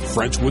Club,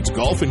 French Woods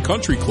Golf and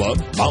Country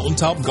Club,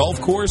 Mountaintop Golf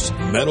Course,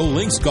 Meadow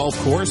Links Golf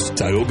Course,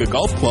 Tioga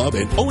Golf Club,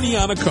 and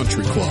Oneonta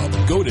Country Club.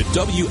 Go to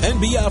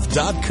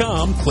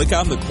WNBF.com, click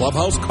on the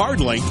Clubhouse card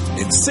link,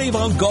 and save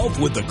on golf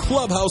with the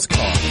Clubhouse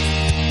card.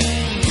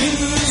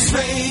 News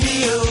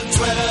Radio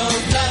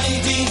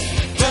 1290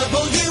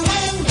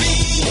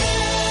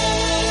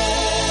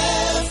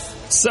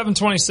 WNBF.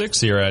 7:26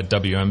 here at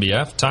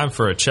WNBF. Time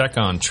for a check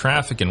on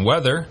traffic and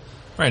weather.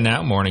 Right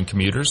now, morning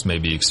commuters may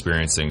be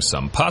experiencing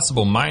some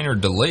possible minor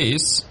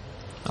delays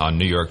On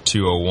New York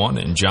 201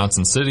 in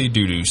Johnson City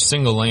due to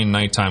single-lane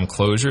nighttime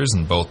closures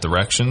in both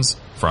directions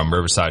from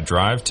Riverside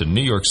Drive to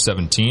New York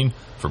 17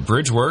 for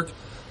bridge work.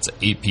 It's at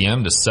 8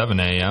 p.m. to 7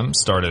 a.m.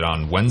 Started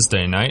on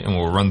Wednesday night and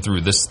will run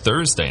through this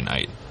Thursday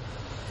night.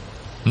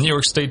 The New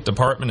York State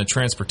Department of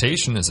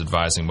Transportation is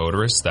advising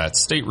motorists that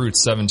State Route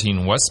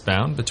 17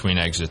 westbound between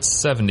exits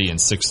 70 and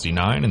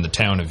 69 in the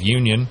town of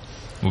Union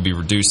will be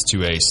reduced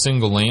to a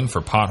single lane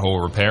for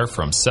pothole repair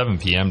from 7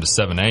 p.m. to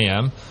 7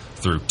 a.m.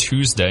 through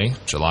Tuesday,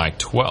 July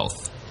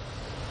 12th.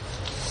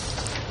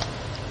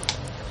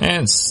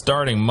 And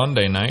starting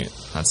Monday night,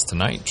 that's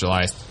tonight,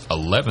 July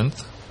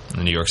 11th,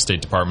 the New York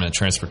State Department of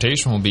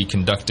Transportation will be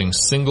conducting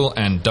single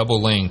and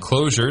double lane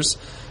closures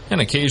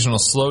and occasional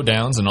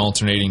slowdowns in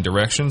alternating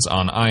directions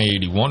on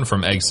I-81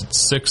 from exit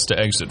 6 to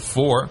exit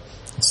 4.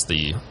 It's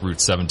the Route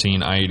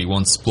 17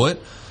 I-81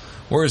 split.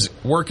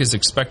 Work is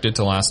expected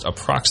to last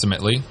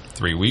approximately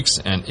 3 weeks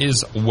and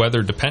is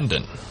weather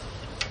dependent.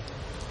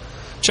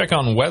 Check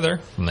on weather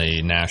from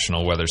the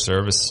National Weather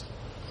Service.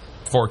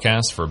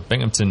 Forecast for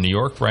Binghamton, New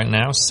York right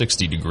now,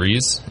 60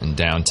 degrees in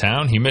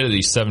downtown.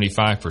 Humidity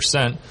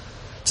 75%.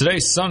 Today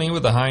sunny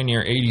with a high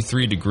near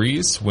 83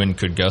 degrees. Wind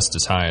could gust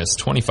as high as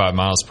 25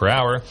 miles per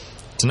hour.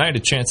 Tonight a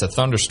chance of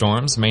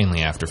thunderstorms,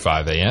 mainly after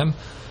 5 a.m.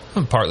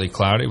 And partly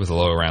cloudy with a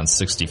low around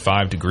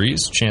 65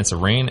 degrees. Chance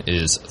of rain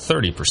is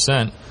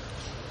 30%.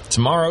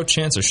 Tomorrow,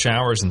 chance of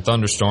showers and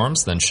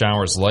thunderstorms, then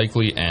showers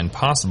likely and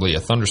possibly a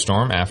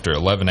thunderstorm after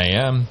 11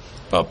 a.m.,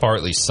 but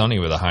partly sunny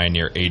with a high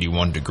near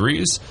 81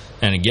 degrees.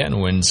 And again,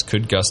 winds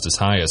could gust as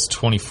high as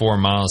 24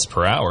 miles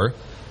per hour.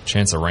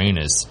 Chance of rain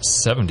is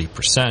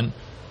 70%.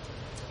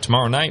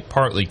 Tomorrow night,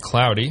 partly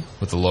cloudy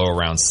with a low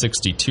around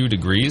 62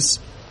 degrees.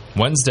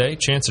 Wednesday,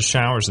 chance of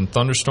showers and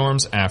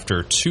thunderstorms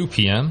after 2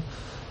 p.m.,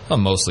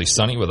 mostly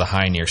sunny with a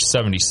high near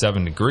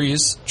 77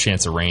 degrees.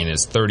 Chance of rain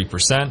is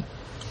 30%.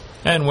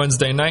 And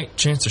Wednesday night,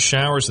 chance of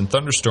showers and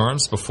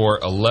thunderstorms before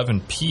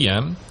 11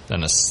 p.m.,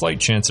 then a slight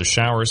chance of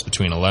showers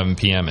between 11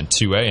 p.m. and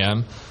 2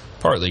 a.m.,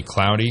 partly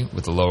cloudy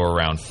with a low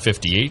around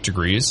 58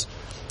 degrees.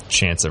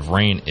 Chance of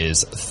rain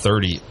is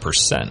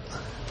 30%.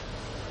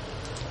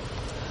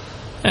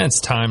 And it's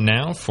time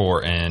now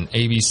for an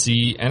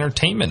ABC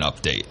Entertainment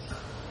Update.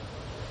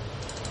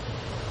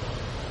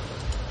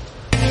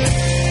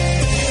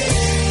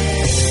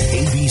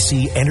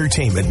 ABC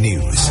Entertainment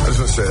News. I was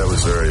going to say that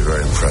was very,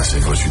 very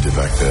impressive what you did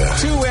back there.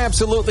 To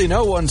absolutely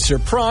no one's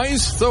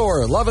surprise,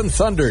 Thor: Love and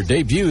Thunder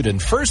debuted in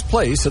first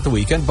place at the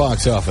weekend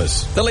box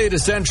office. The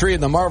latest entry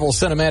in the Marvel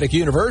Cinematic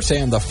Universe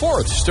and the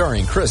fourth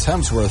starring Chris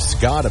Hemsworth's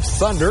God of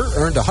Thunder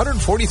earned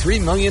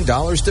 $143 million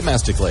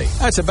domestically.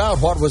 That's about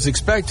what was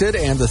expected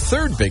and the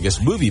third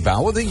biggest movie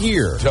bow of the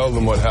year. Tell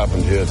them what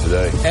happened here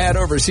today. At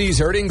overseas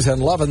earnings,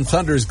 and Love and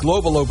Thunder's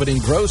global opening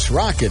gross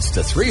rockets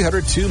to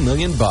 $302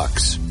 million.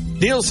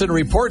 Nielsen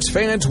reports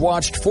fans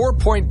watched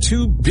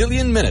 4.2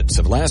 billion minutes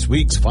of last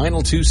week's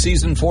final 2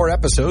 season 4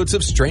 episodes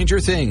of Stranger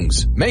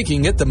Things,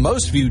 making it the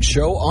most viewed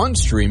show on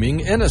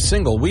streaming in a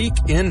single week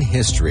in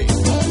history.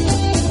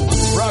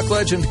 Rock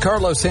legend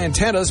Carlos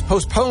Santana's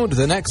postponed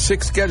the next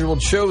 6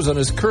 scheduled shows on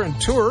his current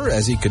tour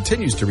as he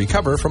continues to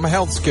recover from a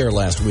health scare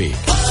last week.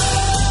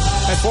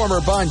 And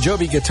former Bon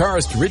Jovi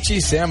guitarist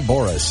Richie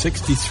Sambora,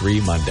 63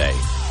 Monday.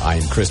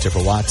 I'm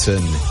Christopher Watson,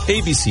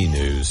 ABC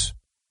News.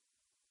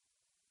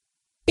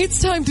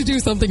 It's time to do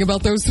something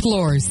about those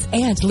floors.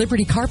 And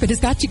Liberty Carpet has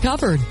got you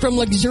covered. From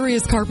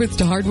luxurious carpets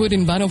to hardwood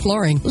and vinyl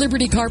flooring,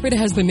 Liberty Carpet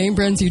has the name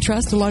brands you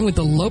trust along with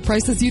the low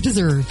prices you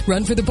deserve.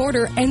 Run for the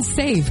border and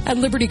save at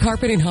Liberty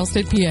Carpet in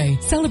Halstead, PA,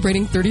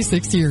 celebrating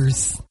 36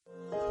 years.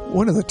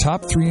 One of the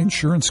top 3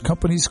 insurance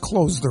companies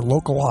closed their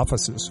local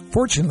offices.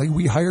 Fortunately,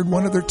 we hired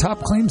one of their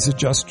top claims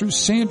adjusters,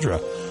 Sandra.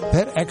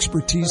 That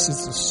expertise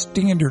is the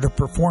standard of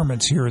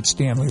performance here at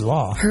Stanley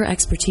Law. Her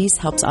expertise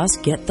helps us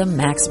get the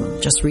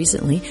maximum. Just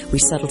recently, we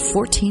settled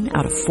 14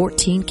 out of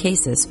 14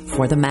 cases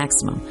for the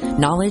maximum.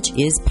 Knowledge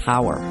is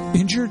power.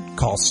 Injured?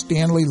 Call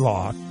Stanley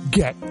Law.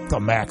 Get the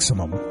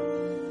maximum.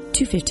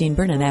 215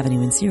 Burnett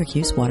Avenue in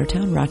Syracuse,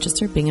 Watertown,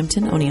 Rochester,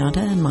 Binghamton, Oneonta,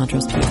 and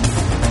Montrose,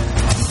 PA.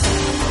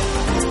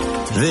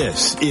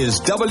 This is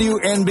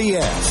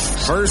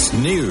WNBF First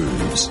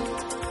News.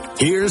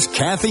 Here's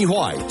Kathy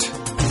Whyte.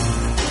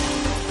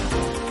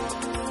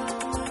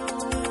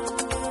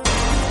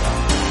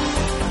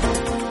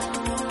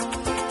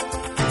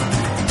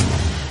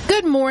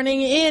 Good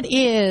morning. It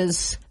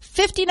is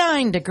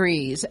 59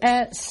 degrees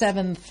at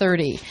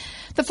 7:30.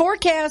 The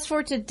forecast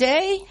for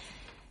today,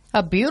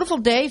 a beautiful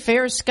day,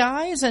 fair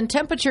skies, and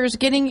temperatures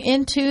getting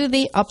into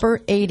the upper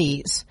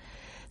 80s.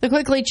 The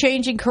quickly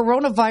changing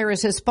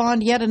coronavirus has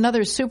spawned yet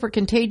another super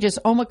contagious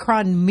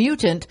Omicron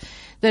mutant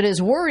that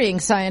is worrying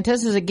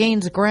scientists as it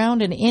gains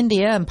ground in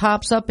India and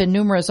pops up in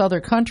numerous other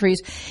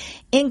countries,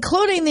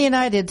 including the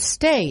United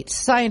States.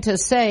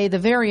 Scientists say the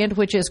variant,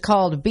 which is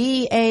called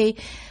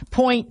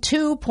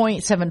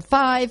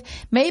BA.2.75,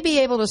 may be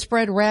able to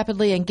spread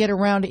rapidly and get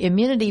around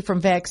immunity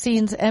from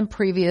vaccines and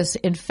previous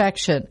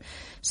infection.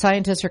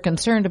 Scientists are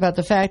concerned about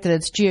the fact that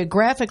it's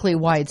geographically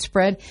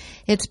widespread.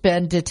 It's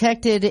been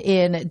detected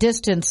in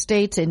distant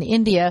states in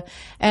India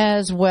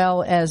as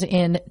well as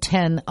in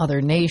 10 other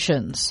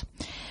nations.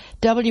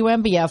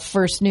 WMBF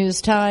First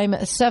News Time,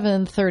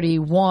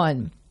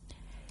 7:31.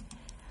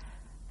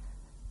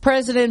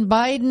 President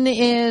Biden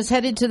is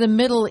headed to the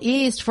Middle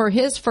East for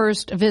his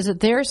first visit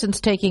there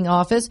since taking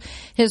office.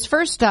 His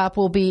first stop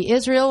will be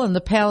Israel and the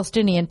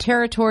Palestinian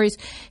territories.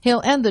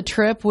 He'll end the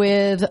trip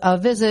with a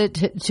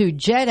visit to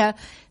Jeddah,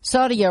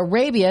 Saudi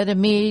Arabia, to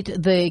meet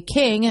the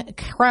King,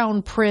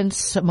 Crown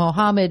Prince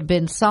Mohammed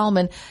bin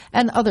Salman,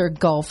 and other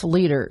Gulf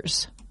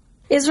leaders.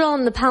 Israel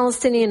and the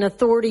Palestinian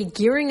Authority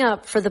gearing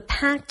up for the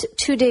packed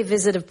two-day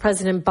visit of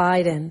President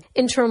Biden.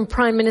 Interim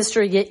Prime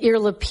Minister Yair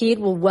Lapid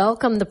will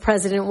welcome the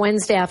president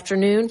Wednesday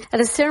afternoon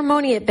at a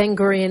ceremony at Ben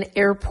Gurion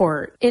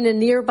Airport. In a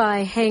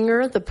nearby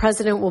hangar, the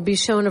president will be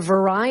shown a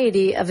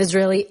variety of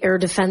Israeli air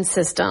defense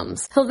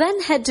systems. He'll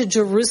then head to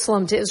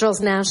Jerusalem to Israel's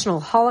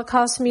National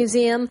Holocaust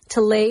Museum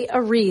to lay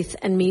a wreath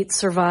and meet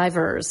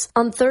survivors.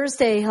 On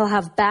Thursday, he'll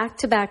have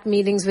back-to-back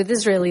meetings with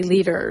Israeli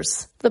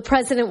leaders. The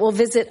president will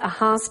visit a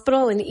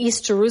hospital in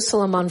East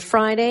Jerusalem on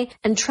Friday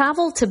and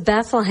travel to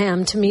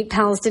Bethlehem to meet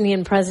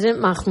Palestinian President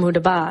Mahmoud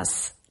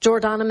Abbas.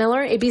 Jordana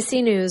Miller,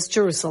 ABC News,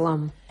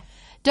 Jerusalem.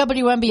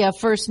 WMBF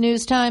First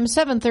News Time,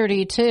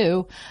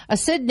 7:32. A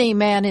Sydney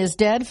man is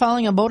dead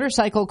following a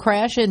motorcycle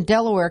crash in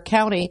Delaware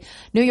County.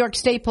 New York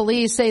State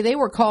Police say they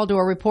were called to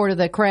a report of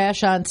the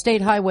crash on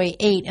State Highway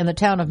 8 in the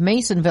town of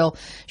Masonville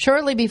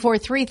shortly before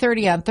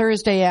 3:30 on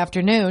Thursday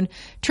afternoon.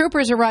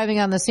 Troopers arriving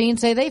on the scene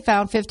say they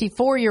found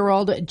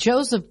 54-year-old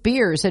Joseph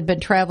Beers had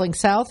been traveling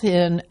south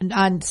on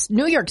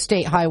New York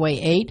State Highway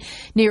 8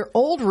 near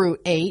Old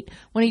Route 8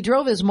 when he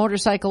drove his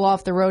motorcycle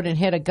off the road and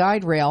hit a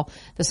guide rail.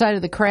 The site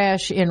of the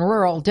crash in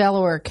rural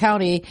Delaware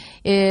County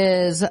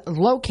is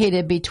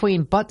located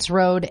between Butts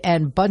Road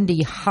and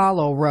Bundy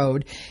Hollow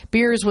Road.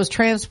 Beers was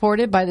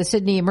transported by the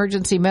Sydney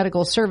Emergency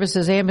Medical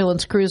Services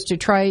ambulance crews to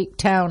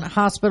Tri-Town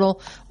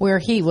Hospital, where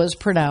he was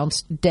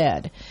pronounced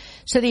dead.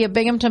 City of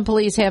Binghamton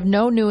police have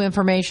no new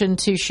information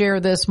to share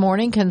this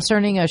morning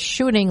concerning a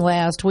shooting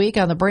last week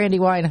on the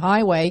Brandywine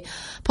Highway.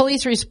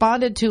 Police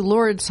responded to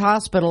Lourdes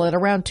Hospital at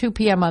around 2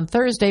 p.m. on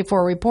Thursday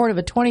for a report of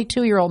a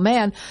 22-year-old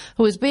man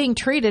who was being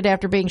treated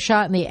after being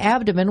shot in the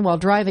abdomen while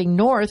driving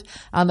north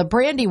on the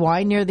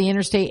Brandywine near the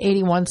Interstate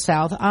 81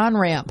 South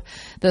on-ramp.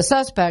 The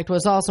suspect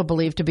was also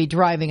believed to be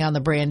driving on the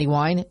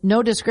Brandywine.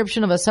 No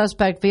description of a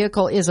suspect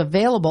vehicle is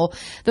available.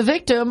 The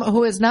victim,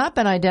 who has not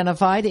been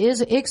identified, is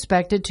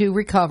expected to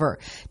recover.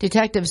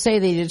 Detectives say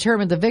they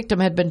determined the victim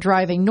had been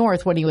driving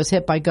north when he was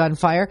hit by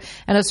gunfire,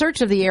 and a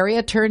search of the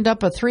area turned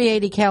up a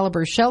 .380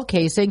 caliber shell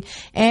casing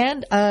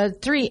and a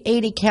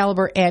 .380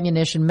 caliber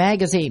ammunition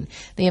magazine.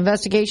 The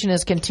investigation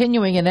is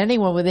continuing, and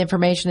anyone with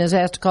information is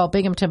asked to call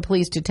Binghamton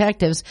Police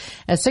Detectives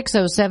at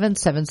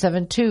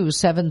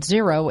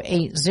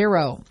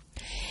 607-772-7080.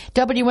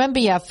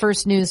 WMBF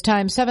First News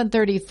Time,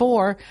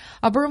 7:34.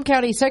 A Broome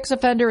County sex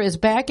offender is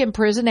back in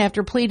prison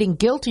after pleading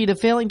guilty to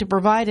failing to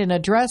provide an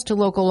address to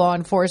local law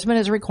enforcement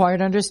as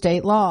required under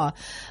state law.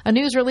 A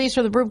news release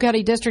from the Broome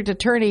County District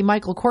Attorney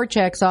Michael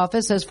Korchak's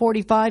office says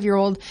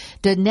 45-year-old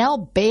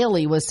Danelle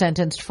Bailey was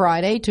sentenced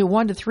Friday to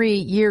 1 to 3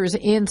 years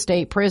in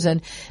state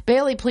prison.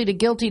 Bailey pleaded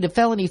guilty to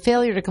felony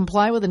failure to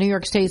comply with the New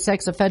York State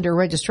Sex Offender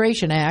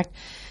Registration Act.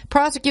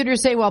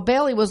 Prosecutors say while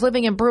Bailey was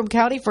living in Broome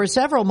County for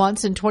several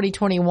months in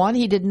 2021,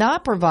 he did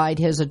not provide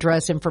his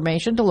address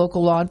information to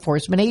local law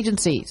enforcement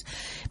agencies.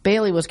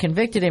 Bailey was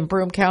convicted in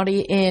Broome County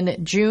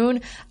in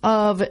June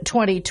of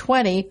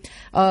 2020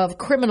 of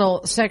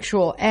criminal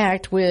sexual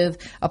act with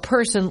a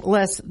person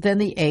less than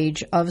the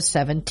age of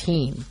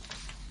 17.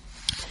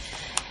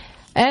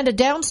 And a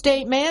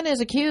downstate man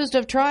is accused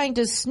of trying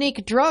to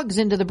sneak drugs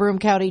into the Broome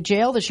County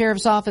Jail. The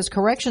Sheriff's Office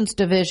Corrections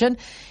Division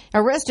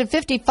arrested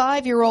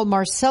 55-year-old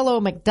Marcelo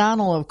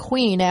McDonald of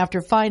Queen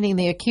after finding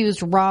the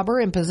accused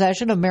robber in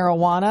possession of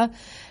marijuana,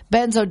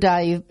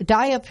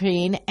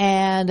 benzodiazepine,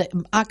 and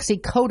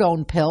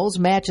oxycodone pills,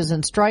 matches,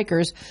 and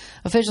strikers.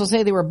 Officials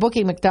say they were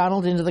booking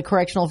McDonald into the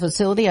correctional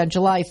facility on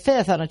July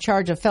 5th on a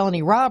charge of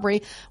felony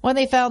robbery when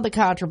they found the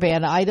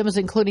contraband items,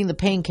 including the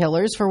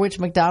painkillers, for which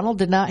McDonald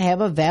did not have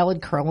a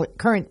valid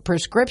current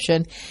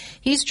prescription.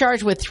 He's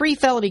charged with 3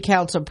 felony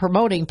counts of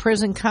promoting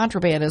prison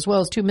contraband, as well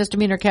as 2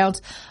 misdemeanor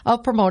counts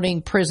of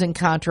promoting prison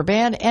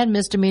contraband and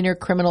misdemeanor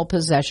criminal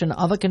possession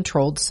of a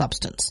controlled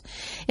substance.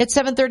 It's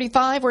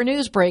 7:35 where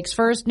news breaks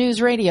first. News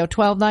Radio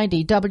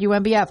 1290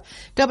 WMBF,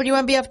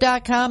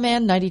 WMBF.com,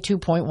 and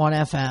 92.1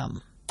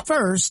 FM.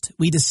 First,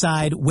 we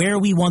decide where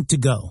we want to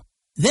go.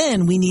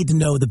 Then we need to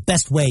know the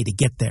best way to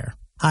get there.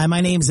 Hi,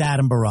 my name's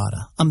Adam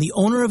Barada. I'm the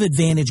owner of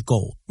Advantage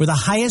Gold. We're the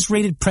highest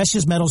rated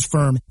precious metals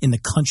firm in the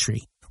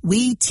country.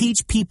 we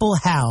teach people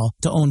how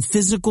to own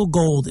physical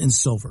gold and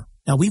silver.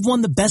 Now, we've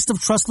won the Best of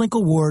TrustLink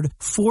Award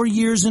 4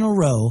 years in a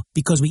row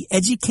because we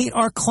educate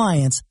our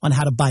clients on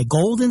how to buy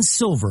gold and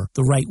silver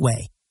the right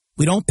way.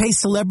 We don't pay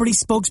celebrity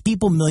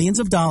spokespeople millions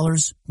of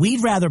dollars.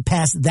 We'd rather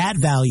pass that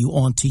value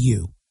on to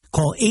you.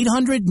 Call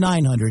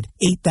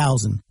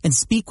 800-900-8000 and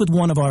speak with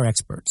one of our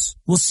experts.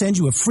 We'll send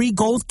you a free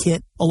gold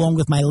kit along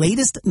with my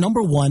latest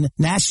 #1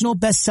 national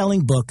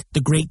best-selling book,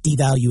 The Great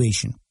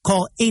Devaluation.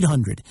 Call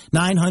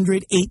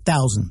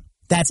 800-900-8000.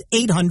 That's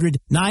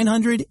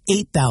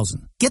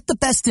 800-900-8000. Get the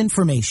best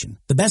information,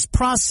 the best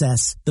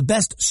process, the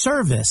best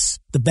service,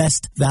 the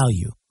best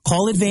value.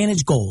 Call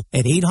Advantage Gold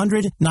at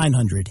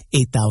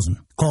 800-900-8000.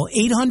 Call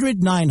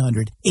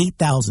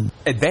 800-900-8000.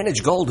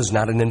 Advantage Gold is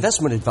not an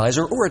investment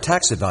advisor or a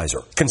tax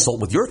advisor.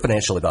 Consult with your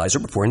financial advisor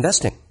before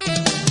investing.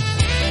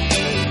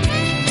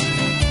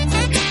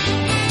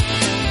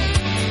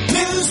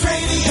 News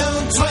Radio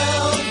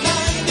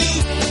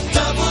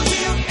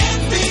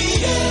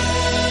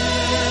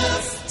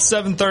 1290 WNBF.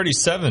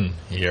 7:37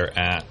 here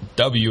at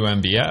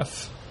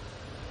WNBF.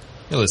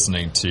 You're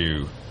listening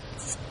to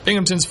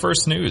Binghamton's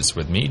First News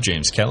with me,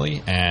 James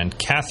Kelly, and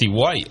Kathy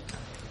Whyte.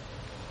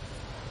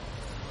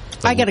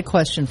 I got a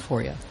question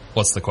for you.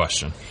 What's the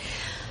question?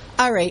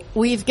 All right,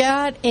 we've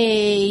got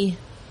a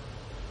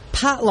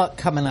potluck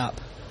coming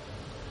up.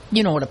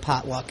 You know what a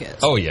potluck is.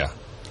 Oh, yeah.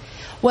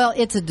 Well,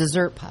 it's a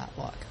dessert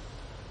potluck.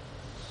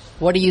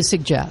 What do you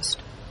suggest?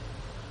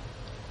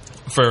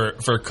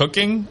 For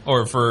cooking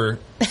or for...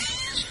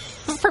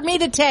 For me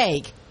to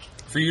take.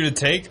 For you to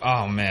take?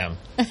 Oh, man.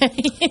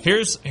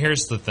 Here's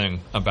the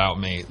thing about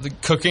me. The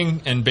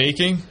cooking and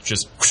baking,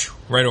 just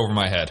right over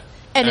my head.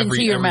 And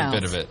into your mouth. Every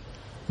bit of it.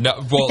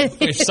 No, well,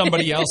 if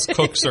somebody else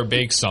cooks or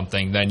bakes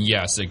something, then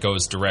yes, it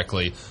goes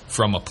directly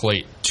from a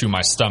plate to my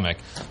stomach.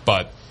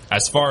 But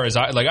as far as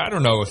I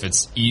don't know if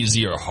it's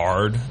easy or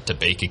hard to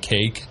bake a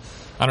cake.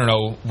 I don't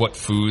know what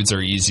foods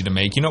are easy to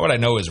make. You know what I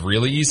know is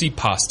really easy?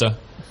 Pasta.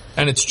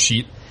 And it's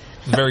cheap.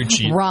 Very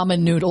cheap.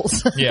 Ramen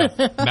noodles. Yeah.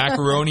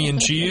 Macaroni and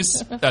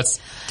cheese. That's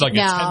like a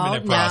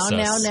 10-minute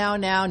process. No.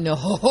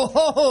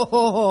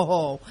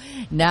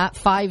 Not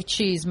 5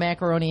 cheese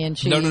macaroni and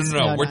cheese.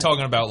 No. We're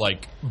talking about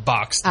like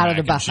boxed out of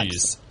the box.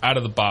 Cheese. Out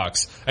of the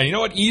box. And you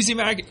know what? Easy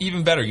mac,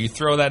 even better. You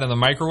throw that in the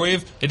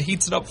microwave, it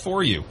heats it up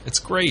for you. It's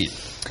great.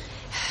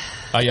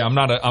 Yeah, I'm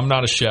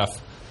not a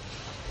chef.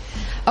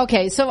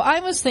 Okay, so I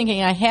was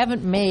thinking I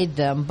haven't made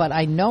them, but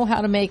I know how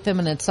to make them,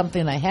 and it's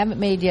something I haven't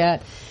made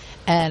yet.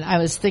 And I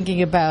was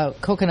thinking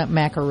about coconut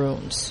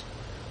macaroons.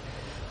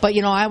 But,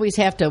 I always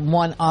have to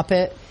one-up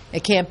it.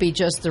 It can't be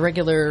just the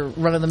regular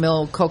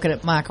run-of-the-mill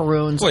coconut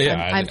macaroons. Well, yeah,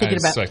 I'm thinking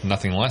I expect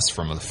nothing less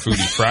from a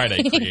Foodie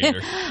Friday creator.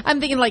 I'm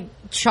thinking like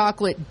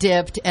chocolate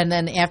dipped, and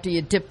then after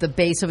you dip the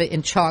base of it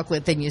in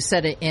chocolate, then you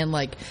set it in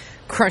like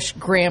crushed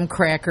graham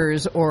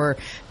crackers or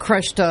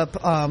crushed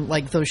up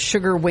like those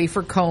sugar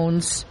wafer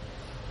cones,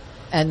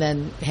 and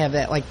then have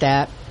that like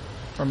that.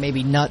 Or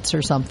maybe nuts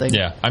or something.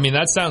 Yeah, I mean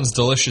that sounds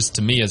delicious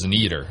to me as an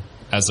eater,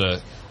 as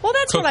a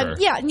that's cooker. what I'm.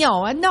 Yeah,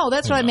 no,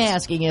 that's what I'm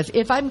asking.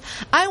 If I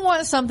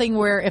want something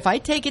where if I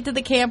take it to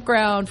the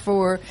campground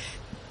for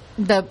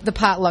the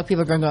potluck,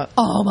 people are going to go,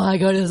 "Oh my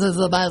goodness, this is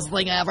the best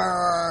thing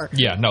ever."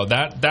 Yeah, no,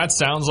 that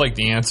sounds like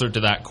the answer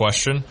to that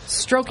question.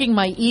 Stroking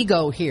my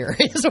ego here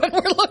is what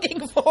we're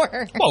looking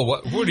for. Well,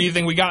 what do you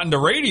think we got into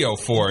radio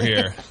for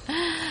here?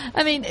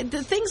 I mean,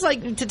 the things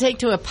like to take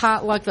to a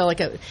potluck, though,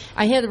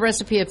 I had a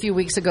recipe a few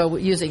weeks ago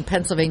using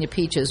Pennsylvania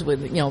peaches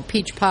with,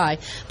 peach pie.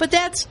 But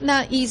that's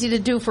not easy to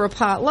do for a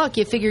potluck.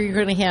 You figure you're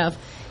going to have,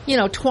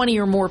 20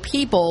 or more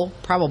people,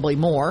 probably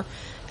more.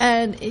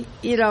 And,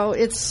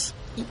 it's,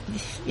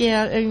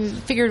 I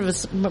figured it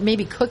was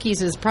maybe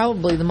cookies is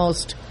probably the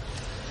most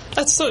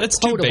it's too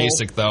potable.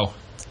 Basic, though.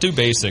 Too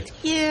basic.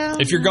 Yeah.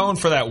 If you're going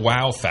for that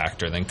wow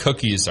factor, then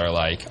cookies are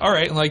like, all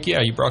right,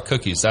 you brought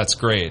cookies. That's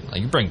great.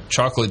 Like, you bring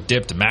chocolate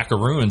dipped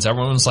macaroons.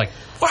 Everyone's like,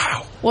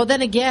 wow. Well,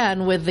 then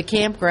again, with the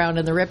campground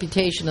and the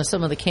reputation of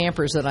some of the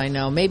campers that I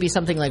know, maybe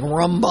something like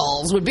rum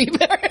balls would be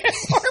very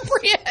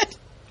appropriate.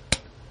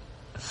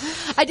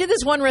 I did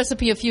this one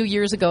recipe a few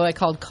years ago I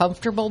called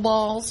Comfortable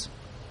Balls.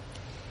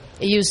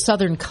 It used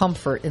Southern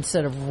Comfort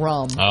instead of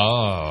rum.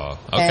 Oh,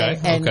 okay,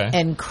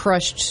 and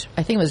crushed,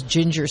 I think it was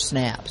ginger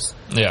snaps.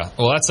 Yeah,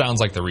 well, that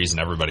sounds like the reason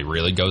everybody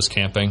really goes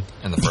camping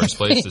in the first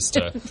place is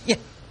to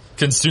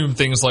consume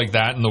things like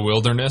that in the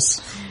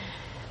wilderness.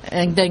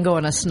 And then go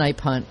on a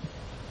snipe hunt.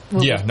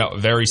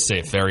 Very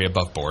safe, very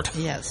above board.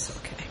 Yes,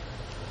 okay.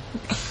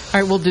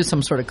 All right, we'll do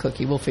some sort of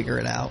cookie. We'll figure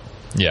it out.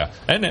 Yeah,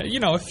 and,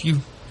 if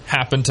you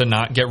happen to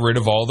not get rid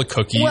of all the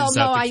cookies at the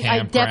campground.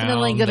 I'm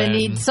definitely going to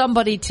need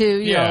somebody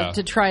to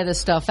to try this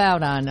stuff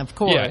out on, of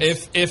course. Yeah,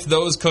 if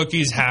those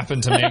cookies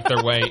happen to make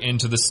their way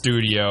into the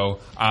studio,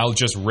 I'll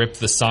just rip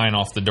the sign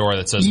off the door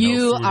that says you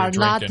no food or drink are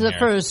not the here.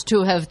 first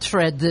to have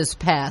tread this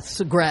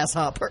path,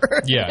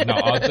 grasshopper. Yeah,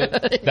 no,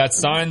 that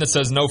sign that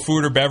says no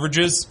food or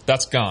beverages,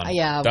 that's gone.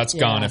 That's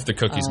gone if the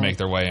cookies make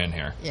their way in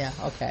here. Yeah,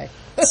 okay.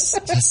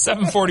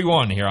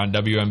 7:41 here on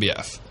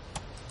WNBF.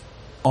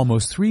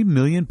 Almost 3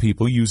 million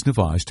people use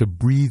Navage to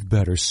breathe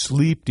better,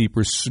 sleep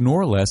deeper,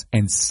 snore less,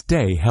 and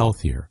stay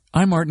healthier.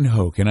 I'm Martin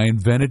Hoke, and I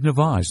invented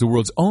Navage, the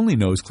world's only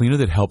nose cleaner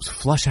that helps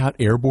flush out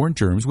airborne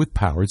germs with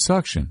powered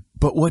suction.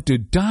 But what do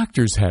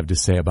doctors have to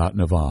say about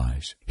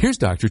Navage? Here's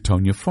Dr.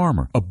 Tonya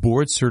Farmer, a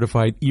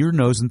board-certified ear,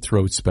 nose, and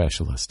throat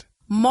specialist.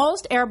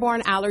 Most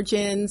airborne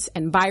allergens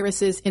and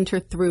viruses enter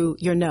through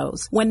your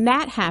nose. When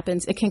that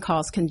happens, it can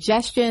cause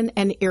congestion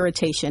and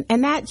irritation,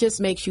 and that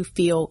just makes you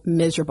feel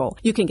miserable.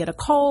 You can get a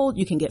cold,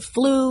 you can get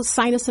flu,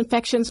 sinus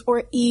infections,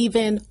 or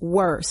even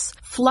worse.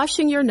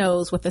 Flushing your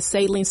nose with a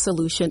saline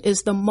solution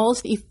is the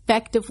most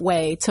effective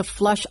way to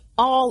flush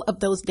all of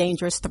those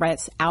dangerous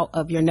threats out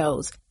of your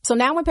nose. So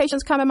now when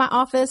patients come in my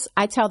office,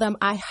 I tell them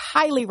I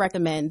highly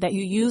recommend that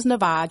you use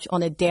Navage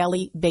on a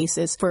daily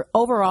basis for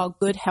overall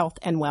good health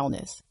and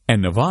wellness.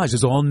 And Navage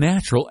is all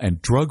natural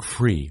and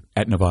drug-free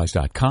at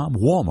Navage.com,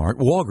 Walmart,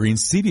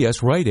 Walgreens,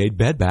 CVS, Rite Aid,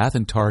 Bed Bath,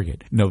 and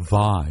Target.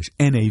 Navage,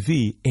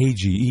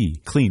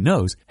 N-A-V-A-G-E. Clean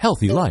nose,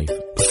 healthy life.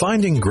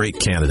 Finding great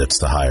candidates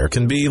to hire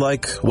can be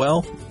like,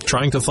 well,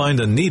 trying to find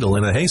a needle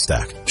in a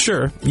haystack.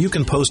 Sure, you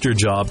can post your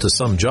job to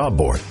some job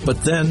board,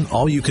 but then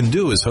all you can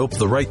do is hope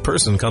the right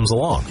person comes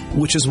along,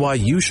 which is why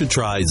you should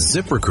try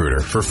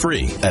ZipRecruiter for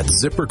free at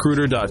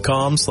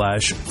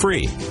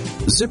ZipRecruiter.com/free.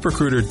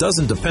 ZipRecruiter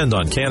doesn't depend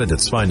on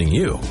candidates finding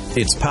you.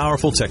 Its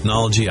powerful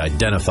technology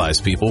identifies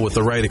people with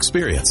the right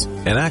experience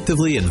and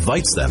actively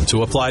invites them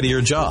to apply to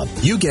your job.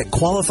 You get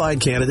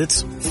qualified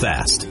candidates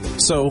fast.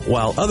 So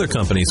while other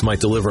companies might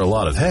deliver a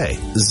lot of hay,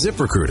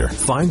 ZipRecruiter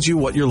finds you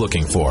what you're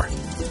looking for.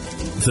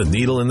 The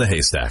needle in the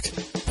haystack.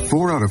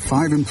 4 out of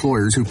 5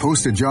 employers who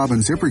post a job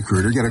on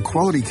ZipRecruiter get a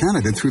quality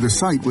candidate through the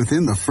site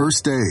within the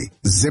first day.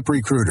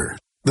 ZipRecruiter,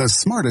 the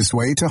smartest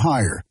way to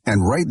hire.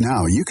 And right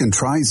now, you can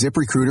try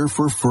ZipRecruiter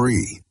for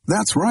free.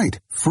 That's right,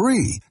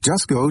 free.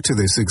 Just go to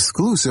this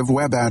exclusive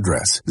web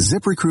address,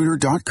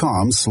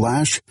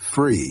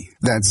 ZipRecruiter.com/free.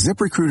 That's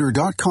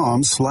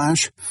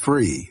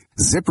ZipRecruiter.com/free.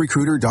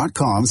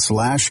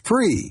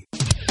 ZipRecruiter.com/free.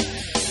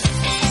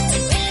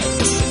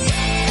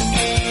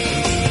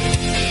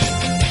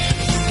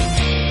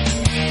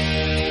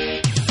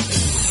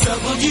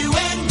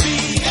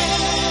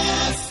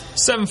 WNBF.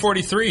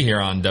 7:43 here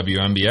on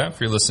WNBF.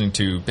 You're listening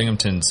to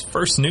Binghamton's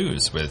First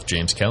News with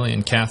James Kelly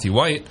and Kathy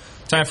Whyte.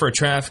 Time for a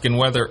traffic and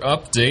weather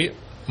update.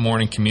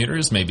 Morning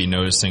commuters may be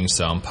noticing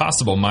some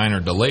possible minor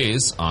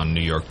delays on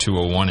New York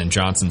 201 in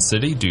Johnson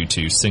City due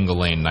to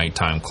single-lane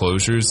nighttime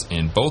closures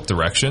in both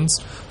directions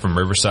from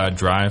Riverside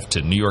Drive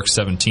to New York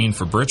 17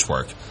 for bridge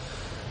work.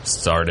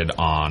 Started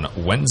on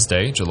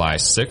Wednesday, July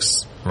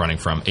 6th, running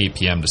from 8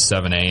 p.m. to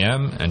 7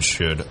 a.m. and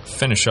should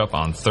finish up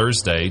on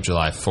Thursday,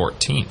 July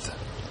 14th.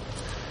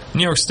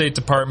 New York State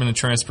Department of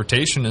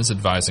Transportation is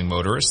advising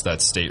motorists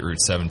that State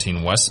Route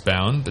 17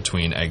 westbound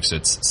between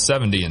exits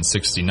 70 and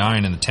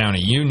 69 in the town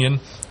of Union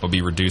will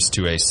be reduced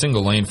to a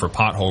single lane for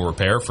pothole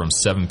repair from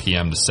 7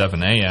 p.m. to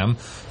 7 a.m.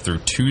 through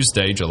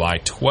Tuesday, July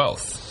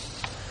 12th.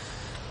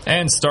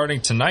 And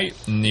starting tonight,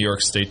 the New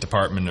York State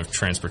Department of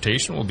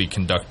Transportation will be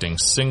conducting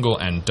single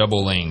and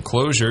double lane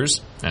closures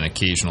and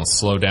occasional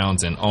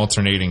slowdowns in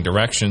alternating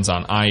directions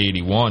on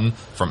I-81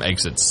 from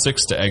exit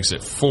 6 to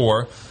exit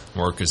 4.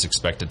 Work is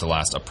expected to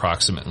last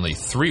approximately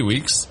 3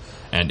 weeks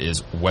and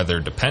is weather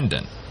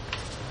dependent.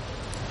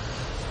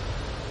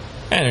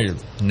 And a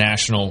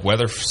National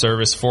Weather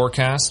Service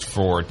forecast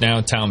for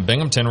downtown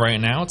Binghamton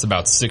right now. It's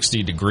about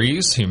 60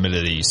 degrees,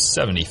 humidity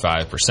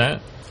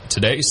 75%.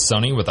 Today,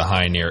 sunny with a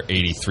high near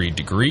 83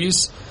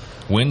 degrees.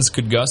 Winds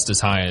could gust as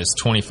high as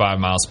 25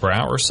 miles per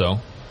hour, so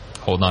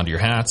hold on to your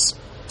hats.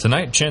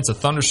 Tonight, chance of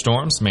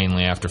thunderstorms,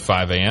 mainly after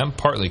 5 a.m.,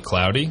 partly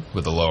cloudy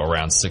with a low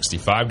around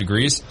 65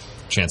 degrees.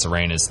 Chance of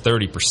rain is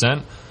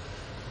 30%.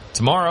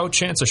 Tomorrow,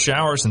 chance of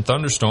showers and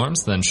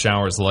thunderstorms, then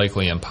showers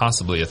likely and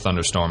possibly a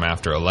thunderstorm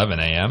after 11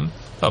 a.m.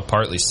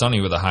 Partly sunny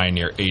with a high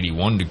near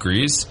 81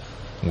 degrees.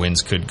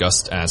 Winds could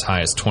gust as high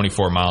as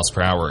 24 miles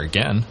per hour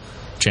again.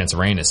 Chance of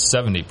rain is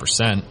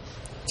 70%.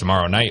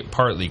 Tomorrow night,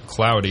 partly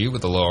cloudy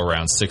with a low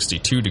around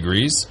 62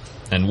 degrees.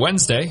 And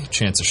Wednesday,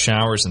 chance of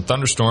showers and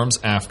thunderstorms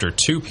after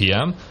 2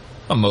 p.m.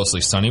 Mostly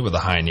sunny with a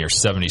high near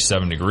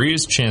 77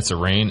 degrees. Chance of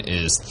rain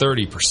is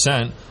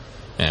 30%.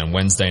 And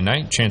Wednesday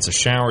night, chance of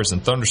showers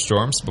and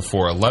thunderstorms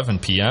before 11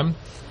 p.m.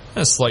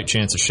 A slight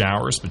chance of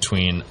showers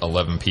between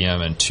 11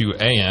 p.m. and 2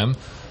 a.m.,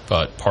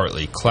 but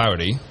partly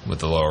cloudy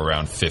with a low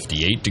around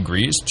 58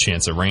 degrees.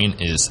 Chance of rain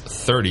is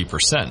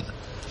 30%.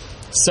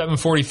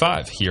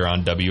 7:45 here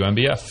on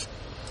WNBF.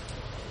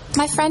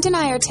 My friend and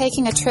I are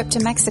taking a trip to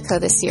Mexico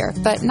this year,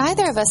 but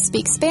neither of us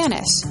speak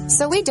Spanish.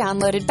 So we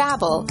downloaded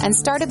Babbel and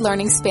started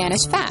learning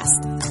Spanish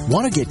fast.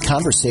 Want to get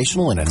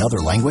conversational in another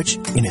language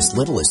in as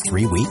little as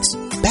 3 weeks?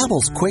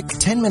 Babbel's quick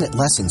 10-minute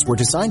lessons were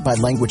designed by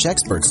language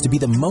experts to be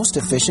the most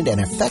efficient and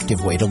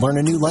effective way to learn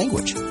a new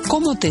language.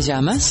 ¿Cómo te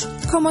llamas?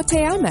 ¿Cómo te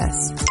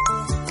llamas?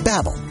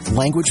 Babbel,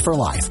 language for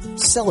life,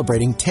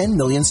 celebrating 10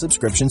 million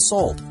subscriptions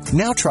sold.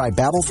 Now try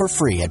Babbel for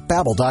free at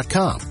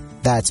Babbel.com.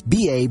 That's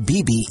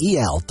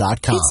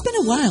BABBEL.com. It's been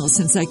a while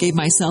since I gave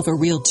myself a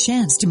real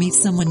chance to meet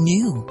someone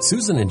new.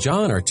 Susan and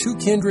John are two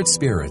kindred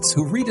spirits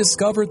who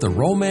rediscovered the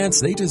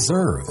romance they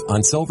deserve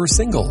on Silver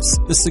Singles,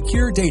 the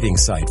secure dating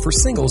site for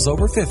singles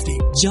over 50.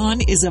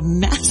 John is a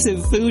massive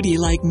foodie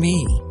like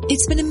me.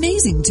 It's been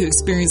amazing to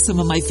experience some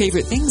of my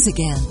favorite things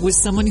again with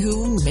someone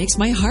who makes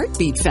my heart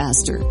beat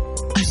faster.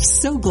 I'm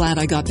so glad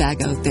I got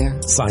back out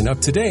there. Sign up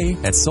today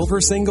at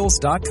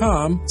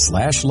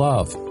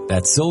silversingles.com/love.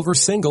 That's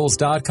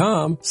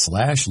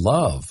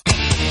silversingles.com/love.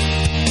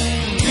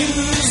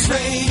 News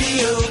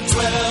Radio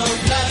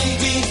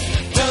 1290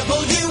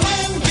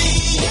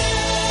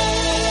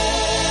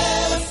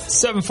 WNBF.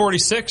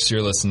 7:46,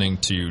 you're listening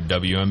to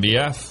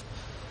WNBF.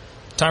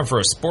 Time for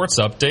a sports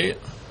update.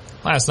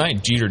 Last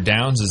night, Jeter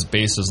Downs'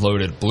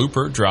 bases-loaded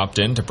blooper dropped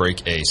in to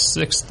break a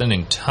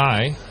sixth-inning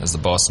tie as the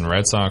Boston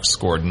Red Sox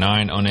scored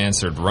 9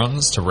 unanswered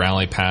runs to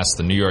rally past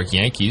the New York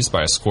Yankees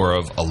by a score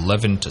of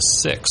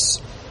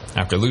 11-6.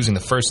 After losing the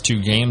first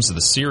 2 games of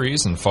the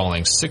series and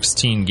falling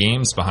 16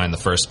 games behind the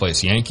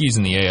first-place Yankees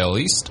in the AL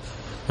East,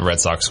 the Red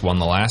Sox won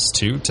the last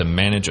 2 to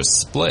manage a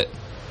split.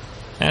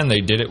 And they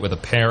did it with a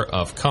pair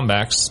of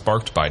comebacks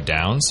sparked by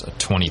Downs, a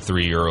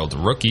 23-year-old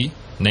rookie,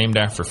 named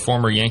after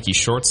former Yankee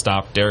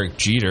shortstop Derek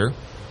Jeter,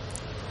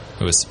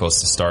 who was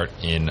supposed to start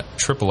in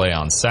AAA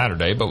on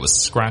Saturday, but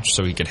was scratched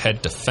so he could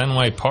head to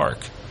Fenway Park.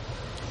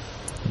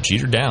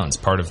 Jeter Downs,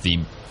 part of the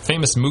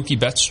famous Mookie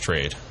Betts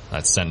trade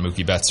that sent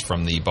Mookie Betts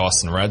from the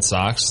Boston Red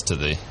Sox to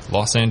the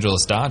Los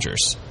Angeles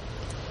Dodgers.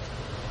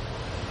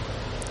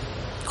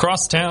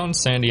 Crosstown,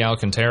 Sandy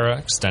Alcantara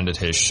extended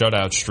his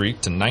shutout streak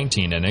to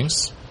 19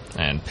 innings,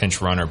 and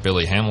pinch runner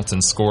Billy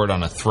Hamilton scored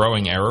on a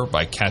throwing error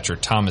by catcher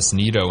Thomas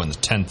Nido in the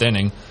 10th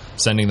inning,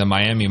 sending the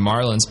Miami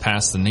Marlins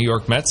past the New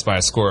York Mets by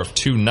a score of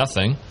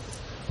 2-0.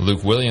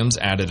 Luke Williams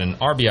added an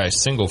RBI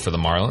single for the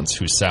Marlins,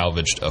 who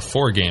salvaged a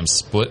 4-game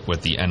split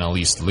with the NL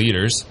East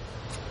leaders.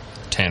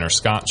 Tanner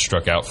Scott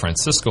struck out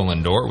Francisco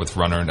Lindor with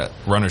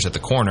runners at the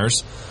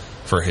corners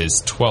for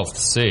his 12th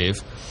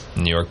save.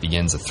 New York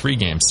begins a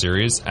 3-game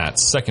series at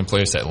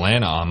second-place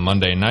Atlanta on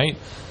Monday night.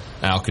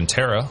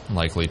 Alcantara,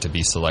 likely to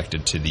be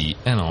selected to the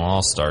NL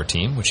All-Star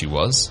team, which he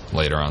was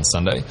later on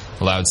Sunday,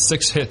 allowed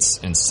 6 hits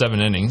in 7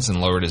 innings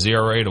and lowered his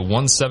ERA to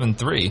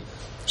 1.73,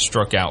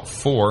 struck out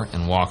 4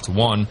 and walked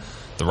 1.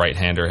 The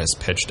right-hander has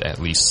pitched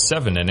at least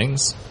 7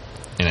 innings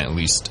in at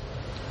least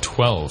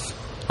 12,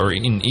 or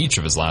in each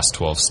of his last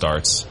 12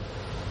 starts.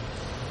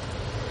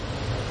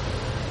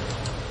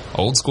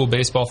 Old school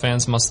baseball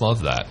fans must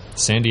love that.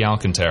 Sandy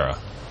Alcantara.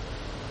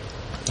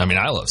 I mean,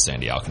 I love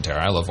Sandy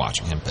Alcantara. I love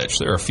watching him pitch.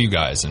 There are a few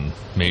guys in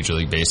Major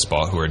League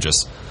Baseball who are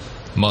just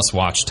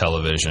must-watch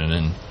television,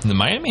 and the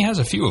Miami has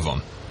a few of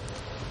them.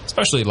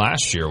 Especially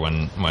last year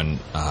when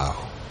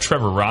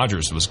Trevor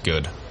Rogers was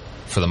good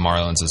for the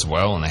Marlins as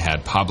well, and they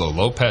had Pablo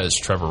Lopez,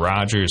 Trevor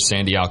Rogers,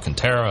 Sandy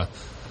Alcantara.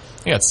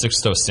 They got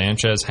Sixto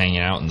Sanchez hanging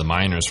out in the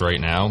minors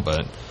right now,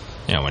 but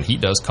when he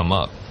does come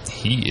up,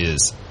 he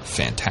is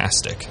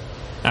fantastic.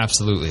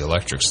 Absolutely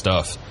electric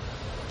stuff.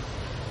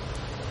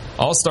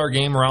 All-Star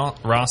game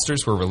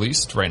rosters were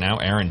released. Right now,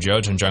 Aaron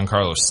Judge and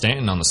Giancarlo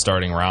Stanton on the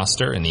starting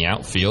roster in the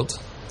outfield,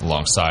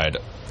 alongside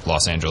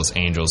Los Angeles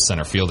Angels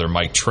center fielder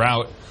Mike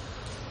Trout.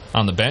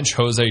 On the bench,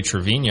 Jose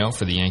Trevino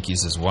for the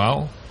Yankees as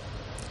well.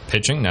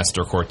 Pitching,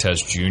 Nestor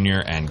Cortez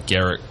Jr. and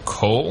Garrett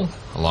Cole,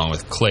 along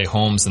with Clay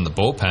Holmes in the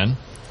bullpen.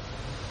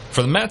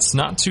 For the Mets,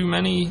 not too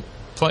many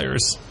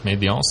players made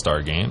the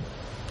All-Star game.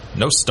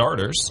 No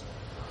starters.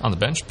 On the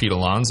bench, Pete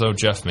Alonso,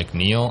 Jeff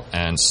McNeil,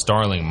 and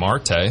Starling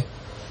Marte.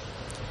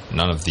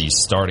 None of the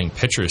starting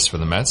pitchers for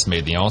the Mets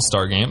made the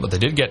All-Star game, but they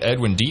did get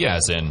Edwin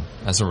Diaz in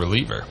as a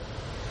reliever.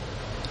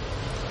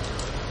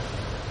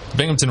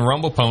 Binghamton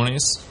Rumble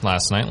Ponies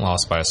last night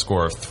lost by a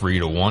score of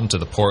 3-1 to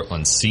the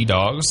Portland Sea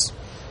Dogs.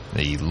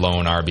 The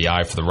lone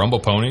RBI for the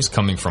Rumble Ponies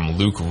coming from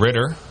Luke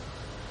Ritter.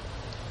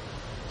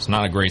 It's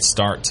not a great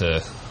start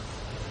to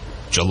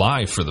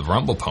July for the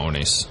Rumble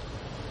Ponies.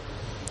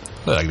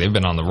 Like they've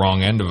been on the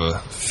wrong end of a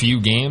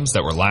few games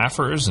that were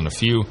laughers and a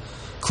few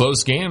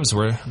close games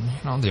where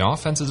the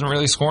offense isn't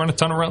really scoring a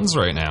ton of runs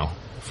right now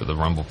for the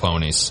Rumble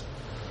Ponies.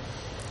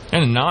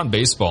 And in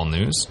non-baseball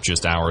news,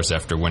 just hours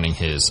after winning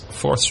his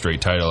 4th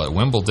straight title at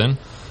Wimbledon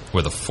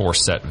with a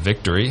 4-set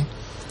victory,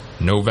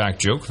 Novak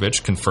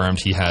Djokovic confirmed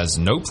he has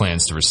no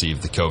plans to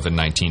receive the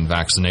COVID-19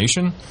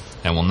 vaccination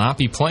and will not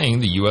be playing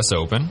the U.S.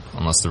 Open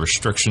unless the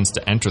restrictions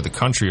to enter the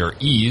country are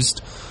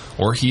eased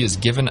or he is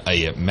given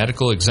a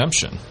medical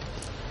exemption.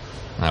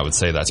 I would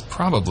say that's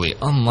probably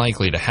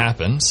unlikely to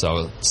happen,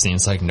 so it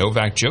seems like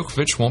Novak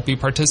Djokovic won't be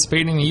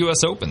participating in the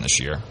U.S. Open this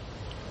year.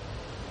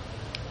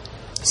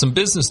 Some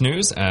business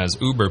news: as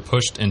Uber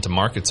pushed into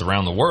markets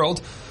around the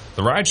world,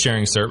 the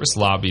ride-sharing service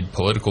lobbied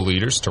political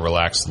leaders to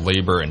relax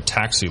labor and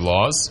taxi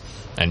laws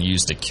and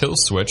used a kill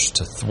switch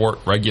to thwart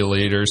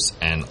regulators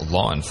and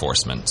law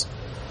enforcement.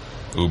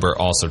 Uber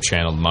also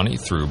channeled money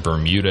through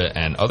Bermuda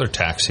and other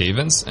tax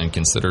havens and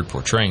considered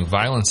portraying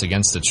violence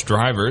against its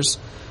drivers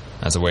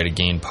as a way to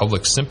gain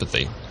public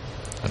sympathy.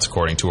 That's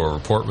according to a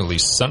report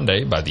released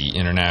Sunday by the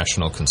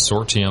International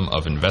Consortium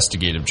of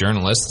Investigative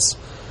Journalists.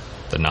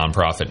 The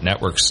nonprofit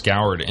network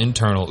scoured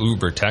internal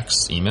Uber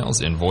texts,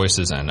 emails,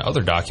 invoices, and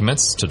other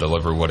documents to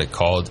deliver what it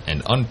called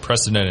an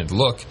unprecedented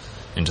look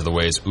into the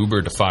ways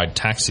Uber defied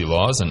taxi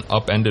laws and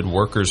upended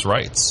workers'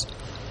 rights.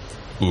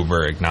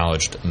 Uber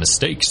acknowledged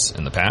mistakes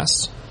in the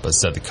past, but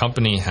said the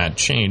company had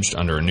changed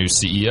under a new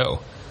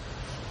CEO.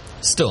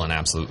 Still an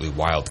absolutely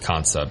wild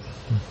concept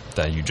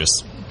that you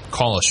just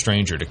call a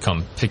stranger to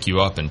come pick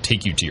you up and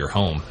take you to your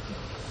home.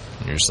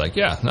 And you're just like,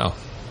 yeah, no,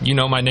 you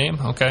know my name?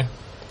 Okay,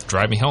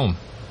 drive me home.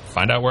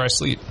 Find out where I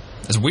sleep.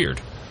 It's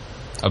weird.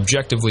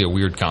 Objectively a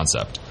weird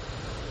concept.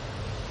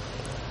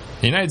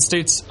 The United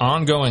States'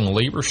 ongoing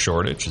labor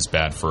shortage is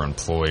bad for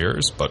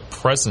employers, but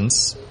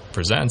presents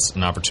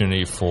an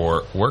opportunity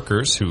for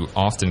workers who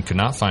often could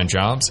not find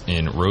jobs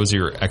in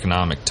rosier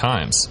economic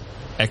times.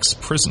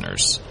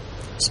 Ex-prisoners.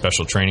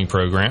 Special training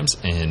programs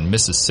in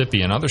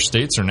Mississippi and other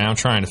states are now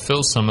trying to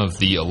fill some of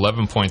the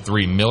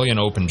 11.3 million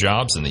open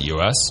jobs in the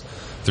U.S.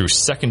 through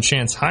second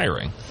chance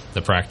hiring,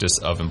 the practice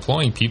of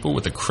employing people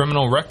with a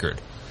criminal record.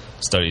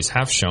 Studies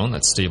have shown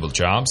that stable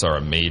jobs are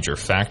a major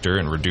factor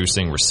in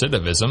reducing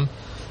recidivism.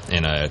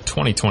 In a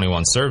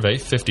 2021 survey,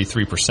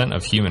 53%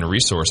 of human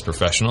resource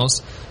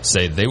professionals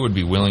say they would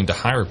be willing to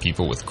hire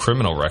people with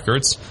criminal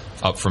records,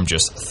 up from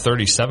just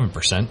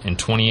 37% in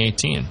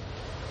 2018.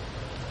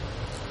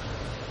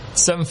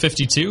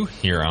 7:52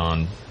 here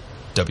on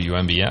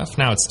WMBF.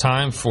 Now it's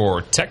time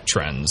for Tech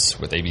Trends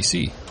with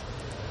ABC.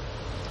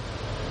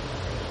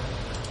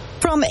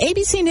 From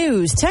ABC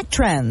News, Tech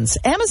Trends.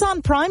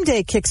 Amazon Prime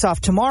Day kicks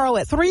off tomorrow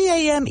at 3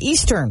 a.m.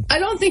 Eastern. I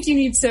don't think you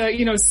need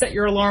to, set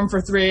your alarm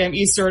for 3 a.m.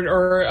 Eastern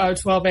or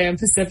 12 a.m.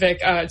 Pacific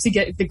to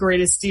get the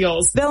greatest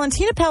deals.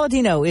 Valentina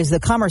Palladino is the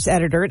commerce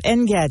editor at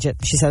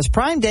Engadget. She says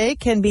Prime Day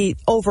can be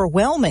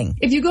overwhelming.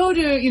 If you go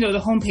to,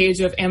 the homepage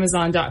of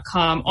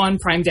Amazon.com on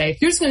Prime Day,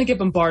 you're just going to get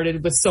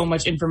bombarded with so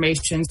much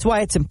information. That's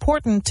why it's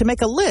important to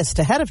make a list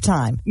ahead of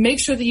time.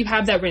 Make sure that you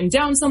have that written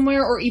down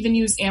somewhere, or even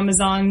use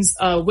Amazon's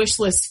wish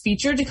list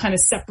feature to kind of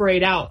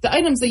separate out the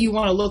items that you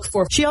want to look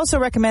for. She also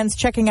recommends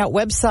checking out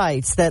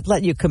websites that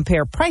let you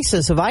compare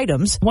prices of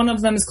items. One of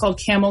them is called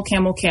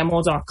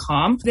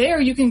camel.com.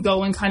 There you can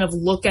go and kind of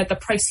look at the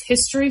price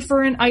history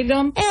for an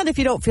item. And if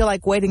you don't feel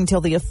like waiting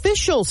till the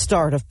official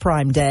start of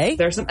Prime Day,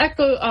 there's some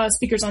Echo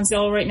speakers on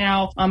sale right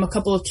now, a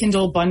couple of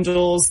Kindle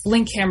bundles,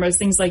 Blink cameras,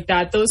 things like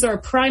that. Those are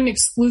Prime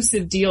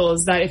exclusive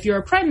deals that if you're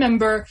a Prime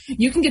member,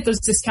 you can get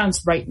those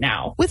discounts right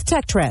now. With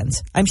Tech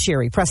Trends, I'm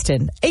Sherry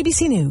Preston,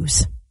 ABC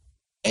News.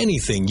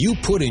 Anything you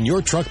put in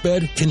your truck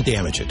bed can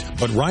damage it.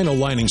 But Rhino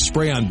Lining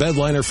Spray-On Bed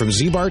Liner from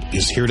Z-Bart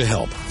is here to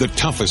help. The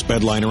toughest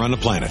bed liner on the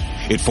planet.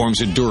 It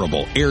forms a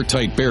durable,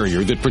 airtight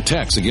barrier that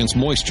protects against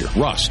moisture,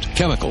 rust,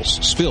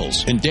 chemicals,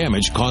 spills, and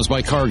damage caused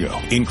by cargo,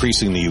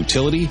 increasing the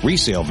utility,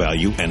 resale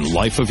value, and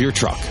life of your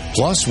truck.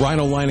 Plus,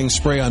 Rhino Lining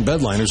Spray-On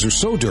Bed Liners are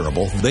so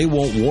durable, they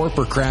won't warp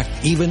or crack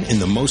even in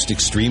the most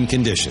extreme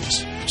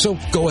conditions. So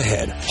go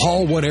ahead,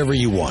 haul whatever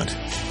you want.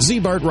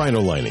 Z-Bart Rhino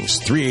Linings,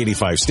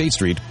 385 State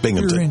Street,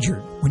 Binghamton. You're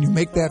injured. When you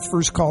make that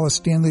first call of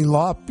Stanley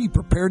Law, be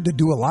prepared to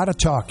do a lot of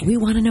talking. We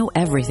want to know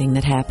everything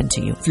that happened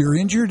to you. If you're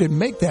injured and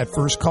make that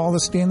first call to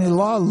Stanley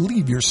Law,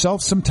 leave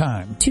yourself some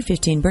time.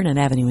 215 Burnett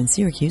Avenue in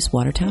Syracuse,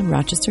 Watertown,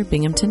 Rochester,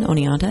 Binghamton,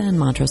 Oneonta, and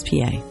Montrose,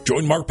 PA.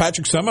 Join Mark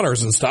Patrick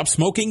Seminars and stop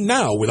smoking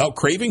now without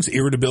cravings,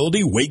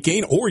 irritability, weight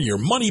gain, or your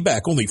money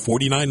back. Only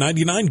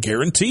 $49.99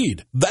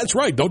 guaranteed. That's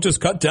right. Don't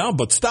just cut down,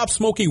 but stop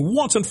smoking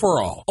once and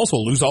for all. Also,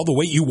 lose all the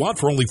weight you want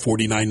for only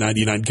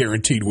 $49.99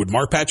 guaranteed with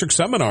Mark Patrick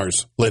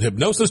Seminars. Let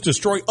hypnosis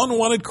destroy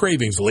unwanted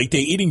cravings, late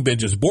day eating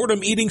binges,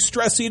 boredom eating,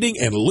 stress eating,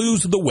 and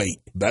lose the weight.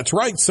 That's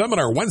right.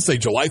 Seminar Wednesday,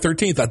 July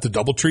 13th at the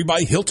Doubletree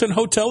by Hilton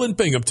Hotel in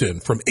Binghamton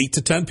from 8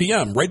 to 10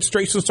 p.m.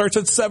 Registration starts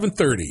at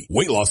 7:30.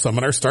 Weight loss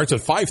seminar starts at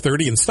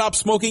 5:30 and stop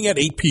smoking at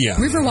 8 p.m.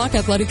 Riverwalk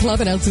Athletic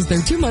Club announces their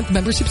 2-month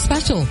membership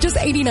special. Just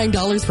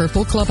 $89 for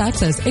full club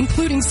access,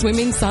 including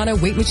swimming,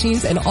 sauna, weight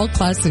machines, and all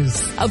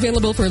classes.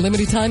 Available for a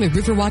limited time at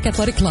Riverwalk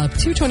Athletic Club,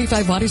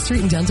 225 Water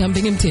Street in downtown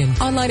Binghamton.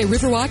 Online at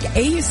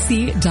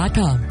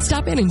riverwalkac.com.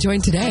 Stop in and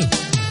join today.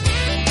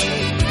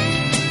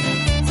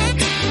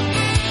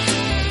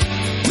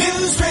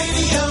 News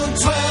Radio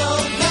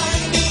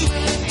 1290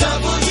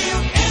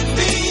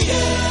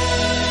 WMBF.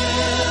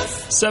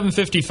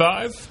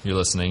 7:55. You're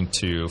listening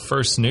to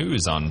First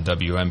News on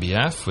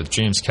WMBF with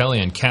James Kelly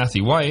and Kathy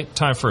Whyte.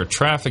 Time for a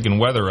traffic and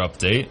weather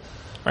update.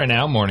 Right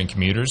now, morning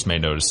commuters may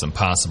notice some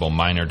possible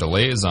minor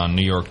delays on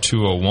New York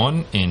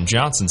 201 in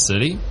Johnson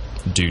City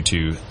due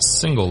to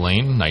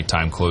single-lane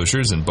nighttime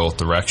closures in both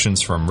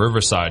directions from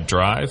Riverside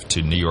Drive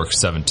to New York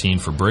 17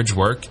 for bridge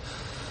work.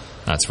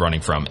 That's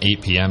running from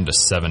 8 p.m. to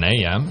 7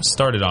 a.m.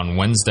 Started on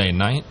Wednesday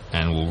night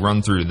and will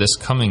run through this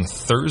coming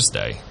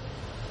Thursday.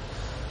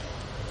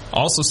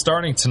 Also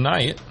starting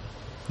tonight,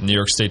 New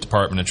York State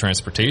Department of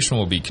Transportation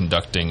will be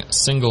conducting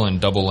single and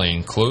double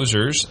lane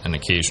closures and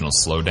occasional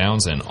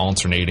slowdowns in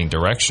alternating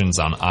directions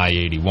on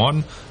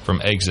I-81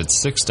 from exit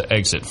 6 to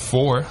exit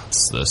 4.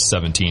 It's the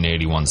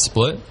 1781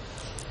 split.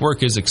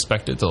 Work is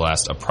expected to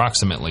last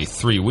approximately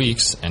 3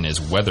 weeks and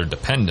is weather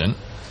dependent.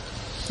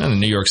 And the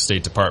New York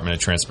State Department of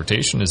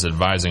Transportation is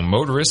advising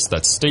motorists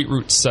that State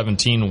Route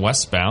 17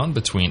 westbound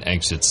between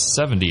exits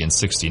 70 and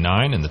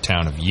 69 in the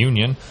town of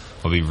Union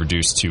will be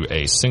reduced to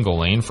a single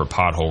lane for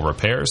pothole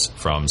repairs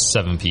from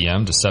 7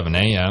 p.m. to 7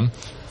 a.m.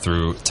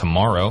 through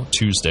tomorrow,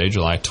 Tuesday,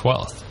 July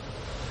 12th.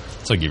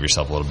 So give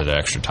yourself a little bit of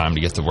extra time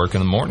to get to work in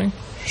the morning.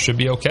 Should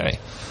be okay.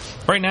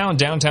 Right now in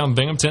downtown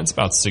Binghamton, it's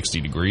about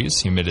 60 degrees,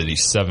 humidity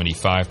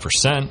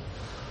 75%.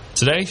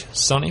 Today,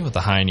 sunny with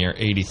a high near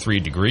 83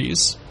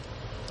 degrees.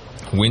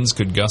 Winds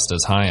could gust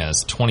as high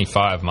as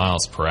 25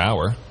 miles per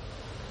hour.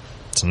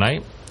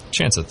 Tonight,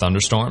 chance of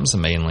thunderstorms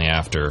mainly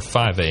after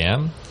 5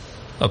 a.m.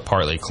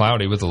 Partly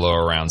cloudy with a low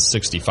around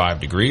 65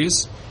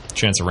 degrees.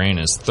 Chance of rain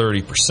is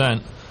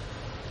 30%.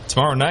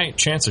 Tomorrow night,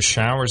 chance of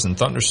showers and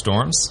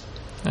thunderstorms.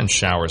 And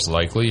showers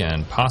likely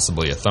and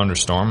possibly a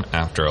thunderstorm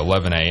after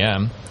 11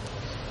 a.m.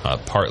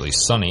 Partly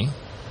sunny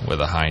with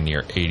a high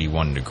near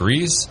 81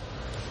 degrees.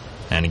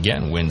 And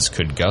again, winds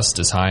could gust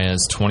as high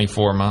as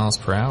 24 miles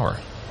per hour.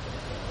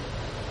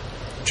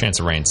 Chance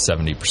of rain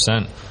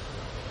 70%.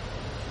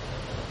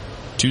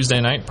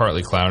 Tuesday night,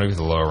 partly cloudy with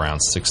a low around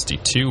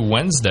 62.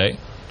 Wednesday,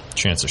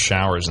 chance of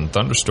showers and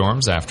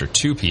thunderstorms after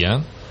 2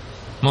 p.m.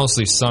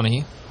 Mostly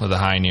sunny with a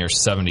high near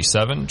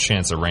 77.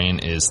 Chance of rain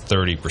is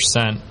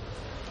 30%.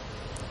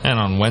 And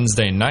on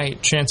Wednesday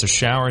night, chance of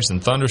showers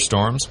and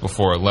thunderstorms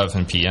before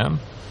 11 p.m.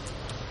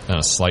 Then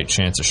a slight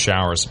chance of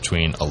showers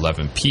between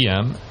 11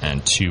 p.m.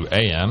 and 2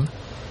 a.m.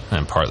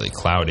 And partly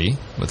cloudy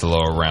with a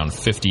low around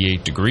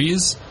 58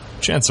 degrees.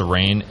 Chance of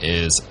rain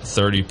is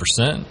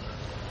 30%.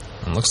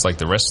 And looks like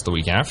the rest of the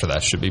week after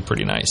that should be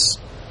pretty nice.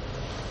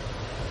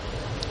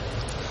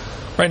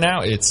 Right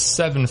now it's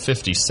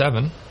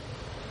 7:57.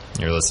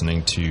 You're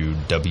listening to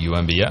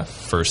WMBF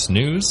First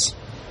News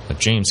with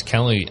James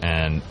Kelly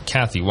and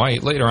Kathy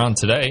Whyte. Later on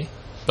today,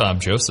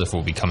 Bob Joseph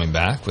will be coming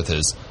back with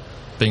his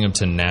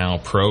Binghamton Now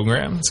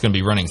program. It's going to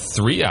be running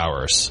 3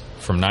 hours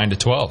from 9 to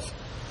 12.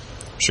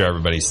 I'm sure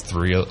everybody's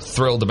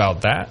thrilled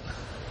about that.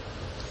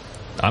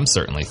 I'm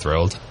certainly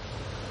thrilled.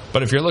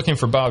 But if you're looking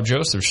for Bob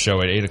Joseph's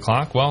show at 8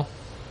 o'clock, well,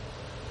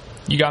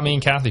 you got me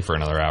and Kathy for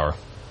another hour.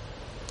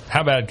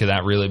 How bad could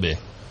that really be?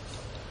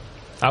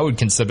 I would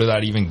consider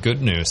that even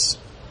good news.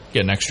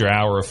 Get an extra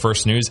hour of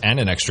First News and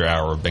an extra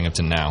hour of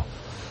Binghamton Now.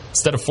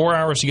 Instead of 4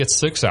 hours, you get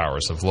 6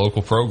 hours of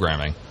local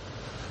programming.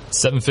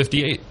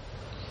 7:58.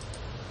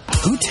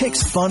 Who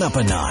takes fun up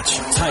a notch?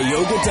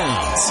 Tioga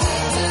Downs.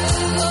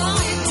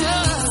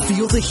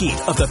 Feel the heat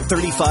of the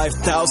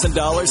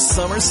 $35,000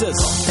 summer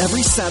sizzle.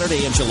 Every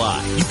Saturday in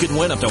July, you can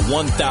win up to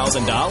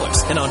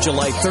 $1,000. And on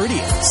July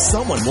 30th,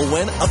 someone will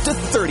win up to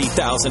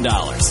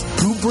 $30,000.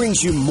 Who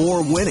brings you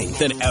more winning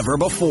than ever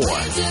before?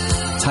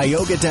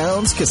 Tioga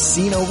Downs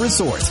Casino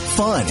Resort.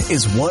 Fun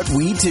is what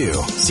we do.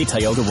 See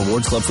Tioga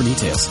Rewards Club for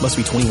details. Must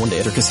be 21 to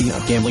enter casino.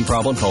 Gambling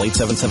problem? Call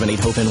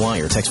 877-8-HOPE-NY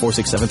or text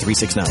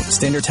 467-369.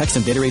 Standard text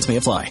and data rates may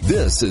apply.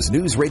 This is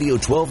News Radio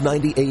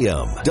 1290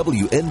 AM,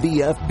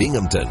 WNBF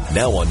Binghamton.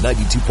 Now on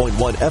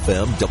 92.1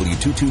 FM,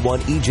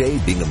 W221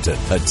 EJ Binghamton,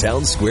 a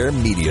Town Square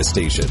media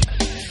station.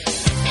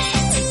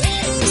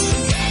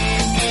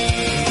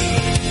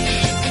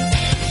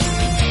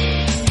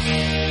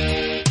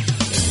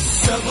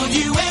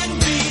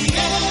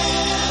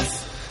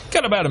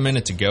 Got about a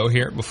minute to go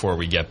here before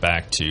we get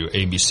back to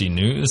ABC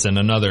News and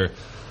another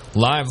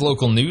live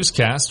local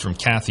newscast from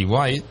Kathy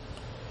Whyte.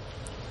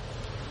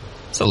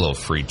 It's a little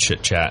free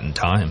chit-chat and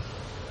time.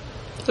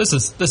 This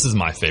is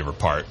my favorite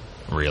part,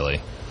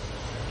 really.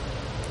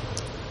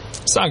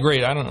 It's not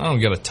great. I don't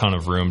get a ton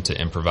of room to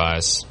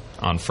improvise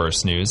on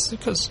First News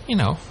because,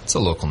 it's a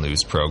local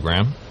news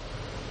program.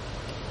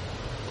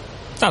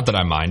 Not that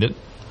I mind it.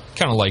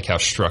 Kind of like how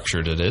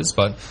structured it is,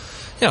 but,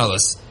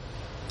 this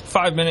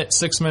 5-minute,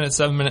 6-minute,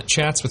 7-minute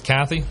chats with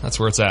Kathy, that's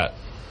where it's at.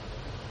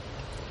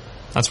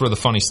 That's where the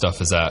funny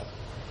stuff is at.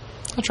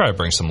 I try to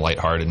bring some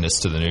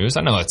lightheartedness to the news.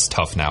 I know it's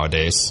tough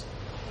nowadays.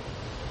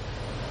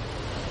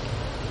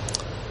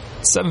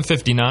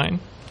 7:59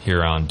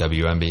 here on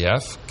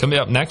WMBF. Coming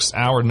up next,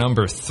 hour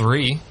number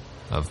 3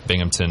 of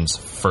Binghamton's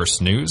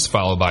First News,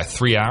 followed by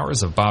 3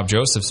 hours of Bob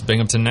Joseph's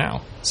Binghamton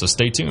Now. So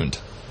stay tuned.